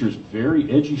also features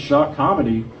very edgy shock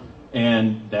comedy,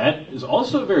 and that is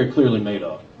also very clearly made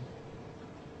up.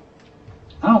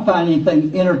 I don't find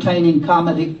anything entertaining,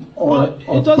 comedy, or it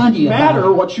doesn't funny matter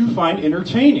about it. what you find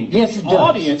entertaining. Yes, it does.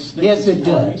 Audience thinks Yes, it's it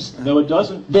funny. does. No, it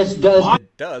doesn't. This does.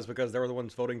 It does because they were the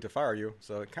ones voting to fire you,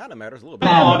 so it kind of matters a little bit.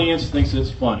 The audience thinks it's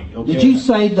funny. Okay? Did you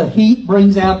say the heat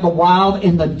brings out the wild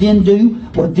in the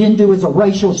Dindu? Well, Dindu is a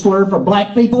racial slur for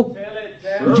black people?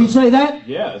 Did you say that?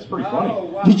 Yeah, it's pretty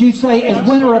funny. Did you say as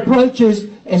winter approaches,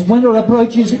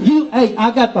 hey,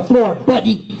 I got the floor,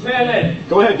 buddy.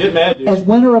 Go ahead, get mad, dude. As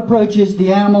winter approaches,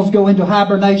 the animals go into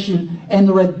hibernation and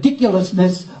the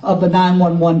ridiculousness of the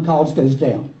 911 calls goes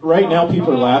down. Right now,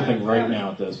 people are laughing right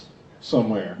now at this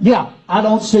somewhere. Yeah, I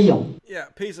don't see them. Yeah,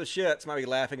 piece of shits might be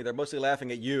laughing. They're mostly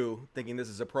laughing at you, thinking this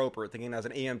is appropriate, thinking as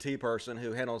an EMT person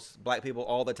who handles black people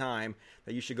all the time,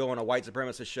 that you should go on a white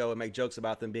supremacist show and make jokes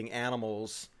about them being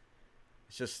animals.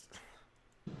 It's just...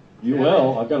 You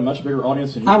will. I've got a much bigger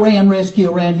audience than you. I ran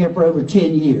rescue around here for over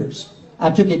 10 years. I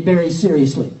took it very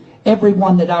seriously.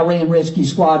 Everyone that I ran rescue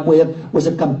squad with was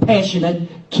a compassionate,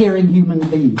 caring human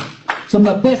being. Some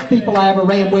of the best people I ever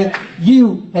ran with,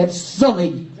 you have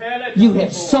sullied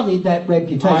that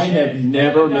reputation. I have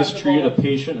never mistreated a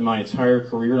patient in my entire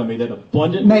career. I made that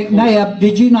abundant. McNabb,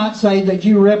 did you not say that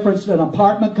you referenced an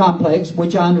apartment complex,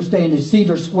 which I understand is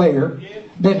Cedar Square,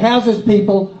 that houses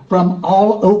people from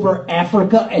all over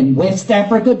Africa and West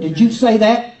Africa? Did you say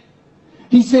that?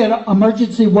 He said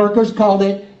emergency workers called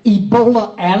it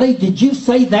Ebola Alley. Did you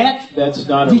say that? That's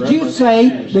not a Did you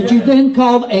say that you then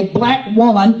called a black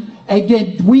woman a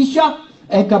Gedwisha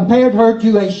and compared her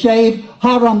to a shaved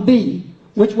Harambe,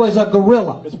 which was a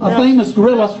gorilla, a famous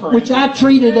gorilla, which I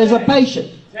treated as a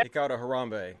patient? He called her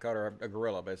Harambe, called her a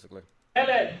gorilla, basically.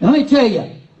 Let me tell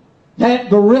you, that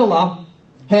gorilla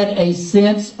had a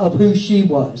sense of who she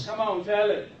was. Come on, tell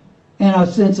it. And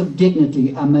a sense of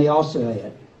dignity, I may also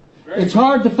add. It's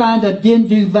hard to find a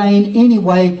Dindu vein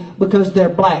anyway because they're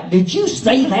black. Did you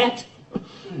say that?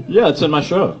 Yeah, it's in my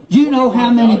show. Do you know how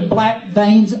many black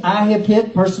veins I have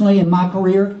hit personally in my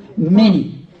career?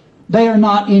 Many. They are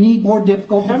not any more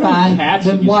difficult to find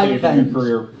than white veins.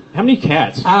 How many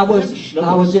cats? I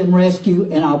was in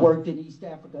rescue and I worked in East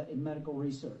Africa in medical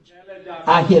research.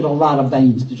 I hit a lot of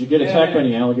veins. Did you get attacked by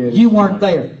any alligators? You weren't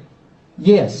there.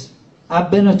 Yes.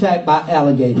 I've been attacked by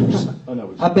alligators.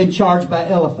 I've been charged by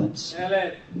elephants.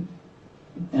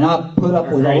 And I've put up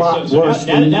with a Okay, lot so worse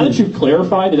now than that you. you've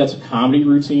clarified that that's a comedy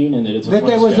routine and that it's a That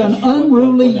funny there was an sketch,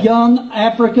 unruly young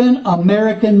African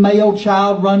American male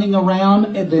child running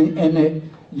around in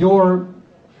your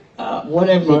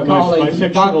whatever you call my it,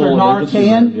 fictional Dr. emergency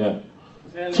Narcan,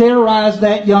 room, terrorized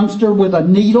that youngster with a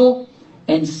needle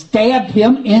and stabbed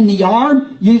him in the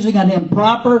arm using an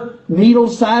improper needle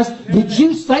size. Did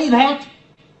you say that?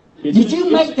 Did you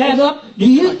make that up? Do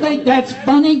you think that's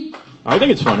funny? I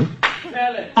think it's funny.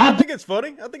 I think it's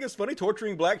funny. I think it's funny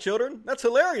torturing black children. That's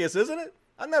hilarious, isn't it?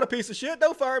 I'm not a piece of shit.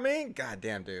 Don't fire me.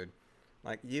 Goddamn, dude.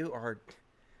 Like, you are...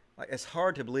 Like, it's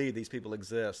hard to believe these people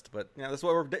exist, but, you know, that's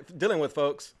what we're dealing with,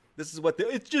 folks. This is what the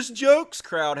 "it's just jokes"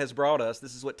 crowd has brought us.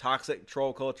 This is what toxic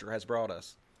troll culture has brought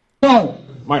us. No.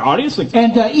 My audience thinks...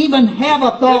 And to even have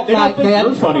a thought they don't like think that...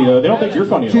 you're funny, though. They don't think you're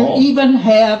funny at To all. even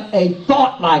have a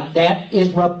thought like that is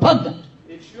repugnant.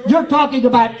 You're talking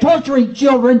about torturing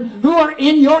children who are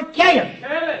in your care.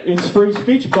 It's free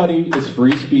speech, buddy. It's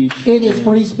free speech. It is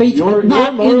free speech,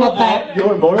 not in the back.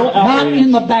 Your moral Not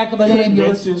in the back of an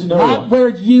ambulance. convinces no Not one. where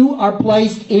you are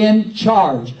placed in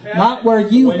charge. Not where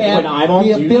you have when I'm on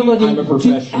the duty, ability I'm a to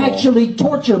professional. actually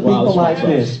torture Wow, people like that's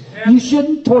this. You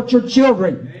shouldn't torture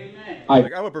children.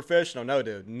 Like, I'm a professional. No,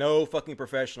 dude. No fucking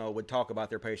professional would talk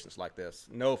about their patients like this.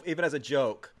 No, even as a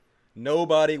joke.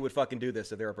 Nobody would fucking do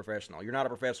this if they're a professional. You're not a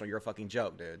professional. You're a fucking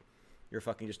joke, dude. You're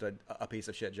fucking just a piece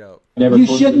of shit joke. You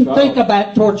shouldn't think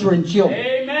about torturing children.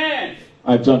 Amen.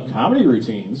 I've done comedy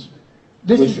routines.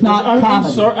 This is not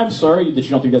comedy. I'm sorry that you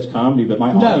don't think that's comedy, but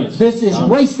my No, audience... this is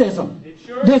racism.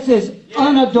 This is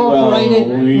unadulterated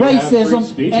Well, we have free racism,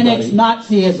 speech, and it's buddy.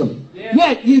 Nazism.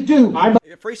 Yeah, you do.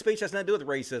 Free speech has nothing to do with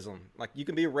racism. Like, you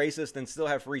can be racist and still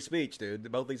have free speech,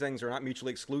 dude. Both these things are not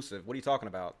mutually exclusive. What are you talking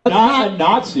about? Not a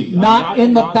Nazi. Not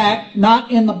in the back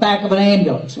of an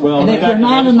ambulance. Well, and if that- you're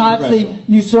not that a is Nazi, progressive.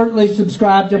 you certainly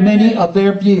subscribe to many of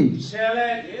their views.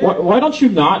 Why don't you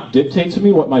not dictate to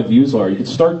me what my views are? You could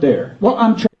start there. Well,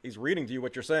 I'm trying. He's reading to you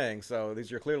what you're saying, so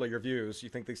these are clearly your views. You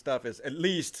think this stuff is at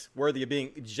least worthy of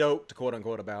being joked, quote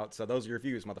unquote, about. So those are your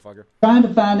views, motherfucker. Trying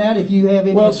to find out if you have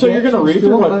any. Well, so you're going to read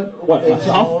through what a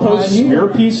HuffPost smear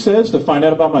piece says to find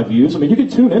out about my views? I mean, you can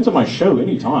tune into my show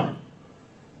anytime.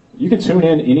 You can tune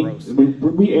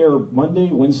in we air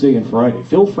Monday, Wednesday, and Friday.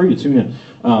 Feel free to tune in.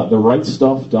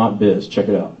 TheRightStuff.biz. Check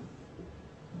it out.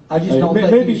 I just don't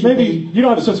think maybe you should be. you don't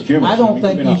have a sense of humor. I so don't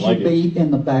think may you not should like it. be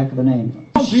in the back of an ambulance.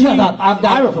 Shut up! I've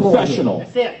got I'm a the floor here. professional.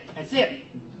 That's it. That's it.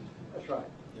 That's right.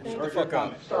 Shut the fuck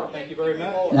up. Thank you very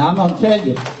much. Now I'm going to tell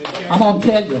you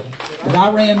that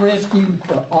I ran rescue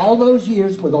for all those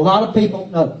years with a lot of people.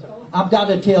 No, I've got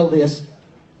to tell this.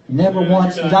 Never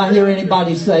once did I hear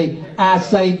anybody say, I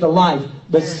saved a life.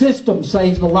 The system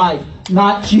saves the life,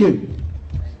 not you.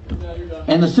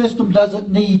 And the system doesn't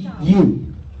need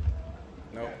you.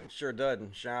 No, it sure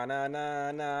doesn't.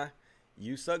 Sha-na-na-na.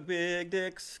 You suck big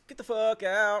dicks. Get the fuck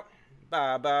out.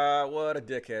 Bye-bye. What a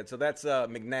dickhead. So that's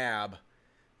McNabb. If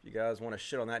you guys want to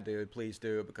shit on that dude, please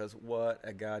do, because what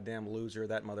a goddamn loser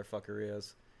that motherfucker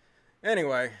is.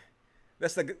 Anyway,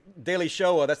 that's the Daily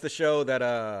Show. That's the show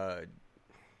that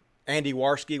Andy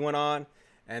Warski went on,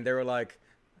 and they were like,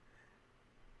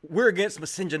 we're against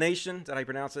miscegenation. Is that how you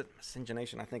pronounce it?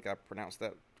 Miscegenation. I think I pronounced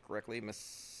that correctly.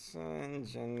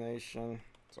 Miscegenation.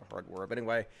 It's a hard word. But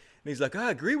anyway, and he's like,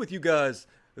 I agree with you guys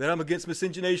that I'm against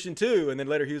miscegenation too. And then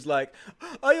later he was like,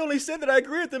 I only said that I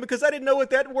agree with them because I didn't know what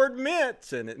that word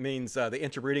meant. And it means the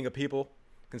interbreeding of people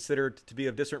considered to be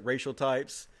of different racial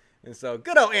types. And so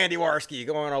good old Andy Warski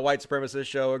going on a white supremacist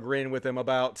show agreeing with him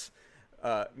about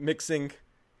mixing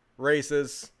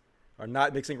races or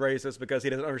not mixing races because he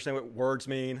doesn't understand what words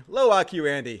mean. Low IQ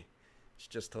Andy. It's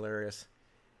just hilarious.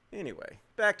 Anyway,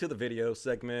 back to the video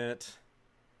segment.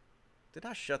 Did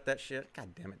I shut that shit? God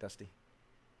damn it, Dusty.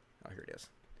 Oh, here it is.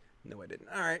 No, I didn't.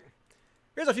 All right.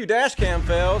 Here's a few dash cam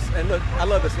fails. And look, I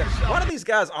love this guy. Why do these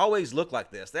guys always look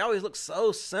like this? They always look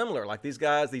so similar. Like these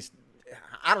guys,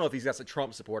 I don't know if he's got a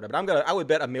Trump supporter, but I would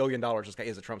bet $1 million this guy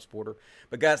is a Trump supporter.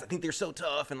 But guys, I think they're so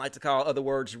tough and like to call other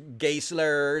words gay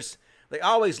slurs. They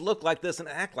always look like this and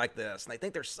act like this. And they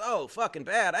think they're so fucking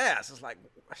badass. It's like,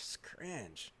 it's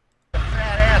cringe.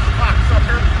 Fat-ass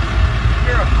cocksucker.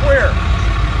 You're a queer.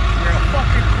 You're a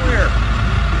fucking queer.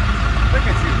 Look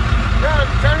at you.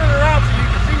 Turn it around so you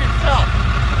can see yourself.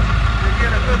 You get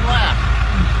a good laugh.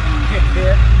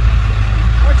 Dickhead.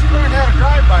 Why don't you learn how to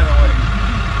drive, by the way?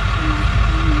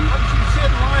 Why don't you sit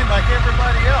in line like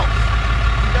everybody else?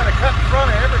 You got to cut in front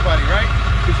of everybody, right?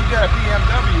 Because you got a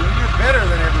BMW and you're better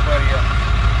than everybody else.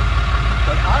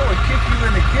 But I would kick you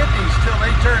in the kidneys till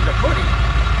they turn to pudding.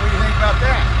 What do you think about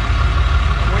that?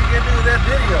 What are you going to do with that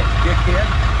video, dickhead?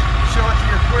 Show it to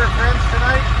your queer friends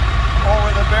tonight? Or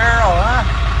with the barrel, huh?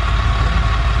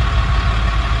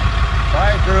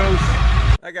 Bye,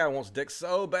 Bruce. That guy wants dick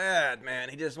so bad, man.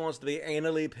 He just wants to be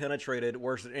anally penetrated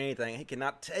worse than anything. He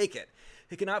cannot take it.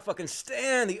 He cannot fucking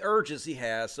stand the urges he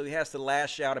has, so he has to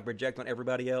lash out and project on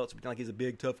everybody else, pretend like he's a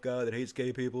big, tough guy that hates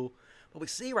gay people. But we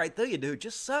see right through you, dude.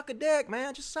 Just suck a dick,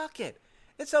 man. Just suck it.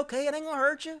 It's okay. It ain't gonna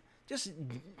hurt you. Just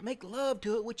make love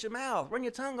to it with your mouth. Run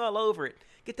your tongue all over it.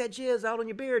 Get that jizz out on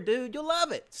your beard, dude. You'll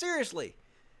love it. Seriously.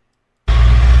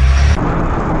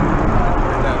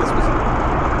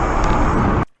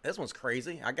 This one's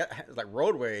crazy. It's like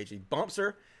road rage. He bumps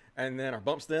her, and then or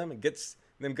bumps them and gets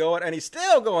them going, and he's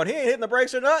still going. He ain't hitting the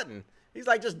brakes or nothing. He's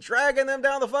like just dragging them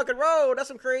down the fucking road. That's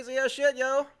some crazy ass shit,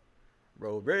 yo.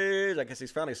 Road rage. I guess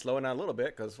he's finally slowing down a little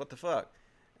bit, because what the fuck?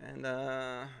 And,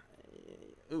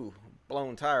 ooh,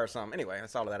 blown tire or something. Anyway,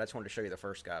 that's all of that. I just wanted to show you the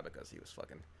first guy because he was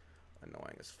fucking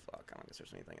annoying as fuck. I don't guess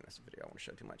there's anything in this video I want to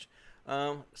show too much.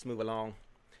 Let's move along.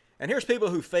 And here's people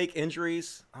who fake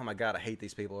injuries. Oh my god, I hate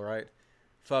these people, right?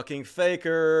 Fucking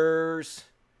fakers.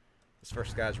 This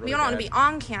first guy's really You don't want to be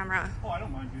on camera. Oh, I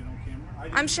don't mind being on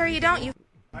camera. I'm sure you don't, you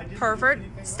pervert.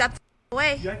 Step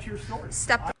away. That's your story.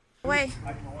 Step away.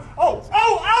 Oh!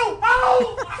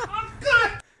 I'm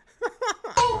good!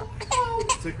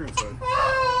 Take her inside.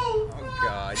 Oh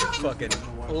god, you fucking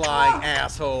lying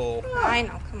asshole. I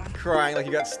know, come on. Crying like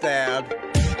you got stabbed.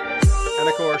 And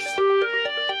of course,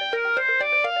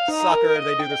 soccer,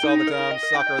 they do this all the time.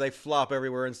 Soccer, they flop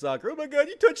everywhere in soccer. Oh my god,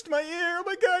 you touched my ear. Oh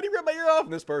my god, you ripped my ear off.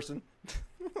 And this person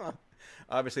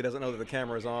obviously doesn't know that the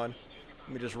camera's on.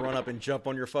 Let me just run up and jump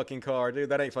on your fucking car. Dude,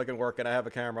 that ain't fucking working. I have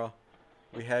a camera.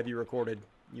 We have you recorded.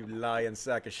 You lying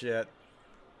sack of shit.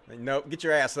 Nope, get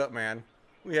your ass up, man.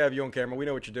 We have you on camera. We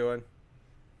know what you're doing.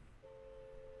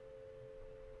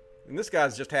 And this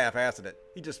guy's just half-assing it.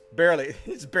 He's barely,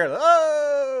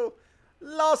 oh,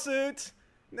 lawsuit.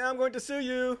 Now I'm going to sue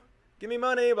you. Give me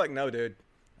money. I'm like, no, dude.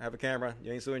 I have a camera.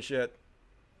 You ain't suing shit.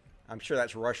 I'm sure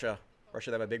that's Russia.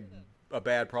 Russia have a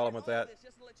bad problem with that.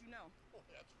 Just to let you know.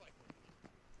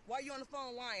 Why are you on the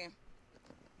phone lying?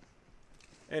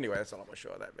 Anyway, that's all I'm going to show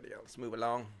of that video. Let's move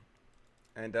along.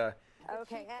 And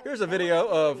here's a video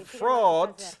of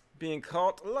frauds being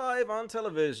caught live on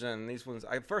television. These ones,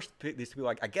 these people,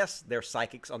 I guess they're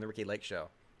psychics on the Ricky Lake Show.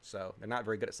 So they're not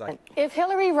very good at psychic. If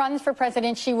Hillary runs for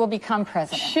president, she will become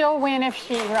president. She'll win if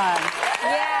she runs.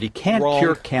 Yeah. He can't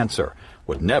cure cancer,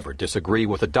 would never disagree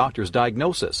with a doctor's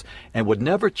diagnosis, and would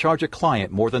never charge a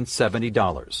client more than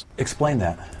 $70. Explain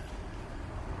that.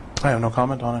 I have no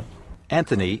comment on it.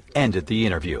 Anthony ended the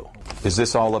interview. Is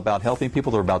this all about helping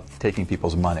people or about taking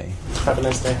people's money? Have a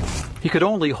nice day. He could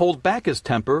only hold back his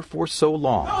temper for so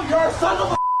long. Oh, you're a son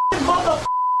of a mother.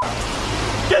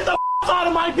 Get the out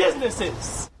of my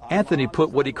businesses. Anthony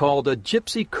put what he called a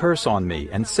gypsy curse on me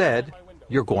and said,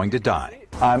 "You're going to die."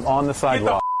 I'm on the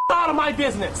sidewalk. Get the out of my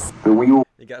business.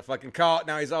 He got fucking caught.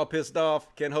 Now he's all pissed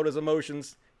off. Can't hold his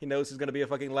emotions. He knows he's going to be a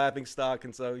fucking laughing stock,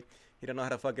 and so he don't know how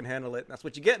to fucking handle it. That's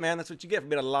what you get, man. That's what you get for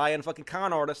being a lying fucking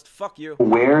con artist. Fuck you.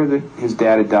 Aware that his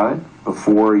dad had died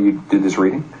before you did this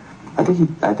reading? I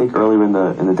think earlier in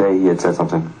the day he had said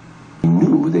something. He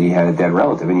knew that he had a dead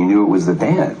relative, and he knew it was the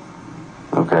dad.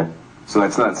 Okay. So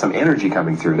that's not some energy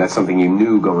coming through. That's something you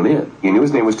knew going in. You knew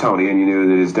his name was Tony, and you knew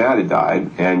that his dad had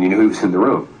died, and you knew he was in the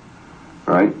room.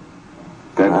 Right?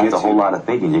 That's a whole lot of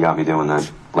thinking you got me doing that,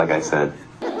 like I said.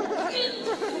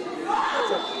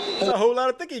 There's a whole lot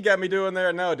of thinking you got me doing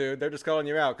there. No, dude. They're just calling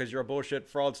you out because you're a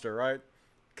bullshit fraudster, right?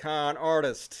 Con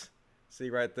artist. See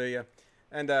right there.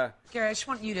 And, Gary, I just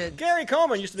want you to... Gary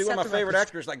Coleman used to be one of my favorite record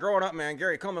actors. Like, growing up, man,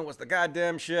 Gary Coleman was the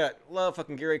goddamn shit. Love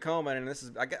fucking Gary Coleman. And this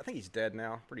is... I think he's dead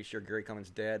now. Pretty sure Gary Coleman's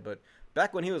dead. But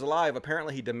back when he was alive,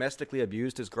 apparently he domestically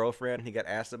abused his girlfriend. He got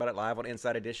asked about it live on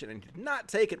Inside Edition and did not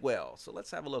take it well. So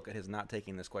let's have a look at his not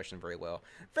taking this question very well.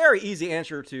 Very easy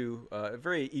answer to...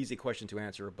 very easy question to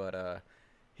answer, but,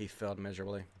 he failed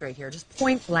miserably. Right here, just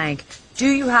point blank. Do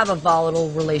you have a volatile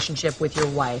relationship with your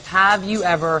wife? Have you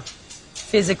ever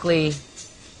physically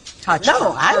touched her?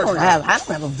 No, I don't have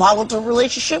a volatile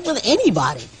relationship with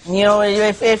anybody. You know,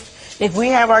 if we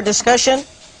have our discussion,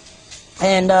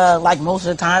 and like most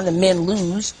of the time the men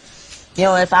lose, you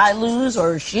know, if I lose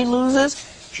or she loses,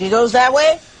 she goes that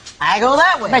way, I go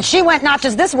that way. But she went not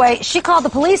just this way. She called the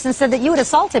police and said that you had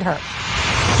assaulted her.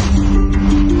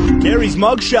 Gary's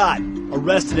mugshot.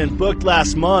 Arrested and booked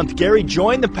last month, Gary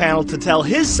joined the panel to tell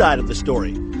his side of the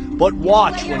story. But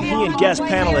watch when he and guest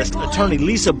panelist attorney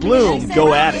Lisa Bloom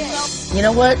go at it. You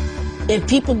know what? If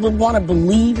people would want to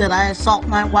believe that I assault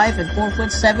my wife at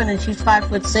 4'7" and she's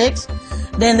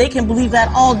 5'6", then they can believe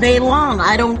that all day long.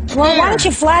 I don't care. Well, why don't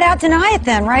you flat out deny it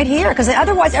then, right here? Because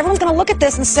otherwise, everyone's going to look at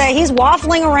this and say he's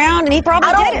waffling around, and he probably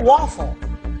did it. I don't waffle.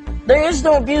 There is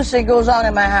no abuse that goes on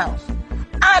in my house.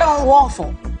 I don't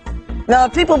waffle. Now,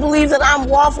 if people believe that I'm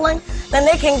waffling, then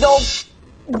they can go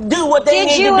do what they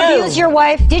need to do. Did you abuse your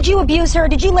wife? Did you abuse her?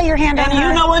 Did you lay your hand on her? And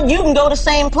you know what? You can go the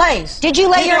same place. Did you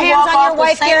lay your hands on your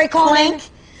wife, Gary Coleman?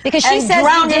 Because she says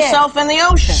drown you did. yourself in the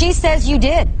ocean. She says you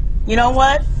did. You know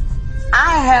what?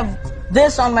 I have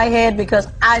this on my head because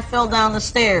I fell down the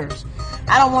stairs.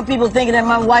 I don't want people thinking that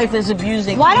my wife is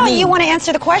abusing me. Why don't you want to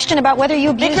answer the question about whether you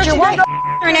abused your wife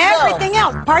and everything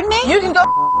else? Pardon me? You can go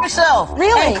yourself.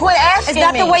 Really? And quit asking me. Is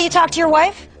that the way you talk to your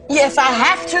wife? Yes, I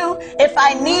have to, if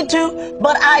I need to,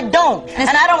 but I don't. And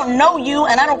I don't know you,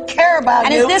 and I don't care about you.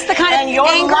 And is this the kind of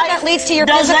anger that leads to your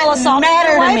physical assault?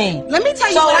 Matter to me. Let me tell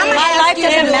you so what I'm my life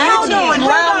doesn't matter to you.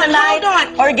 Hold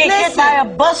on. Or get hit by a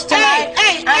bus tonight.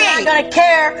 I'm not gonna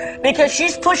care because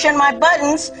she's pushing my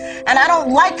buttons, and I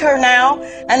don't like her now.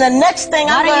 And the next thing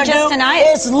I'm gonna do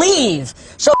is leave.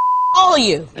 So all of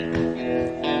you.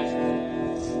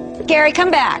 Gary, come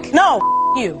back. No,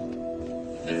 you.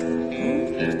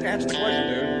 Just answer the question,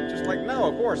 dude. Just like, no,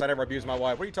 of course I never abused my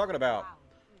wife. What are you talking about?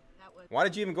 Why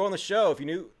did you even go on the show if you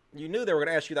knew they were going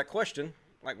to ask you that question?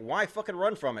 Like, why fucking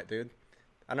run from it, dude?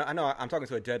 I know I'm talking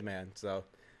to a dead man, so.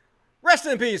 Rest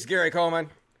in peace, Gary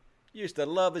Coleman. Used to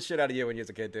love the shit out of you when you was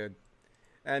a kid, dude.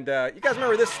 And you guys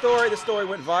remember this story? This story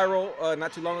went viral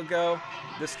not too long ago.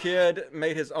 This kid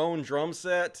made his own drum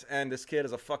set, and this kid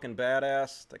is a fucking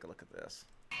badass. Take a look at this.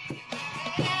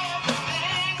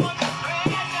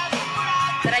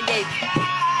 That I gave you.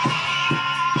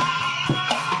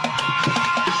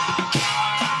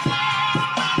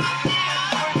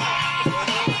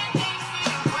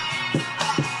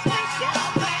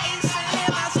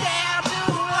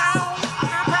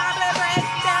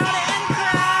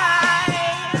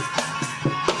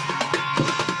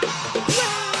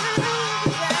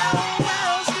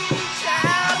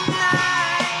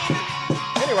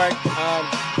 Anyway,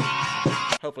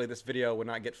 hopefully this video will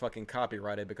not get fucking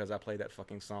copyrighted because I played that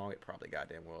fucking song. It probably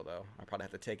goddamn will, though. I probably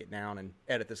have to take it down and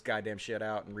edit this goddamn shit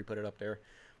out and re-put it up there.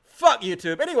 Fuck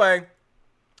YouTube. Anyway,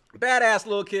 badass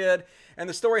little kid, and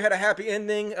the story had a happy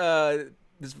ending.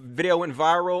 This video went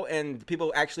viral, and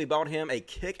people actually bought him a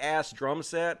kick-ass drum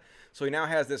set. So he now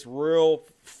has this real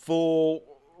full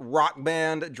rock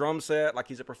band drum set, like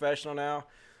he's a professional now.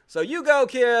 So you go,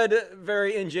 kid.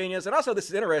 Very ingenious. And also this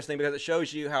is interesting because it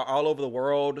shows you how all over the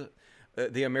world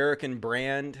the American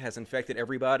brand has infected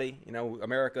everybody. You know,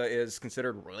 America is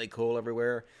considered really cool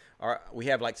everywhere. We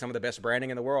have like some of the best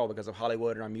branding in the world because of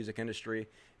Hollywood and our music industry.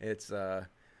 It's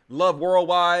loved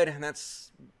worldwide, and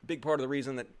that's a big part of the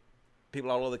reason that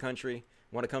people all over the country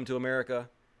want to come to America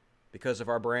because of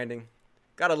our branding.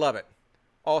 Gotta love it.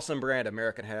 Awesome brand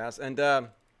American has. And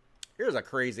here's a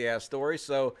crazy-ass story.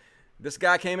 So this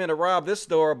guy came in to rob this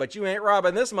store, but you ain't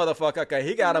robbing this motherfucker. Okay,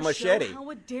 he got a machete.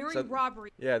 How a daring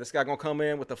robbery. Yeah, this guy gonna come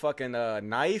in with a fucking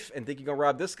knife and think you're gonna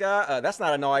rob this guy? That's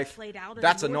not a knife.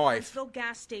 That's a knife. Huntsville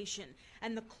gas station,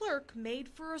 and the clerk made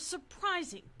for a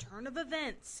surprising turn of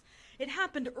events. It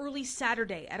happened early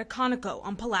Saturday at a Conoco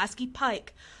on Pulaski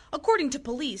Pike. According to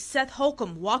police, Seth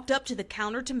Holcomb walked up to the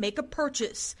counter to make a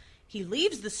purchase. He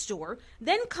leaves the store,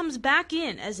 then comes back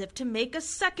in as if to make a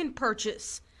second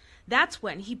purchase. That's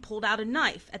when he pulled out a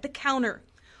knife at the counter.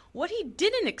 What he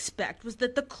didn't expect was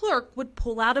that the clerk would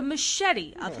pull out a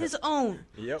machete of his own.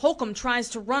 Yep. Holcomb tries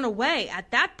to run away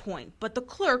at that point, but the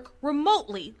clerk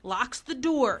remotely locks the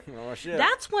door. Oh, shit.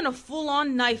 That's when a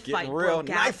full-on knife fight broke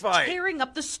out, tearing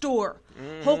up the store.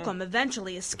 Mm-hmm. Holcomb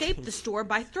eventually escaped the store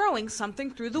by throwing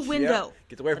something through the window.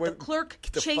 Get away but the clerk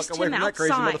chased away him from that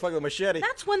crazy outside. motherfucker with a machete.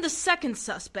 That's when the second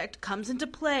suspect comes into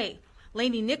play.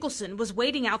 Lainey Nicholson was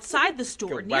waiting outside the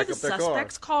store near the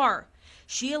suspect's car.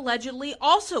 She allegedly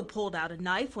also pulled out a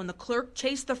knife when the clerk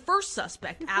chased the first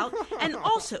suspect out and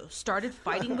also started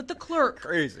fighting with the clerk.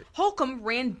 Crazy. Holcomb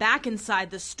ran back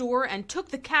inside the store and took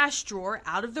the cash drawer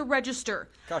out of the register.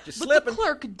 Caught you But slipping. the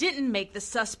clerk didn't make the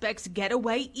suspects get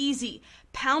away easy,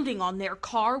 pounding on their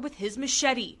car with his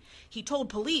machete. He told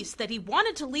police that he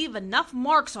wanted to leave enough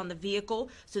marks on the vehicle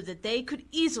so that they could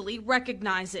easily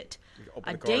recognize it.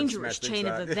 A dangerous chain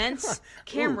of events,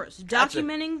 cameras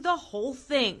documenting the whole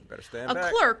thing. Better stand A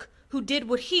back. clerk who did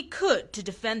what he could to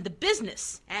defend the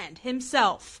business and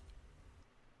himself.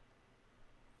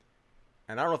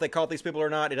 And I don't know if they caught these people or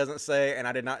not. It doesn't say, and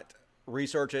I did not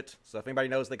research it. So if anybody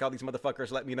knows they caught these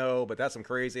motherfuckers, let me know. But that's some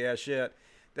crazy ass shit.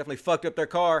 Definitely fucked up their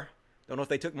car. Don't know if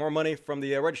they took more money from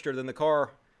the register than the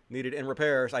car needed in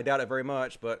repairs. I doubt it very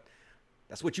much, but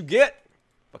that's what you get.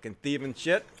 Fucking thieving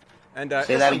shit. And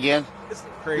say that again. It's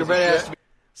crazy shit.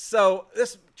 So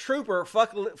this trooper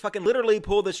fucking literally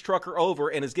pulled this trucker over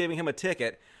and is giving him a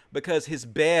ticket because his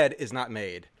bed is not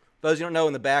made. For those you don't know,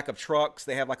 in the back of trucks,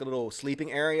 they have like a little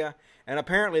sleeping area. And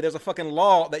apparently there's a fucking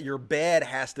law that your bed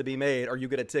has to be made or you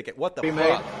get a ticket. What the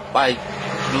fuck? By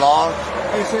law?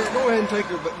 Hey, sir, go ahead and take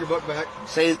your book back.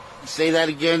 Say that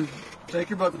again. Take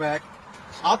your book back.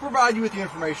 I'll provide you with the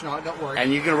information on it, don't worry.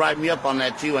 And you're going to write me up on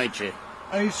that too, ain't you?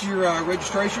 It's your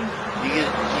registration. You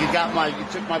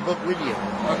took my book with you.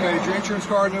 Okay, is your insurance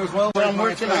card new as well? I'm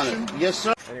working on it. Yes,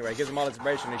 sir. Anyway, gives him all the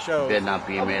information. He shows. Bed not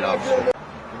being made, officer.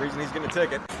 The reason he's getting a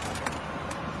ticket.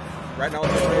 Right now,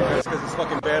 it's because his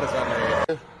fucking bed is not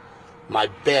made. My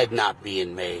bed not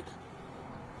being made.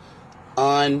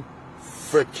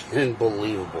 Unfreaking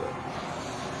believable.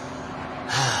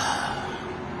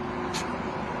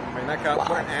 I mean, that guy,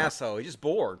 what an asshole. He's just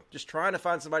bored. Just trying to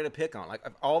find somebody to pick on. Like,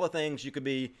 of all the things you could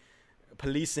be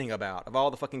policing about, of all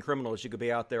the fucking criminals you could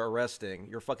be out there arresting,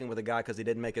 you're fucking with a guy because he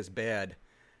didn't make his bed.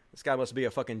 This guy must be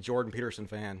a fucking Jordan Peterson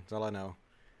fan. That's all I know.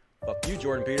 Fuck you,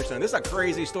 Jordan Peterson. This is a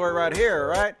crazy story right here,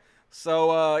 right?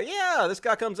 So, yeah, this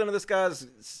guy comes into this guy's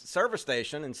service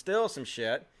station and steals some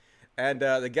shit. And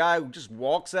the guy just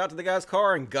walks out to the guy's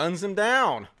car and guns him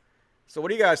down. So what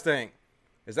do you guys think?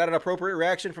 Is that an appropriate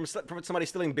reaction from somebody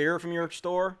stealing beer from your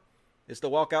store? Is to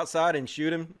walk outside and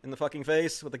shoot him in the fucking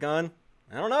face with a gun?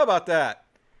 I don't know about that.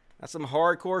 That's some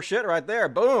hardcore shit right there.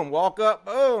 Boom, walk up,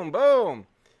 boom, boom.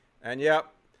 And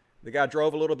yep, the guy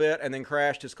drove a little bit and then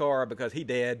crashed his car because he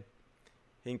dead.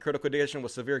 He in critical condition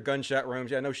with severe gunshot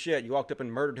wounds. Yeah, no shit. You walked up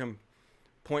and murdered him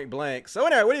point blank. So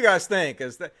anyway, what do you guys think?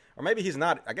 Is that, or maybe he's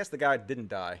not. I guess the guy didn't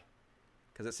die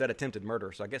because it said attempted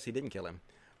murder. So I guess he didn't kill him.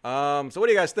 So what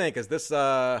do you guys think? Is this,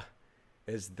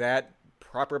 is that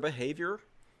proper behavior?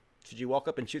 Should you walk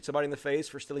up and shoot somebody in the face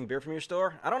for stealing beer from your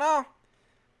store? I don't know.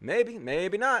 Maybe,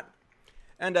 maybe not.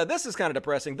 And this is kind of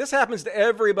depressing. This happens to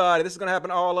everybody. This is going to happen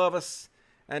to all of us.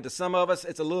 And to some of us,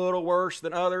 it's a little worse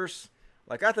than others.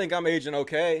 Like, I think I'm aging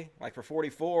okay. Like, for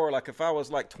 44, like, if I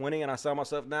was, like, 20 and I saw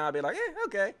myself now, I'd be like, yeah,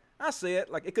 okay, I see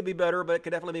it. Like, it could be better, but it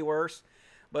could definitely be worse.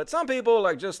 But some people,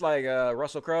 like, just like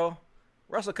Russell Crowe.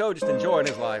 Russell Crowe just enjoying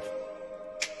his life.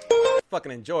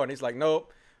 Fucking enjoying. He's like,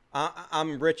 nope,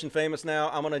 I'm rich and famous now.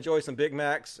 I'm going to enjoy some Big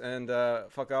Macs and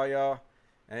fuck all y'all.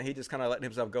 And he just kind of letting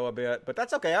himself go a bit. But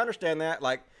that's okay. I understand that.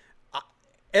 Like,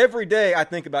 every day I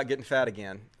think about getting fat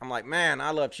again. I'm like, man,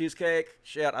 I love cheesecake.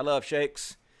 Shit, I love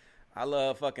shakes. I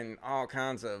love fucking all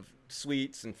kinds of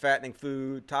sweets and fattening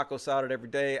food. Taco salad every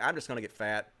day. I'm just going to get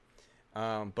fat.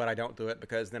 But I don't do it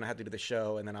because then I have to do the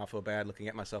show. And then I'll feel bad looking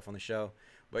at myself on the show.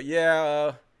 But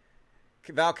yeah,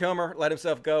 Val Kilmer let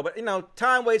himself go. But, you know,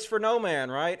 time waits for no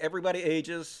man, right? Everybody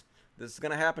ages. This is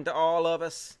going to happen to all of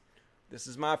us. This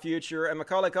is my future. And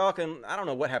Macaulay Culkin, I don't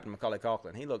know what happened to Macaulay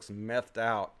Culkin. He looks methed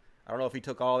out. I don't know if he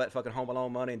took all that fucking Home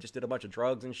Alone money and just did a bunch of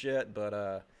drugs and shit.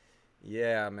 But,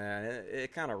 yeah, man,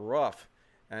 it kind of rough.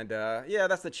 And, yeah,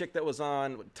 that's the chick that was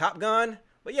on Top Gun.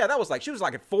 But, yeah, that was like, she was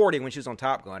like at 40 when she was on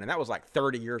Top Gun. And that was like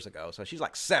 30 years ago. So she's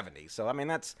like 70. So, I mean,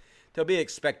 that's to be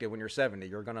expected when you're 70.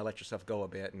 You're going to let yourself go a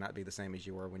bit and not be the same as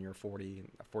you were when you're 40,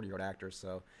 a 40-year-old actor.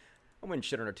 So I wouldn't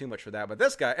shit on her too much for that. But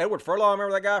this guy, Edward Furlong,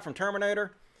 remember that guy from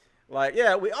Terminator? Like,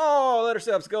 yeah, we all let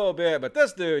ourselves go a bit. But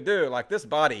this dude, like this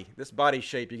body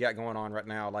shape you got going on right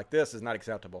now, like this is not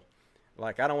acceptable.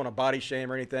 Like, I don't want to body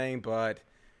shame or anything, but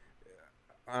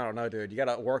I don't know, dude. You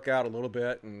got to work out a little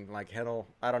bit and like handle,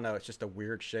 I don't know. It's just a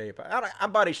weird shape.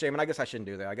 I'm body shaming. I guess I shouldn't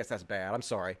do that. I guess that's bad. I'm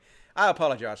sorry. I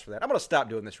apologize for that. I'm going to stop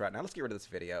doing this right now. Let's get rid of this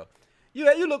video. You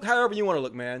look however you want to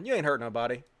look, man. You ain't hurt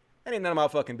nobody. That ain't none of my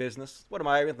fucking business. What am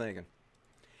I even thinking?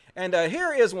 And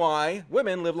here is why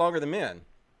women live longer than men.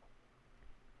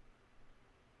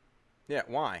 Yeah,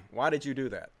 why? Why did you do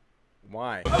that?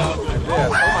 Why? Oh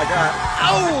my God.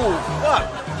 Oh, fuck.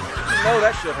 You know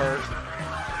that shit hurts.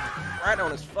 Right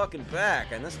on his fucking back,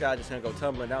 and this guy just gonna go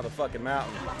tumbling down the fucking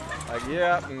mountain. Like,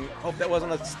 yeah, and hope that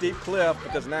wasn't a steep cliff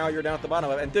because now you're down at the bottom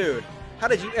of it. And dude, how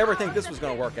did you ever think this was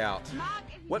gonna work out?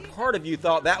 What part of you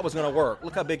thought that was gonna work?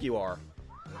 Look how big you are.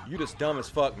 You just dumb as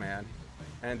fuck, man.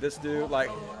 And this dude,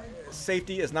 like,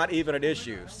 safety is not even an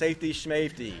issue. Safety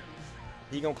schmafety.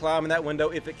 He gonna climb in that window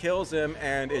if it kills him,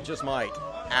 and it just might.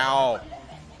 Ow.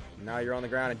 Now you're on the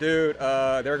ground, and dude,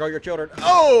 there go your children.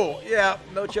 Oh, yeah,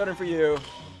 no children for you.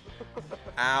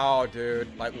 Ow,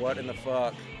 dude. Like, what in the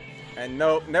fuck? And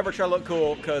nope, never try to look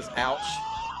cool, because ouch.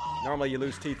 Normally you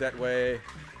lose teeth that way.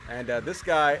 And this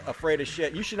guy, afraid of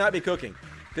shit. You should not be cooking.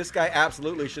 This guy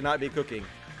absolutely should not be cooking.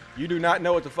 You do not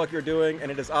know what the fuck you're doing,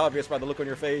 and it is obvious by the look on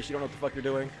your face. You don't know what the fuck you're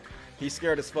doing. He's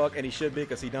scared as fuck, and he should be,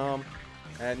 because he's dumb.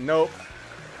 And nope.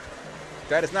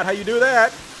 That is not how you do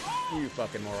that. You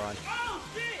fucking moron.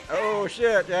 Oh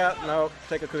shit, yeah, no,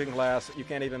 take a cooking class. You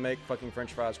can't even make fucking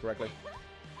french fries correctly.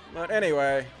 But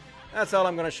anyway, that's all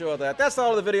I'm going to show of that. That's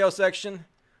all of the video section.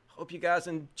 Hope you guys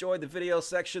enjoyed the video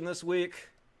section this week.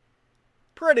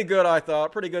 Pretty good, I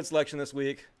thought. Pretty good selection this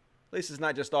week. At least it's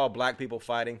not just all black people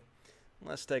fighting.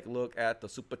 Let's take a look at the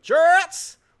Super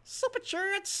Chats. Super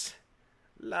Chats.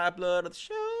 Lifeblood of the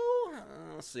show.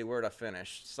 Let's see, where did I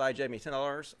finish? Side Jamie,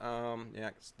 $10. Yeah,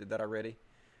 I did that already.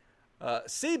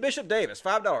 C. Bishop Davis,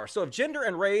 $5. So if gender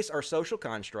and race are social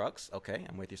constructs, okay,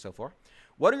 I'm with you so far.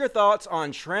 What are your thoughts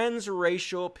on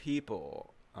transracial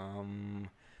people?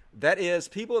 That is,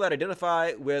 people that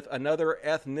identify with another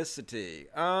ethnicity.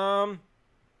 Well,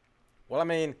 I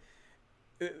mean,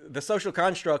 the social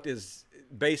construct is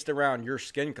based around your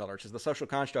skin color. Because the social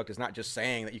construct is not just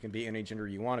saying that you can be any gender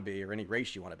you want to be or any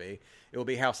race you want to be. It will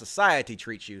be how society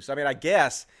treats you. So, I mean, I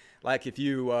guess, like, if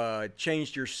you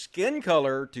changed your skin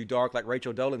color to dark like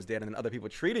Rachel Dolans did, and then other people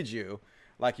treated you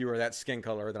like you were that skin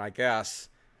color, then I guess,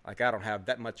 like, I don't have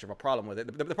that much of a problem with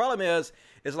it. The problem is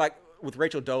like with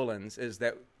Rachel Dolans, is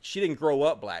that she didn't grow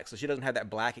up black, so she doesn't have that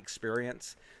black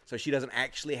experience. So she doesn't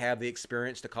actually have the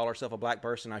experience to call herself a black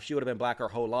person. Now, if she would have been black her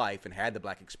whole life and had the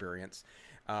black experience,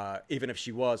 even if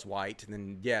she was white,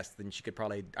 then yes, then she could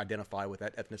probably identify with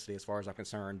that ethnicity as far as I'm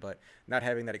concerned. But not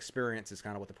having that experience is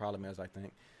kind of what the problem is, I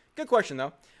think. Good question,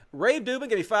 though. Rave Dubin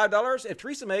gave me $5. If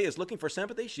Theresa May is looking for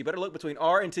sympathy, she better look between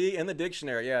R and T in the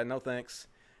dictionary. Yeah, no thanks.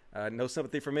 No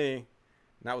sympathy for me.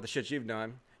 Not with the shit you've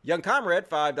done. Young Comrade,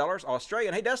 $5.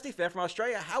 Australian. Hey, Dusty, fan from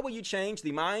Australia. How will you change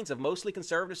the minds of mostly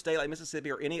conservative state like Mississippi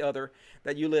or any other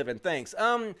that you live in? Thanks.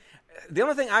 The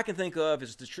only thing I can think of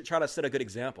is to try to set a good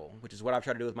example, which is what I've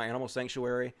tried to do with my animal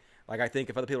sanctuary. Like, I think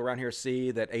if other people around here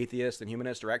see that atheists and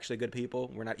humanists are actually good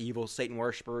people, we're not evil Satan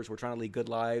worshipers, we're trying to lead good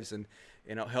lives and,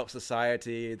 you know, help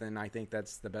society, then I think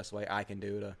that's the best way I can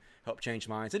do to help change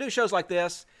minds. I do shows like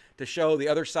this to show the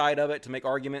other side of it, to make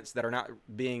arguments that are not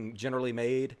being generally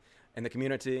made in the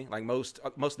community. Like most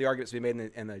of the arguments we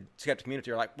made in the skeptic community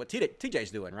are like what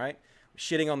TJ's doing, right?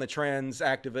 Shitting on the trans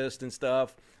activists and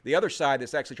stuff. The other side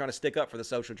that's actually trying to stick up for the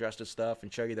social justice stuff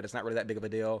and show you that it's not really that big of a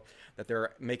deal, that they're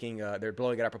making, they're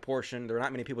blowing it out of proportion. There are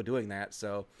not many people doing that.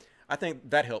 So I think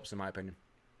that helps in my opinion.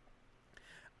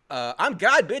 I'm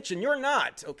God, bitch, and you're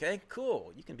not. Okay,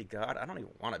 cool. You can be God. I don't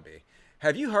even want to be.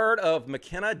 Have you heard of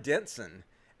McKenna Denson?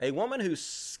 A woman who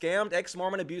scammed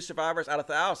ex-Mormon abuse survivors out of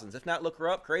thousands. If not, look her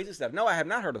up. Crazy stuff. No, I have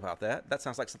not heard about that. That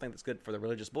sounds like something that's good for the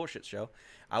religious bullshit show.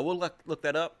 I will look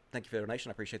that up. Thank you for the donation.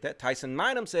 I appreciate that. Tyson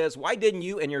Minum says, why didn't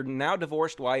you and your now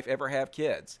divorced wife ever have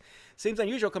kids? Seems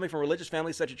unusual coming from religious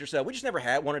families such as yourself. We just never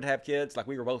wanted to have kids. Like,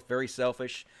 we were both very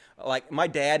selfish. Like, my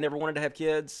dad never wanted to have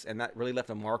kids, and that really left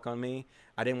a mark on me.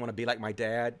 I didn't want to be like my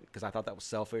dad because I thought that was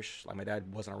selfish. Like, my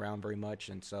dad wasn't around very much,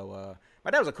 and so my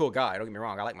dad was a cool guy. Don't get me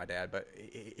wrong. I like my dad, but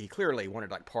he clearly wanted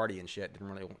to, like, party and shit. Didn't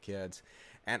really want kids.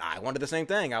 And I wanted the same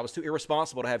thing. I was too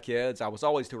irresponsible to have kids. I was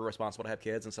always too irresponsible to have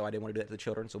kids, and so I didn't want to do that to the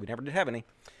children, so we never did have any.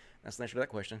 That's the answer to that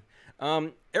question.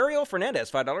 Ariel Fernandez,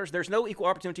 $5. There's no equal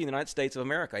opportunity in the United States of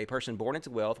America. A person born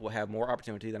into wealth will have more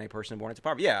opportunity than a person born into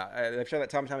poverty. Yeah, I've shown that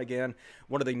time and time again.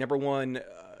 One of the number one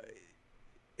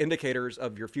indicators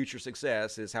of your future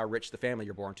success is how rich the family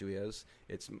you're born to is.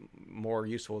 It's more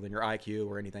useful than your IQ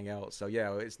or anything else. So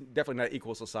yeah, it's definitely not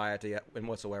equal society in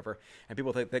whatsoever. And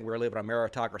people think we're living in a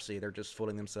meritocracy. They're just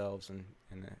fooling themselves, and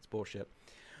it's bullshit.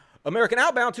 American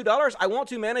Outbound, $2. I want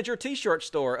to manage your t-shirt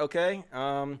store. Okay.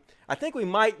 I think we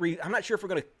might, I'm not sure if we're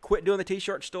going to quit doing the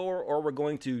t-shirt store or we're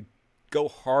going to go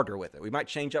harder with it. We might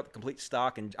change up the complete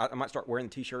stock, and I might start wearing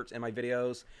the t-shirts in my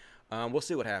videos. We'll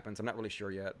see what happens. I'm not really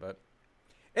sure yet, but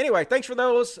anyway, thanks for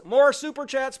those. More super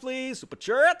chats, please. Super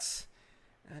chats.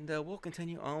 And we'll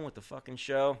continue on with the fucking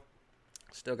show.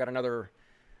 Still got another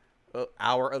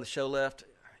hour of the show left.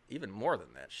 Even more than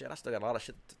that. Shit, I still got a lot of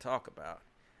shit to talk about.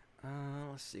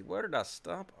 Let's see. Where did I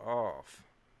stop off?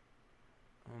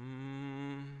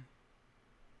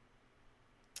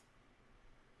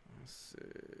 Let's see.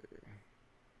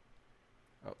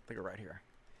 Oh, I think we're right here.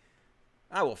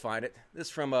 I will find it. This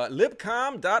is from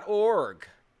libcom.org.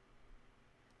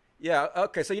 Yeah,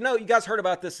 okay, so you guys heard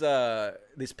about this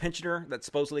pensioner that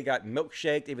supposedly got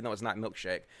milkshaked, even though it's not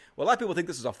milkshake. Well, a lot of people think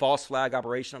this is a false flag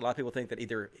operation. A lot of people think that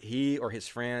either he or his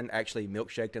friend actually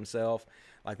milkshaked himself.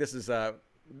 Like, this is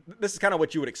kind of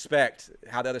what you would expect,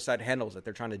 how the other side handles it.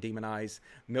 They're trying to demonize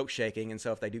milkshaking, and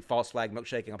so if they do false flag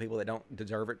milkshaking on people that don't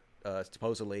deserve it,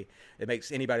 supposedly, it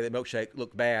makes anybody that milkshake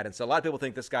look bad. And so a lot of people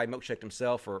think this guy milkshaked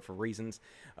himself for reasons.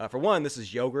 For one, this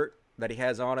is yogurt that he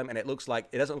has on him, and it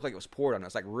doesn't look like it was poured on him.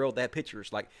 It's like real, they have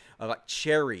pictures like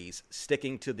cherries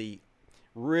sticking to the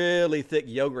really thick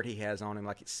yogurt he has on him,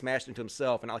 like it's smashed into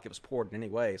himself and not like it was poured in any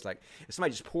way. It's like if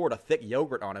somebody just poured a thick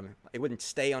yogurt on him, it wouldn't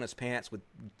stay on his pants with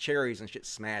cherries and shit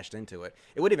smashed into it.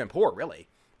 It wouldn't even pour, really.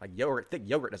 Like thick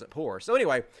yogurt doesn't pour. So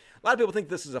anyway, a lot of people think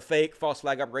this is a fake false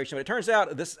flag operation, but it turns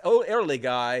out this old elderly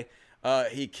guy,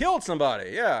 he killed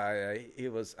somebody. Yeah, he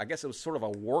was, I guess it was sort of a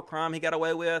war crime he got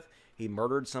away with. He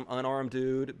murdered some unarmed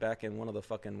dude back in one of the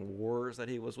fucking wars that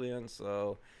he was in.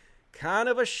 So kind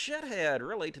of a shithead,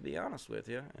 really, to be honest with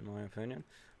you, in my opinion.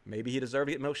 Maybe he deserved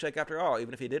to get milkshake after all,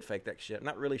 even if he did fake that shit. I'm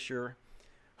not really sure.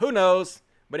 Who knows?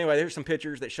 But anyway, there's some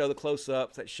pictures that show the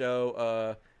close-ups that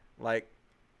show, like,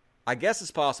 I guess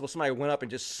it's possible somebody went up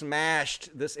and just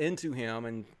smashed this into him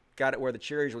and got it where the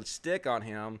cherries would stick on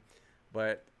him,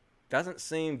 but doesn't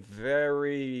seem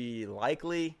very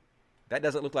likely. That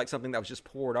doesn't look like something that was just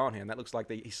poured on him. That looks like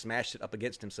he smashed it up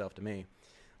against himself to me.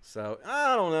 So,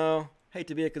 I don't know. Hate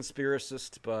to be a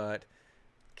conspiracist, but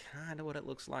kind of what it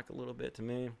looks like a little bit to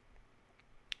me.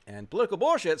 And Political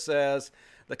Bullshit says,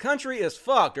 the country is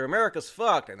fucked, or America's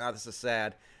fucked. And now this is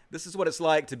sad. This is what it's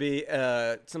like to be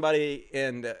somebody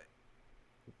in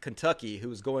Kentucky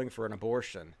who's going for an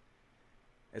abortion.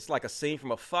 It's like a scene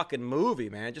from a fucking movie,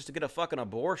 man, just to get a fucking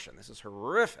abortion. This is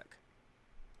horrific.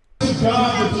 God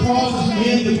that causes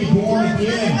men to be born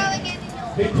again.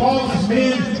 It causes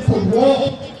men to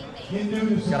walk.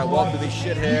 Gotta walk through these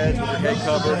shitheads with their head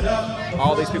covered.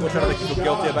 All these people trying to make you feel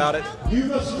guilty about it. You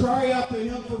must cry out to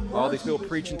him for mercy. All these people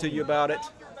preaching to you about it.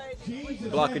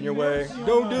 Blocking your way.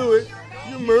 Don't do it.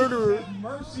 You're a murderer.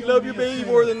 You love your baby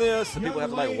more than this. And people have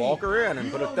to like walk her in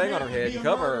and put a thing on her head and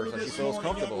cover her so she feels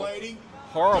comfortable.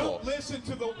 Horrible. Don't listen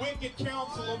to the wicked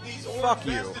counsel of these Fuck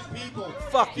you. people.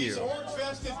 Fuck you. These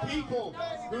orange-vested people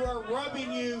who are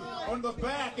rubbing you on the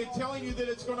back and telling you that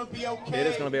it's going to be okay. It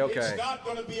is going to be okay. It's not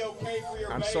going to be okay for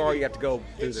your I'm baby. sorry you have to go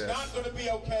through It's this not going to be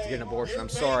okay. to get an abortion. Your I'm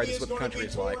sorry. baby This is what the country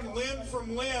is like. Torn limb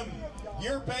from limb.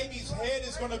 Your baby's head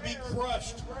is going to be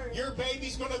crushed. Your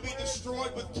baby's going to be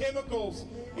destroyed with chemicals.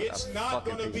 It's not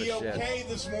going to be okay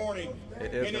this morning.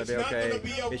 It is going to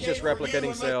be okay. It's just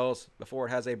replicating cells before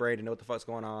it has a brain to know what the fuck's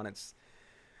going on. It's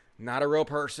not a real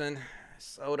person. It's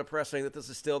so depressing that this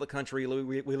is still the country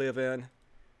we live in.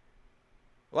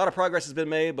 A lot of progress has been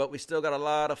made, but we still got a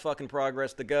lot of fucking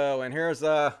progress to go. And here's,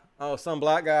 some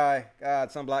black guy.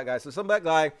 God, some black guy. So some black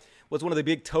guy was one of the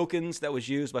big tokens that was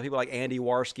used by people like Andy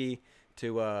Warski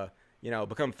to,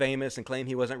 become famous and claim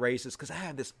he wasn't racist. Because I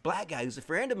have this black guy who's a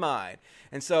friend of mine.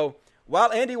 And so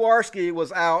while Andy Warski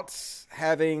was out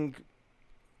having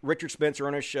Richard Spencer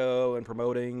on his show and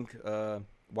promoting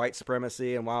white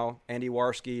supremacy, and while Andy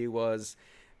Warski was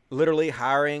literally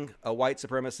hiring a white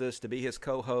supremacist to be his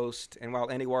co-host, and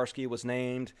while Andy Warski was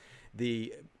named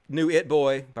the new It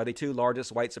Boy by the two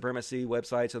largest white supremacy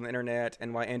websites on the internet,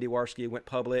 and while Andy Warski went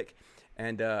public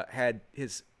and had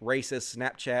his racist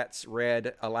Snapchats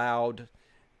read aloud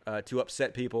to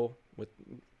upset people with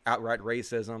outright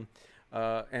racism,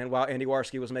 and while Andy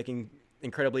Warski was making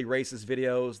incredibly racist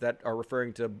videos that are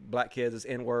referring to black kids as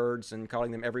N-words and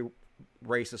calling them every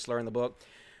racist slur in the book.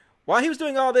 While he was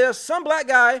doing all this, some black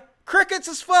guy, crickets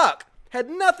as fuck, had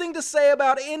nothing to say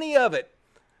about any of it.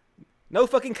 No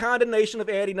fucking condemnation of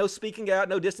Andy, no speaking out,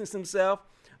 no distancing himself.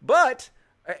 But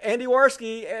Andy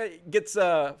Warski gets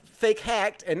fake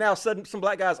hacked, and now suddenly some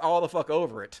black guy's all the fuck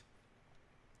over it.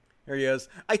 Here he is.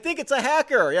 I think it's a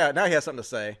hacker. Yeah, now he has something to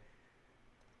say.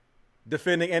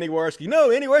 Defending Andy Warski. No,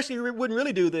 Andy Warski wouldn't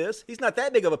really do this. He's not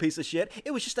that big of a piece of shit.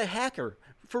 It was just a hacker.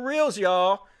 For reals,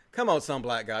 y'all. Come on, some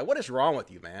black guy. What is wrong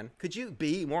with you, man? Could you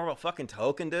be more of a fucking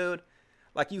token, dude?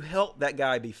 Like, you helped that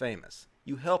guy be famous.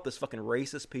 You helped this fucking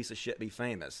racist piece of shit be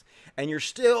famous. And you're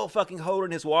still fucking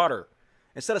holding his water.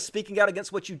 Instead of speaking out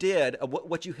against what you did,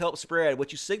 what you helped spread,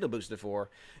 what you signal boosted for,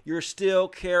 you're still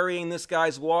carrying this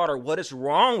guy's water. What is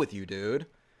wrong with you, dude?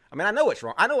 I mean, I know it's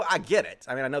wrong. I get it.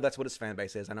 I mean, I know that's what his fan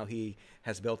base is. I know he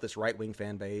has built this right-wing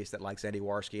fan base that likes Andy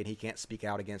Warski, and he can't speak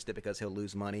out against it because he'll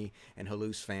lose money and he'll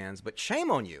lose fans. But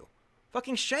shame on you.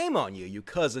 Fucking shame on you, you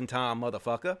Cousin Tom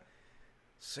motherfucker.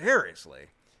 Seriously.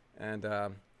 And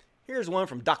here's one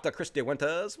from Dr. Christy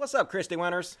Winters. What's up, Christy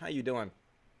Winters? How you doing?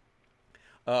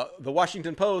 The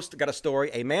Washington Post got a story.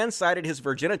 A man cited his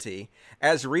virginity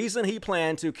as reason he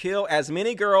planned to kill as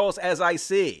many girls as I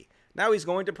see. Now he's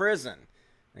going to prison.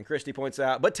 And Christie points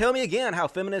out, but tell me again how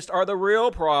feminists are the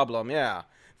real problem. Yeah.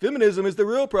 Feminism is the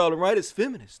real problem, right? It's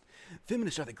feminists.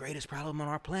 Feminists are the greatest problem on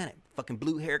our planet. Fucking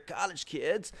blue-haired college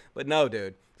kids. But no,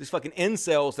 dude. These fucking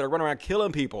incels that are running around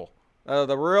killing people.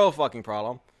 The real fucking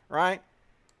problem, right?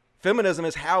 Feminism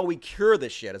is how we cure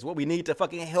this shit. It's what we need to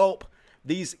fucking help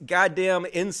these goddamn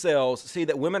incels see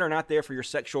that women are not there for your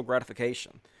sexual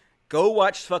gratification. Go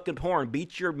watch fucking porn.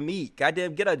 Beat your meat.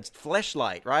 Goddamn, get a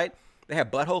fleshlight, right? They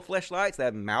have butthole fleshlights. They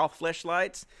have mouth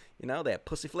fleshlights. You know, they have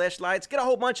pussy fleshlights. Get a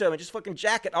whole bunch of them. Just fucking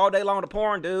jack it all day long to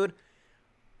porn, dude.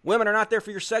 Women are not there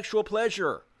for your sexual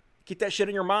pleasure. Keep that shit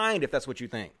in your mind if that's what you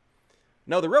think.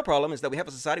 No, the real problem is that we have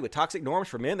a society with toxic norms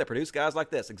for men that produce guys like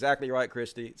this. Exactly right,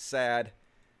 Christy. It's sad.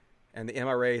 And the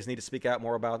MRAs need to speak out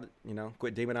more about it. You know,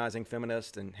 quit demonizing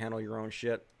feminists and handle your own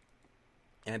shit.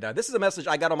 And this is a message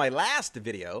I got on my last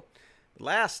video.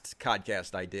 Last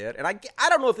podcast I did, and I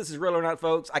don't know if this is real or not,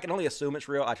 folks. I can only assume it's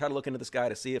real. I tried to look into this guy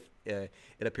to see if it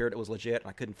appeared it was legit, and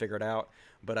I couldn't figure it out.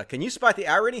 But can you spot the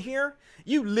irony here?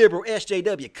 You liberal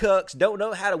SJW cucks don't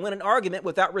know how to win an argument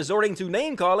without resorting to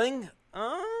name-calling.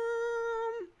 I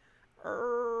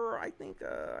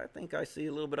think I see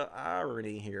a little bit of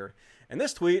irony here. And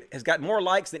this tweet has got more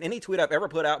likes than any tweet I've ever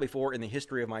put out before in the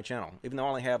history of my channel, even though I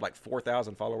only have like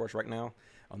 4,000 followers right now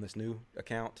on this new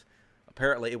account.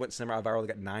 Apparently, it went semi-viral. It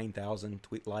got 9,000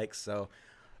 tweet likes. So,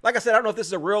 like I said, I don't know if this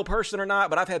is a real person or not,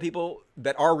 but I've had people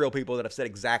that are real people that have said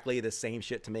exactly the same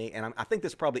shit to me. And I think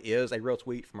this probably is a real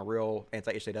tweet from a real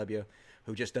anti-SJW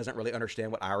who just doesn't really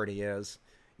understand what irony is.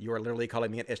 You are literally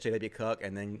calling me an SJW cuck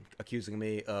and then accusing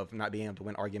me of not being able to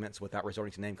win arguments without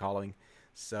resorting to name-calling.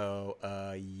 So,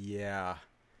 yeah,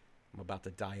 I'm about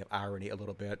to die of irony a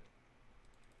little bit.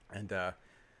 And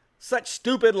such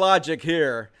stupid logic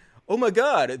here. Oh my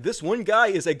God, this one guy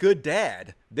is a good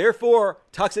dad. Therefore,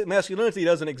 toxic masculinity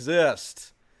doesn't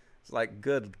exist. It's like,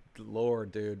 good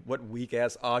Lord, dude. What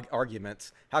weak-ass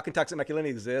arguments. How can toxic masculinity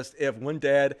exist if one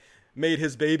dad made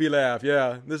his baby laugh?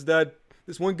 Yeah,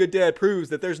 this one good dad proves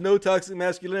that there's no toxic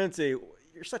masculinity.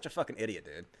 You're such a fucking idiot,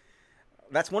 dude.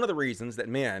 That's one of the reasons that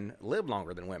men live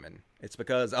longer than women. It's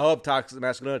because of toxic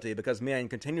masculinity, because men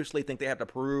continuously think they have to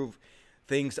prove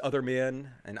things to other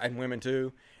men, and women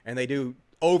too, and they do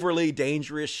overly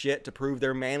dangerous shit to prove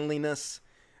their manliness,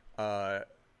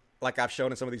 like I've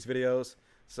shown in some of these videos.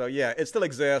 So yeah, it still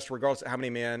exists regardless of how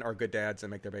many men are good dads and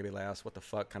make their baby laugh. What the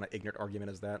fuck kind of ignorant argument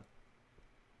is that?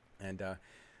 And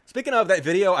speaking of that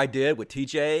video I did with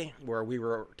TJ, where we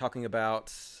were talking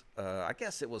about, I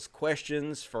guess it was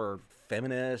questions for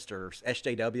feminists or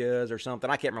SJWs or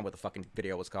something. I can't remember what the fucking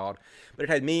video was called, but it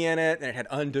had me in it, and it had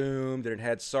Undoomed, and it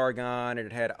had Sargon, and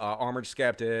it had Armored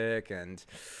Skeptic, and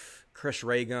Chris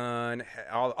Reagan,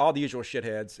 all the usual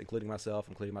shitheads, including myself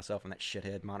in that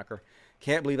shithead moniker.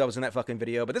 Can't believe I was in that fucking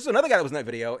video. But this is another guy that was in that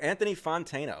video, Anthony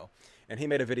Fontano. And he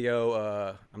made a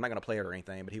video, I'm not going to play it or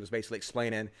anything, but he was basically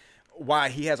explaining why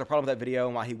he has a problem with that video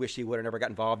and why he wished he would have never got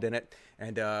involved in it,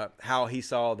 and how he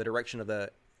saw the direction of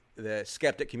the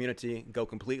skeptic community go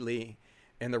completely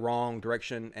in the wrong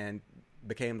direction and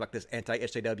became like this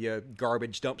anti-SJW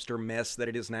garbage dumpster mess that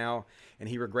it is now, and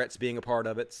he regrets being a part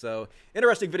of it. So,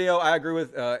 interesting video. I agree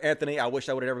with Anthony. I wish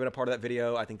I would have never been a part of that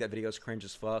video. I think that video is cringe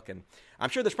as fuck, and I'm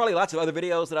sure there's probably lots of other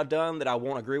videos that I've done that I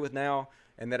won't agree with now,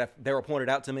 and that if they were pointed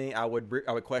out to me, I would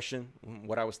question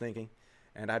what I was thinking,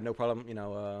 and I have no problem,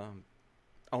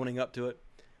 owning up to it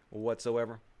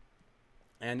whatsoever.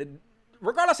 And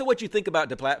regardless of what you think about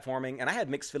deplatforming, and I had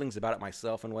mixed feelings about it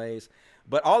myself in ways,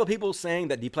 but all the people saying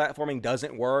that deplatforming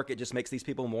doesn't work, it just makes these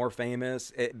people more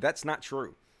famous, that's not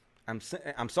true.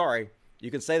 I'm sorry.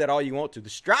 You can say that all you want to. The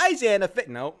Streisand effect.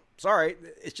 No, sorry.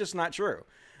 It's just not true.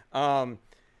 And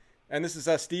this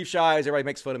is Steve Shives. Everybody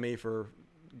makes fun of me for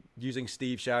using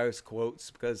Steve Shives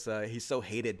quotes because he's so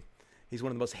hated. He's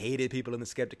one of the most hated people in the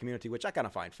skeptic community, which I kind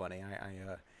of find funny.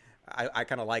 I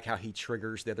kind of like how he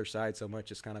triggers the other side so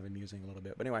much. It's kind of amusing a little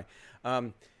bit. But anyway,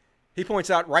 he points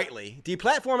out rightly,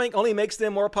 deplatforming only makes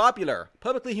them more popular.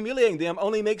 Publicly humiliating them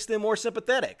only makes them more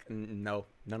sympathetic. No,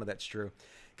 none of that's true.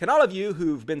 Can all of you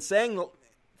who've been saying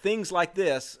things like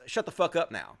this shut the fuck up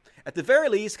now? At the very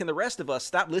least, can the rest of us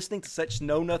stop listening to such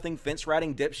know-nothing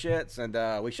fence-riding dipshits?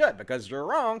 And we should, because you're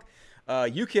wrong.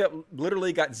 UKIP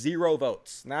literally got 0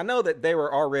 votes. Now, I know that they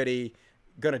were already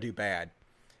going to do bad,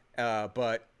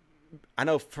 but I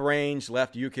know Farange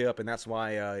left UKIP, and that's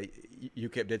why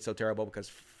UKIP did so terrible,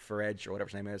 because Farage, or whatever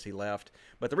his name is, he left.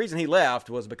 But the reason he left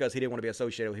was because he didn't want to be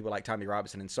associated with people like Tommy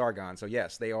Robinson and Sargon. So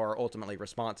yes, they are ultimately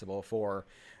responsible for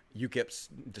UKIP's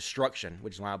destruction,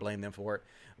 which is why I blame them for it.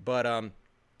 But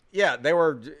yeah, they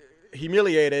were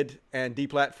humiliated and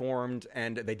deplatformed,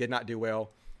 and they did not do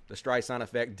well. The Streisand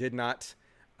effect did not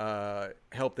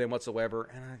help them whatsoever.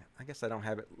 And I guess I don't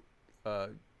have it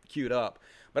queued up.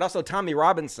 But also Tommy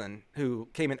Robinson, who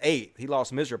came in 8th, he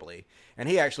lost miserably. And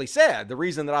he actually said, the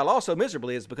reason that I lost so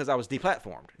miserably is because I was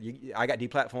deplatformed. I got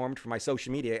deplatformed for my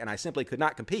social media, and I simply could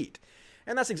not compete.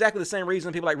 And that's exactly the same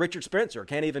reason people like Richard Spencer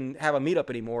can't even have a meetup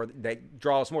anymore that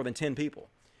draws more than 10 people,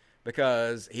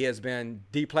 because he has been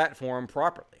deplatformed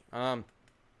properly.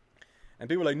 And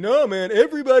people are like, no, man,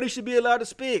 everybody should be allowed to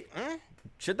speak.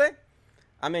 Should they?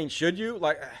 I mean, should you?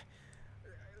 Like,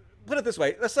 put it this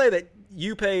way. Let's say that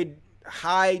you paid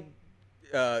high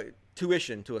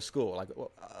tuition to a school, like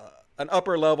an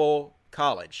upper level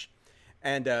college.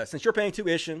 And since you're paying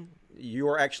tuition, you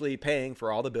are actually paying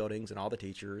for all the buildings and all the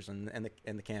teachers and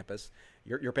the campus.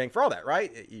 You're paying for all that,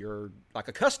 right? You're like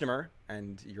a customer,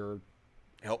 and you're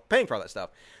paying for all that stuff.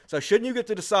 So shouldn't you get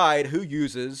to decide who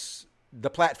uses the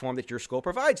platform that your school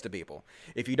provides to people?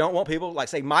 If you don't want people, like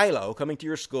say Milo, coming to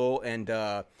your school and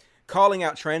calling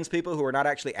out trans people who are not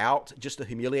actually out just to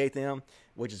humiliate them,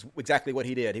 which is exactly what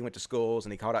he did. He went to schools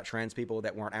and he called out trans people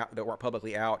that weren't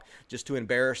publicly out, just to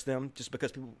embarrass them, just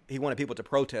because he wanted people to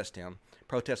protest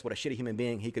what a shitty human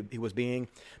being he was being,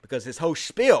 because his whole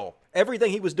spiel,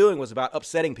 everything he was doing was about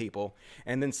upsetting people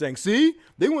and then saying, see,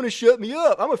 they want to shut me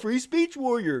up. I'm a free speech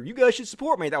warrior. You guys should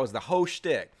support me. That was the whole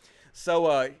shtick.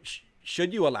 So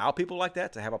should you allow people like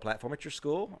that to have a platform at your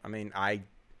school? I mean,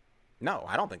 no,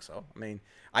 I don't think so. I mean,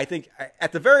 I think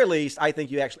at the very least, I think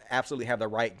you actually absolutely have the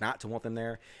right not to want them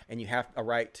there, and you have a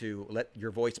right to let your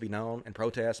voice be known and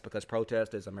protest, because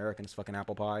protest is American's fucking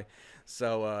apple pie.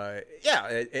 So yeah,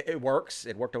 it works.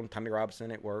 It worked on Tommy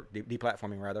Robinson. It worked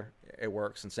deplatforming rather. It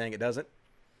works, and saying it doesn't,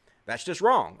 that's just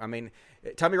wrong. I mean,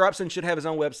 Tommy Robinson should have his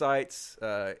own websites.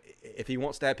 If he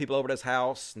wants to have people over to his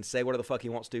house and say whatever the fuck he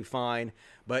wants to, fine.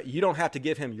 But you don't have to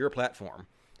give him your platform.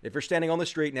 If you're standing on the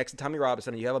street next to Tommy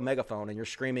Robinson and you have a megaphone and you're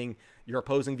screaming your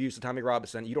opposing views to Tommy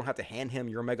Robinson, you don't have to hand him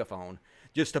your megaphone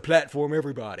just to platform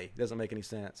everybody. It doesn't make any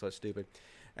sense, so it's stupid.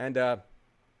 And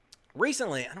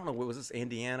recently, I don't know, was this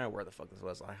Indiana? Where the fuck this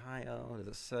was? Ohio? What does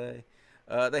it say?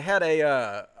 They had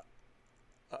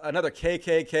another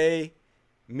KKK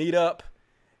meetup,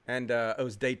 and it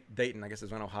was Dayton, I guess it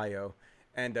was in Ohio.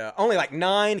 And only like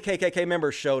 9 KKK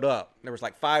members showed up. There was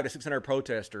like 500 to 600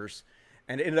 protesters.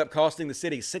 And it ended up costing the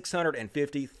city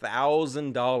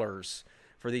 $650,000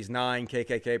 for these 9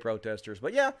 KKK protesters.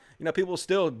 But yeah, people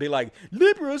still be like,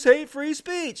 liberals hate free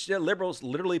speech. Yeah, liberals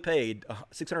literally paid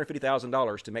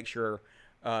 $650,000 to make sure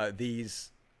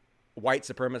these white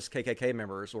supremacist KKK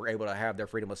members were able to have their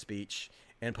freedom of speech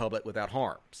in public without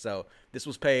harm. So this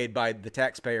was paid by the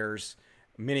taxpayers,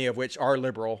 many of which are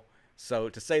liberal. So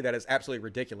to say that is absolutely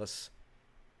ridiculous.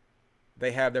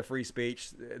 They have their free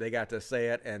speech. They got to say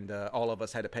it, and all of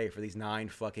us had to pay for these 9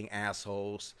 fucking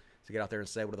assholes to get out there and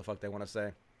say what the fuck they want to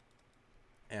say.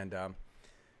 And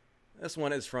this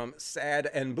one is from Sad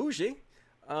and Bougie.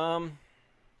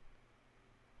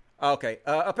 Okay.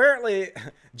 Apparently,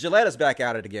 Gillette is back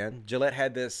at it again. Gillette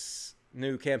had this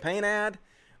new campaign ad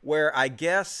where I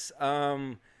guess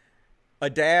a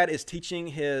dad is teaching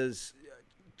his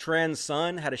trans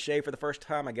son how to shave for the first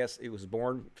time. I guess he was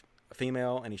born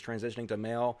female and he's transitioning to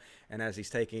male, and as he's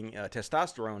taking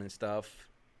testosterone and stuff,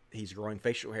 he's growing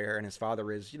facial hair, and his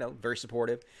father is very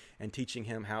supportive and teaching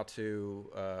him how to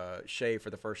shave for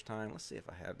the first time. Let's see if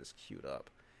I have this queued up.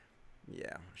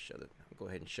 Yeah, I'll go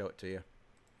ahead and show it to you.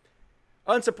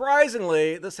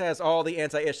 Unsurprisingly, this has all the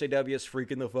anti-SJWs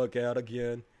freaking the fuck out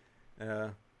again,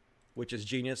 which is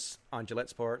genius on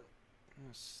Gillette's part.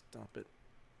 Stop it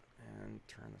and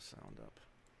turn the sound up.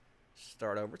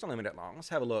 Start over. It's only been that long. Let's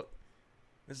have a look.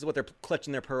 This is what they're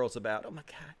clutching their pearls about. Oh my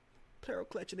God. Pearl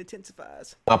clutching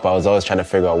intensifies. I was always trying to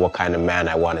figure out what kind of man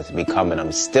I wanted to become, and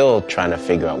I'm still trying to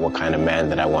figure out what kind of man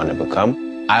that I want to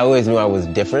become. I always knew I was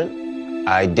different.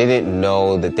 I didn't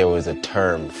know that there was a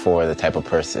term for the type of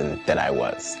person that I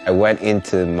was. I went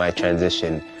into my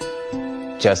transition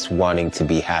just wanting to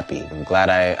be happy. I'm glad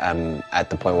I'm at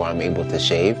the point where I'm able to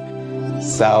shave.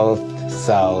 South,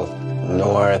 south,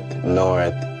 north,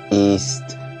 north,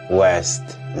 east,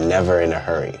 west, never in a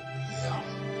hurry.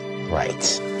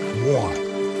 Right.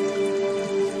 One.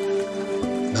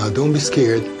 Now don't be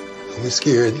scared. Don't be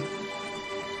scared.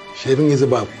 Shaving is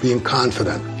about being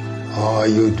confident. Oh,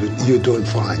 you're doing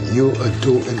fine. You are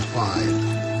doing fine.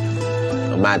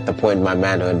 I'm at the point in my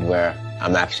manhood where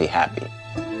I'm actually happy.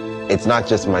 It's not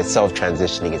just myself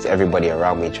transitioning, it's everybody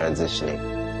around me transitioning.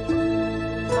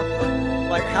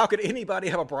 Like, how could anybody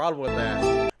have a problem with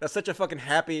that? That's such a fucking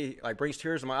happy, brings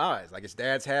tears to my eyes. Like, his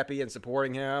dad's happy and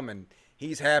supporting him, and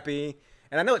he's happy.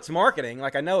 And I know it's marketing.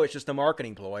 I know it's just a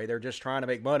marketing ploy. They're just trying to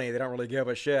make money. They don't really give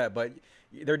a shit. But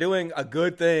they're doing a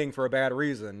good thing for a bad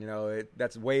reason.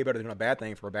 That's way better than a bad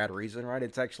thing for a bad reason, right?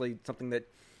 It's actually something that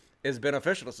is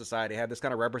beneficial to society. Have this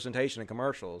kind of representation in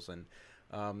commercials. And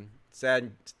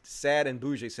Sad and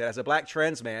Bougie said, as a black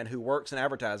trans man who works in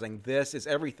advertising, this is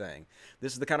everything.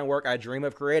 This is the kind of work I dream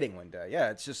of creating one day.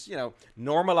 Yeah, it's just,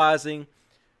 normalizing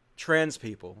trans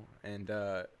people and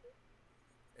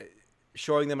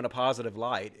showing them in a positive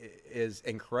light is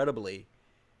incredibly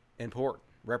important.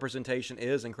 Representation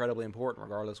is incredibly important,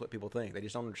 regardless of what people think. They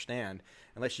just don't understand.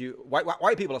 Unless you,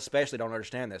 white people especially don't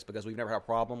understand this because we've never had a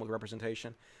problem with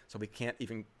representation. So we can't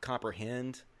even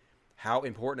comprehend how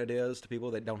important it is to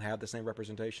people that don't have the same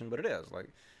representation. But it is. Like,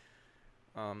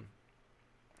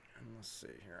 let's see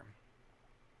here.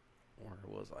 Where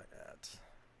was I at?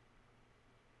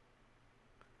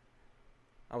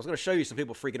 I was going to show you some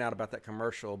people freaking out about that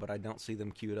commercial, but I don't see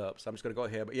them queued up. So I'm just going to go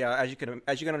ahead. But yeah, as you can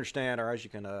understand, or as you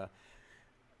can,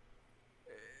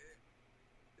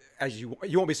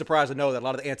 you won't be surprised to know that a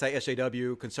lot of the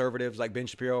anti-SJW conservatives like Ben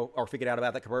Shapiro are freaking out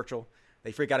about that commercial.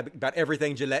 They freak out about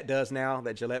everything Gillette does now.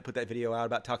 That Gillette put that video out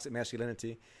about toxic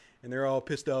masculinity, and they're all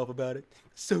pissed off about it.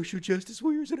 Social justice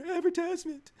warriors in an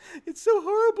advertisement. It's so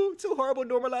horrible. It's so horrible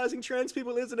normalizing trans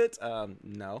people, isn't it?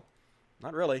 No,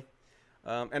 not really.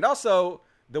 And also,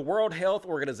 the World Health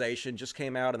Organization just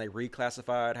came out and they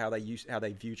reclassified how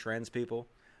they view trans people.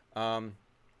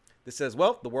 This says,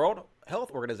 well, the World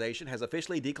Health Organization has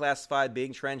officially declassified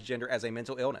being transgender as a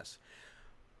mental illness.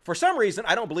 For some reason,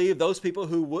 I don't believe those people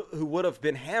who would have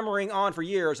been hammering on for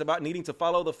years about needing to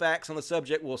follow the facts on the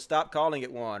subject will stop calling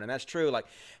it one. And that's true. Like,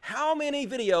 how many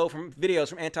videos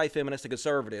from anti-feminists and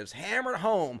conservatives hammered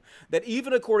home that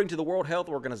even according to the World Health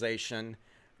Organization,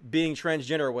 being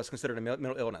transgender was considered a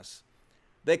mental illness?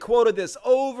 They quoted this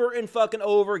over and fucking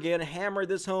over again, hammered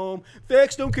this home.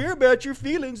 Facts don't care about your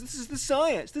feelings. This is the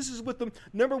science. This is what the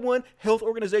 #1 health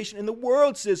organization in the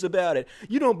world says about it.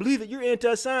 You don't believe it, you're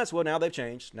anti-science. Well, now they've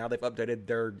changed. Now they've updated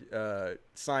their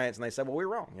science, and they said, well, we're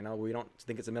wrong. You know, we don't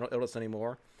think it's a mental illness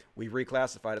anymore. We've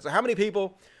reclassified it. So how many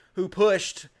people who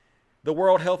pushed the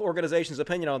World Health Organization's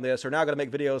opinion on this are now going to make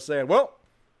videos saying, well,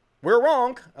 we're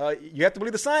wrong. You have to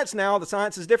believe the science now. The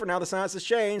science is different now. The science has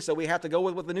changed, so we have to go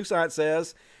with what the new science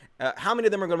says. How many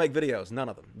of them are going to make videos? None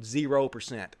of them.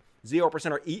 0%.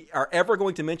 0% are ever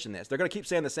going to mention this. They're going to keep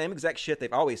saying the same exact shit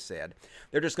they've always said.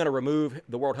 They're just going to remove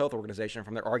the World Health Organization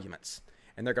from their arguments.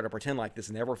 And they're going to pretend like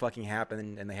this never fucking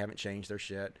happened and they haven't changed their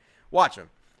shit. Watch them.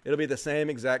 It'll be the same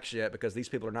exact shit because these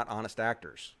people are not honest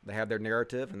actors. They have their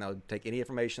narrative, and they'll take any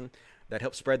information that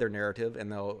helps spread their narrative,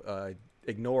 and they'll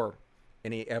ignore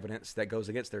any evidence that goes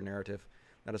against their narrative.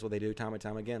 That is what they do time and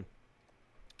time again.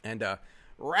 And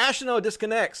Rational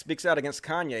Disconnect speaks out against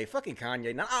Kanye. Fucking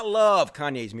Kanye. Now, I love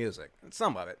Kanye's music.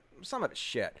 Some of it's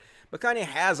shit. But Kanye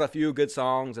has a few good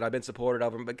songs, and I've been supportive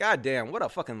of him. But goddamn, what a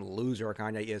fucking loser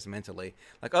Kanye is mentally.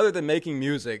 Like, other than making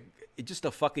music, it's just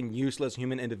a fucking useless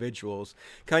human individuals.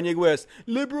 Kanye West,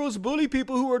 liberals bully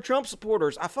people who are Trump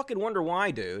supporters. I fucking wonder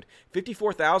why, dude.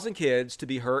 54,000 kids to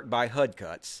be hurt by HUD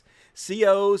cuts.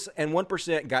 COs and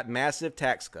 1% got massive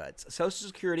tax cuts. Social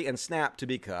Security and SNAP to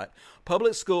be cut.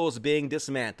 Public schools being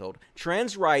dismantled.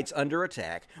 Trans rights under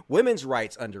attack. Women's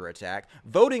rights under attack.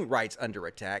 Voting rights under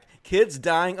attack. Kids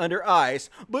dying under ICE.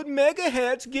 But mega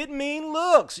hats get mean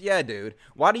looks. Yeah, dude.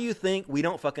 Why do you think we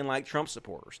don't fucking like Trump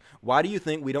supporters? Why do you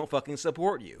think we don't fucking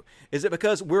support you? Is it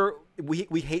because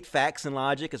we hate facts and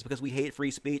logic? Is it because we hate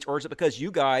free speech? Or is it because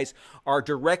you guys are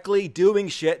directly doing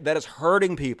shit that is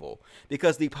hurting people?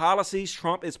 Because the policies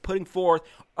Trump is putting forth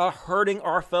are hurting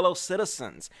our fellow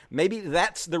citizens. Maybe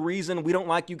that's the reason we don't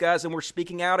like you guys and we're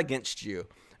speaking out against you.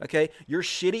 Okay? Your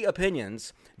shitty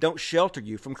opinions don't shelter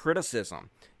you from criticism.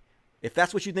 If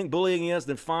that's what you think bullying is,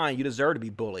 then fine, you deserve to be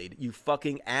bullied, you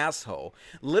fucking asshole.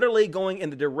 Literally going in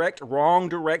the direct wrong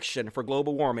direction for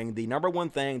global warming, the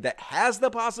 #1 thing that has the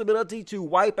possibility to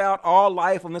wipe out all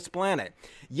life on this planet.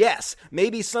 Yes,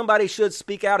 maybe somebody should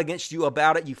speak out against you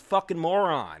about it, you fucking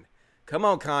moron. Come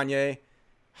on, Kanye.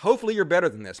 Hopefully you're better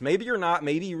than this. Maybe you're not.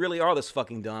 Maybe you really are this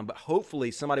fucking dumb, but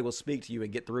hopefully somebody will speak to you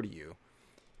and get through to you.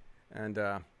 And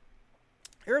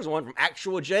here's one from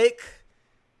Actual Jake.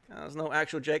 There's no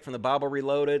Actual Jake from the Bible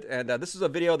Reloaded. And this is a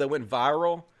video that went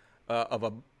viral of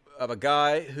a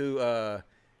guy who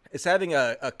is having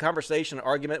a conversation, an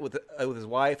argument with his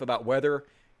wife about whether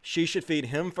she should feed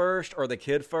him first or the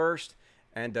kid first.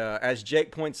 And as Jake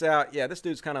points out, yeah, this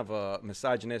dude's kind of a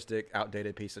misogynistic,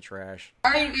 outdated piece of trash.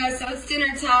 All right, you guys, so it's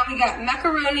dinner time. We got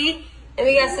macaroni, and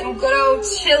we got some good old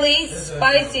chili,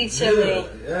 spicy chili.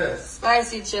 Yes.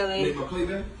 Spicy chili. Make my plate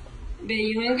then? Ben,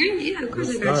 you hungry? Yeah, of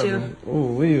course I got you.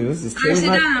 Oh, wait, this is chili. Sit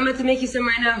down. I'm about to make you some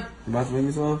right now. You about to make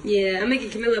me some? Yeah, I'm making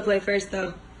Camilla a plate first,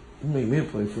 though. You make me a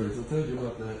plate first. I told you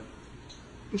about that.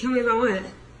 Tell me about what?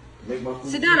 Make my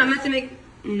food. Sit down. I'm about to make...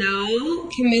 No,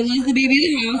 Camilla's the baby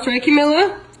of the house, right,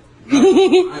 Camilla?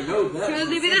 I know that. Camilla's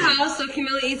the baby of the house, so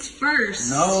Camilla eats first.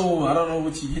 No, I don't know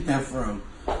what you get that from.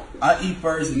 I eat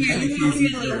first and then the kids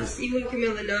eat first. You want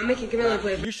Camilla? No, I'm making Camilla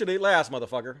play. You should eat last,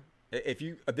 motherfucker. If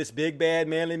you this big bad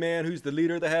manly man who's the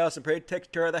leader of the house and takes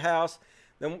care of the house,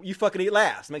 then you fucking eat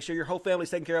last. Make sure your whole family's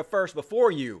taken care of first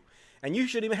before you. And you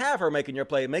shouldn't even have her making your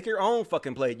plate. Make your own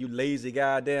fucking plate, you lazy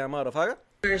goddamn motherfucker.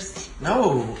 First.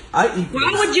 No, I eat first.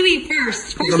 Why would you eat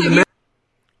first?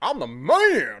 I'm the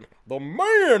man. The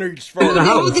man eats first.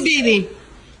 Hold the baby.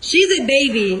 She's a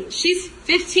baby. She's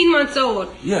 15 months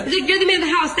old. Yeah. It's like you're the man of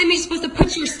the house. That means you're supposed to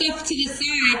put your stuff to the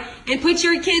side and put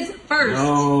your kids first.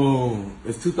 No,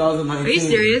 it's 2019. Are you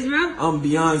serious, bro? I'm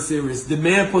beyond serious. The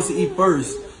man supposed to eat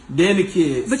first, then the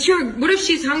kids. But what if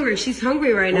she's hungry? She's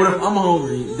hungry right now. What if I'm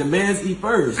hungry? The man's eat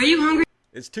first. Are you hungry?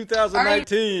 It's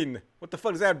 2019. What the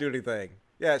fuck does that have to do with anything?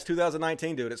 Yeah, it's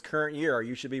 2019, dude. It's current year.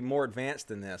 You should be more advanced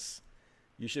than this.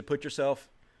 You should put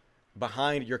yourself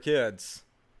behind your kids,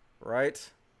 right?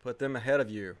 Put them ahead of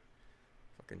you.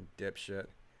 Fucking dipshit.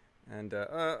 And,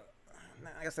 I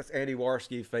guess that's Andy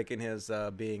Warski faking his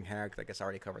being hacked. I guess I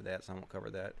already covered that, so I won't cover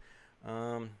that.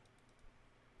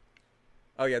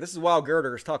 Oh, yeah, this is Wild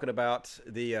Girders talking about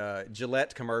the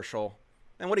Gillette commercial.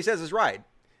 And what he says is right.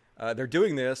 They're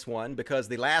doing this one because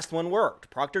the last one worked.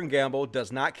 Procter & Gamble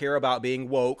does not care about being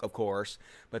woke, of course,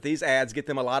 but these ads get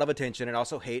them a lot of attention and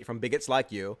also hate from bigots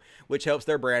like you, which helps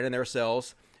their brand and their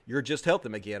sales. You're just helped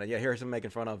them again. And yeah, here's him making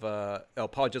fun of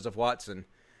Paul Joseph Watson.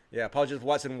 Yeah, Paul Joseph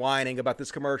Watson whining about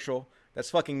this commercial.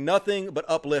 That's fucking nothing but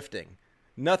uplifting.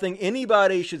 Nothing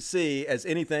anybody should see as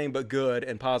anything but good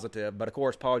and positive. But of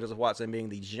course, Paul Joseph Watson being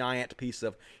the giant piece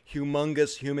of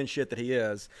humongous human shit that he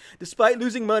is. Despite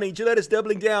losing money, Gillette is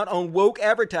doubling down on woke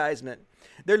advertisement.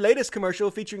 Their latest commercial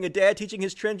featuring a dad teaching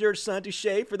his transgender son to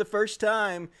shave for the first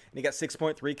time. And he got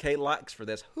 6.3K likes for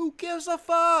this. Who gives a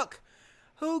fuck?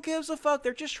 Who gives a fuck?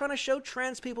 They're just trying to show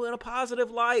trans people in a positive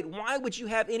light. Why would you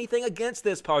have anything against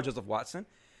this, Paul Joseph Watson?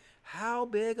 How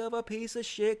big of a piece of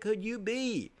shit could you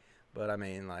be? But, I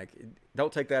mean, like,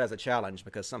 don't take that as a challenge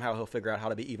because somehow he'll figure out how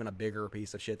to be even a bigger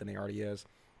piece of shit than he already is.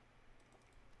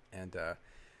 And,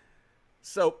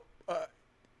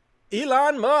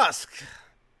 Elon Musk.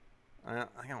 I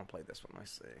don't play this one.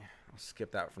 Let's see. I'll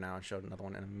skip that for now and show another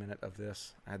one in a minute of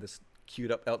this. I had this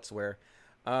queued up elsewhere.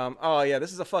 Oh, yeah,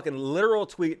 this is a fucking literal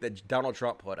tweet that Donald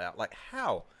Trump put out. Like,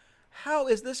 how? How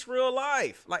is this real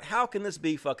life? Like, how can this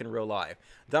be fucking real life?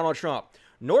 Donald Trump.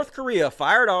 North Korea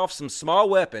fired off some small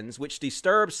weapons which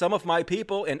disturbed some of my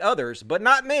people and others, but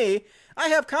not me. I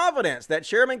have confidence that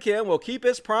Chairman Kim will keep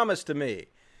his promise to me.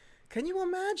 Can you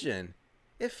imagine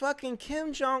if fucking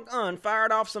Kim Jong-un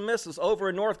fired off some missiles over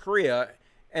in North Korea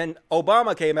and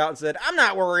Obama came out and said, I'm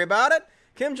not worried about it.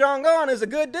 Kim Jong-un is a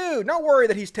good dude. Don't worry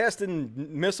that he's testing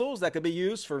missiles that could be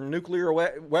used for nuclear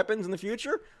weapons in the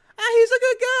future. He's a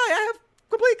good guy. I have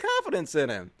complete confidence in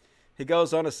him. He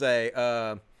goes on to say,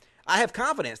 I have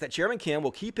confidence that Chairman Kim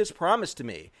will keep his promise to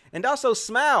me, and also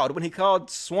smiled when he called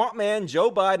Swamp Man Joe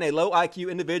Biden a low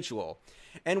IQ individual.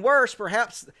 And worse,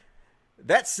 perhaps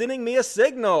that's sending me a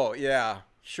signal. Yeah,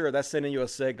 sure, that's sending you a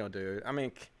signal, dude. I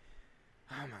mean,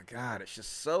 oh my God, it's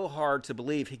just so hard to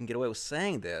believe he can get away with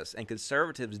saying this, and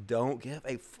conservatives don't give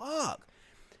a fuck.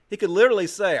 He could literally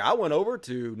say, I went over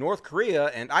to North Korea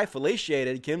and I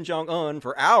fellaciated Kim Jong-un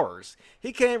for hours.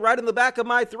 He came right in the back of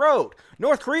my throat.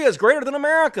 North Korea is greater than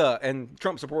America. And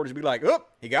Trump supporters would be like, oh,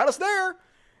 he got us there.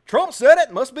 Trump said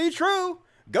it. Must be true.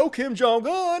 Go Kim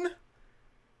Jong-un.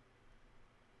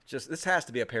 Just, this has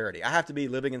to be a parody. I have to be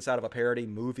living inside of a parody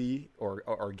movie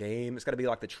or game. It's got to be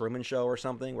like the Truman Show or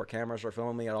something where cameras are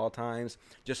filming me at all times.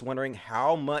 Just wondering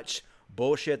how much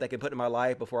bullshit they can put in my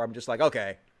life before I'm just like,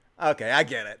 okay, I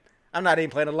get it. I'm not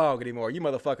even playing along anymore. You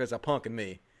motherfuckers are punking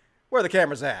me. Where are the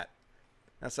cameras at?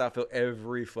 That's how I feel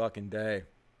every fucking day.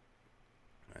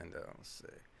 And let's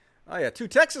see. Oh yeah, 2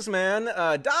 Texas men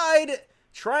died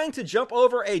trying to jump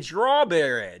over a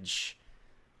drawbridge.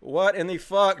 What in the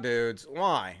fuck, dudes?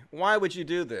 Why? Why would you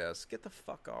do this? Get the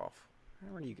fuck off.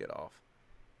 Where do you get off?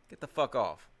 Get the fuck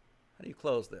off. How do you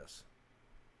close this?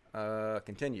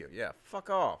 Continue. Yeah, fuck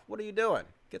off. What are you doing?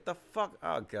 Get the fuck...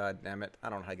 Oh, God damn it. I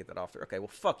don't know how to get that off there. Okay, well,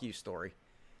 fuck you, story.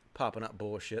 Popping up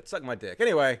bullshit. Suck my dick.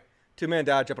 Anyway, 2 men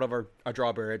died jumping over a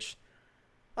drawbridge.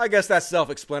 I guess that's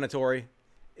self-explanatory.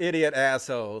 Idiot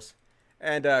assholes.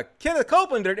 And Kenneth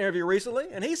Copeland did an interview recently,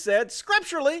 and he said,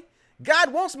 scripturally,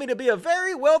 God wants me to be a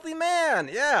very wealthy man.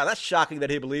 Yeah, that's shocking that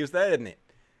he believes that, isn't it?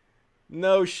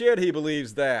 No shit, he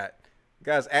believes that. The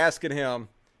guy's asking him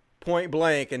point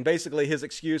blank, and basically his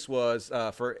excuse was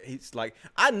he's like,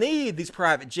 I need these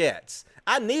private jets.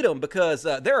 I need them because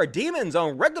there are demons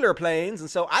on regular planes, and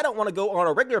so I don't want to go on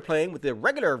a regular plane with the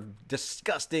regular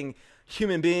disgusting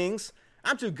human beings.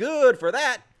 I'm too good for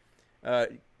that.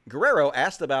 Guerrero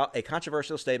asked about a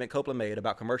controversial statement Copeland made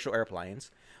about commercial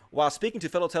airplanes. While speaking to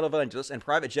fellow televangelist and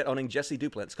private jet-owning Jesse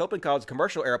Duplantis, Copeland calls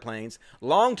commercial airplanes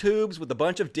long tubes with a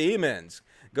bunch of demons.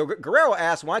 Guerrero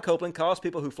asked why Copeland calls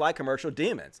people who fly commercial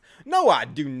demons. No, I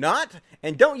do not.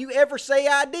 And don't you ever say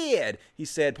I did, he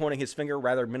said, pointing his finger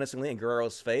rather menacingly in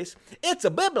Guerrero's face. It's a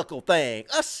biblical thing,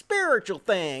 a spiritual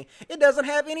thing. It doesn't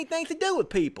have anything to do with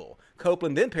people.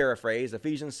 Copeland then paraphrased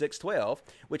Ephesians 6:12,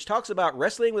 which talks about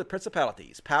wrestling with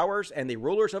principalities, powers, and the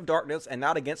rulers of darkness, and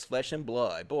not against flesh and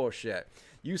blood. Bullshit.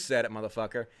 You said it,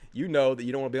 motherfucker. You know that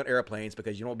you don't want to be on airplanes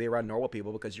because you don't want to be around normal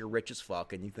people because you're rich as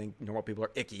fuck and you think normal people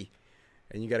are icky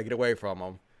and you got to get away from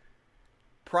them.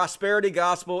 Prosperity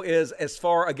gospel is as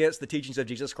far against the teachings of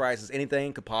Jesus Christ as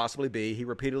anything could possibly be. He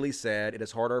repeatedly said it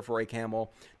is harder for a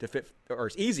camel to fit, or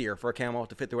it's easier for a camel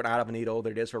to fit through an eye of a needle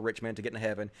than it is for a rich man to get into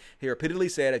heaven. He repeatedly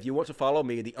said, if you want to follow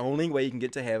me, the only way you can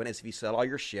get to heaven is if you sell all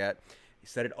your shit. He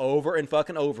said it over and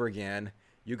fucking over again.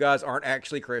 You guys aren't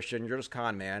actually Christian. You're just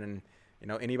con man. And, you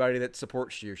know, anybody that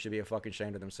supports you should be a fucking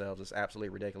ashamed of themselves. It's absolutely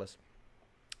ridiculous.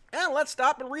 And let's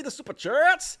stop and read the super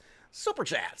chats. Super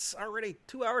chats. Already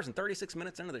 2 hours and 36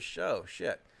 minutes into the show.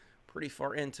 Shit. Pretty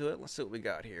far into it. Let's see what we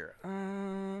got here.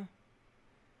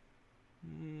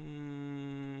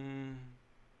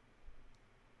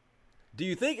 Do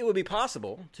you think it would be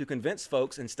possible to convince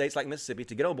folks in states like Mississippi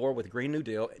to get on board with the Green New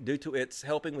Deal due to its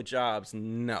helping with jobs?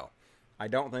 No. I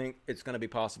don't think it's going to be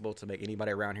possible to make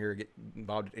anybody around here get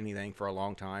involved in anything for a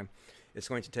long time. It's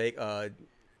going to take, like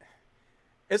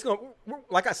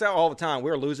I say all the time,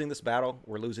 we're losing this battle.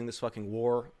 We're losing this fucking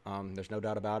war. There's no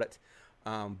doubt about it.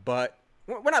 But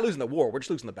we're not losing the war. We're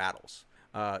just losing the battles.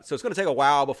 So it's going to take a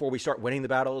while before we start winning the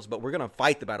battles, but we're going to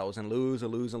fight the battles and lose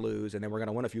and lose and lose. And then we're going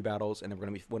to win a few battles, and then we're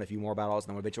going to win a few more battles.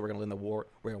 And then eventually we're going to win the war.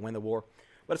 We're going to win the war.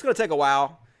 But it's going to take a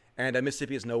while, and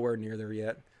Mississippi is nowhere near there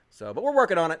yet. So, but we're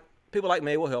working on it. People like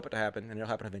me will help it to happen, and it'll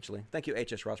happen eventually. Thank you,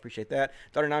 HS Ross. Appreciate that.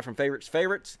 $9 from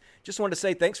Favorites. Just wanted to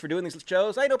say thanks for doing these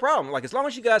shows. Hey, no problem. Like, as long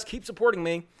as you guys keep supporting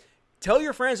me, tell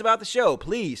your friends about the show.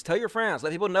 Please, tell your friends.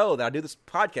 Let people know that I do this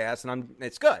podcast, and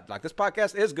it's good. Like, this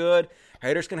podcast is good.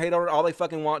 Haters can hate on it all they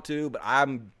fucking want to, but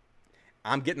I'm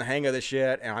getting the hang of this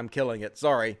shit, and I'm killing it.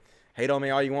 Sorry. Hate on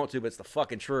me all you want to, but it's the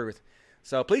fucking truth.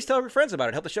 So please tell your friends about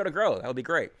it. Help the show to grow. That would be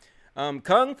great.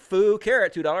 Kung Fu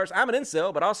Carrot, $2. I'm an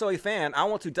incel, but also a fan. I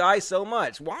want to die so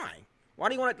much. Why? Why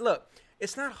do you want to? Look,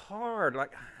 it's not hard.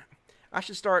 Like, I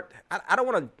should start. I don't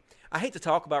want to. I hate to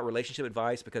talk about relationship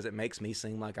advice because it makes me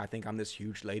seem like I think I'm this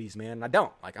huge ladies' man. And I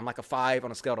don't. Like, I'm like a 5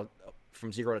 on a scale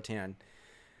from 0 to 10.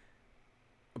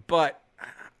 But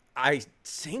I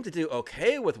seem to do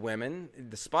okay with women,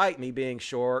 despite me being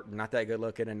short, not that good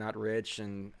looking, and not rich,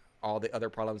 and all the other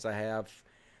problems I have.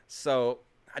 So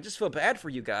I just feel bad for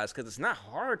you guys because it's not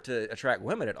hard to attract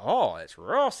women at all. It's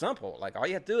real simple. Like, all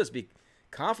you have to do is be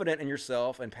confident in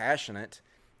yourself and passionate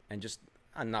and just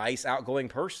a nice, outgoing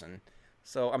person.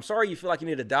 So I'm sorry you feel like you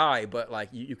need to die, but like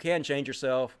you can change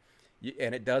yourself,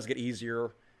 and it does get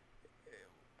easier,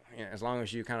 you know, as long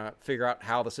as you kind of figure out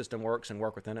how the system works and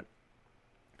work within it.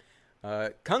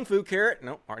 Kung Fu Carrot,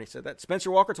 no, already said that.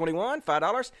 Spencer Walker, 21,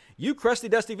 $5. You crusty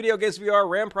dusty video games VR,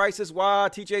 RAM prices, why?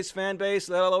 TJ's fan base,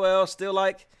 LOL, still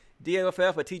like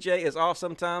DAFF, but TJ is off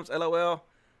sometimes, LOL.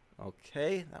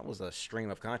 Okay, that was a stream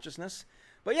of consciousness.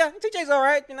 But yeah, TJ's all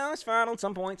right, you know, it's fine on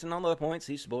some points, and on other points,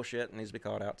 he's bullshit and needs to be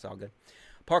called out, it's all good.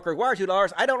 Parker Wire,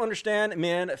 $2. I don't understand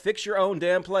men, fix your own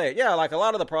damn play. Yeah, like a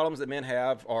lot of the problems that men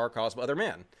have are caused by other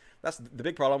men. That's the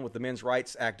big problem with the men's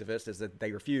rights activists, is that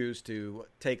they refuse to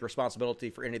take responsibility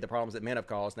for any of the problems that men have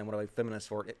caused, and they want to be feminists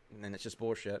for it, and it's just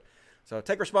bullshit. So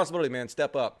take responsibility, man.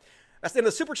 Step up. That's the end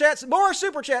of the Super Chats. More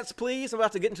Super Chats, please. I'm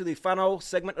about to get into the final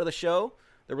segment of the show,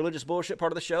 the religious bullshit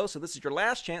part of the show. So this is your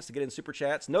last chance to get in Super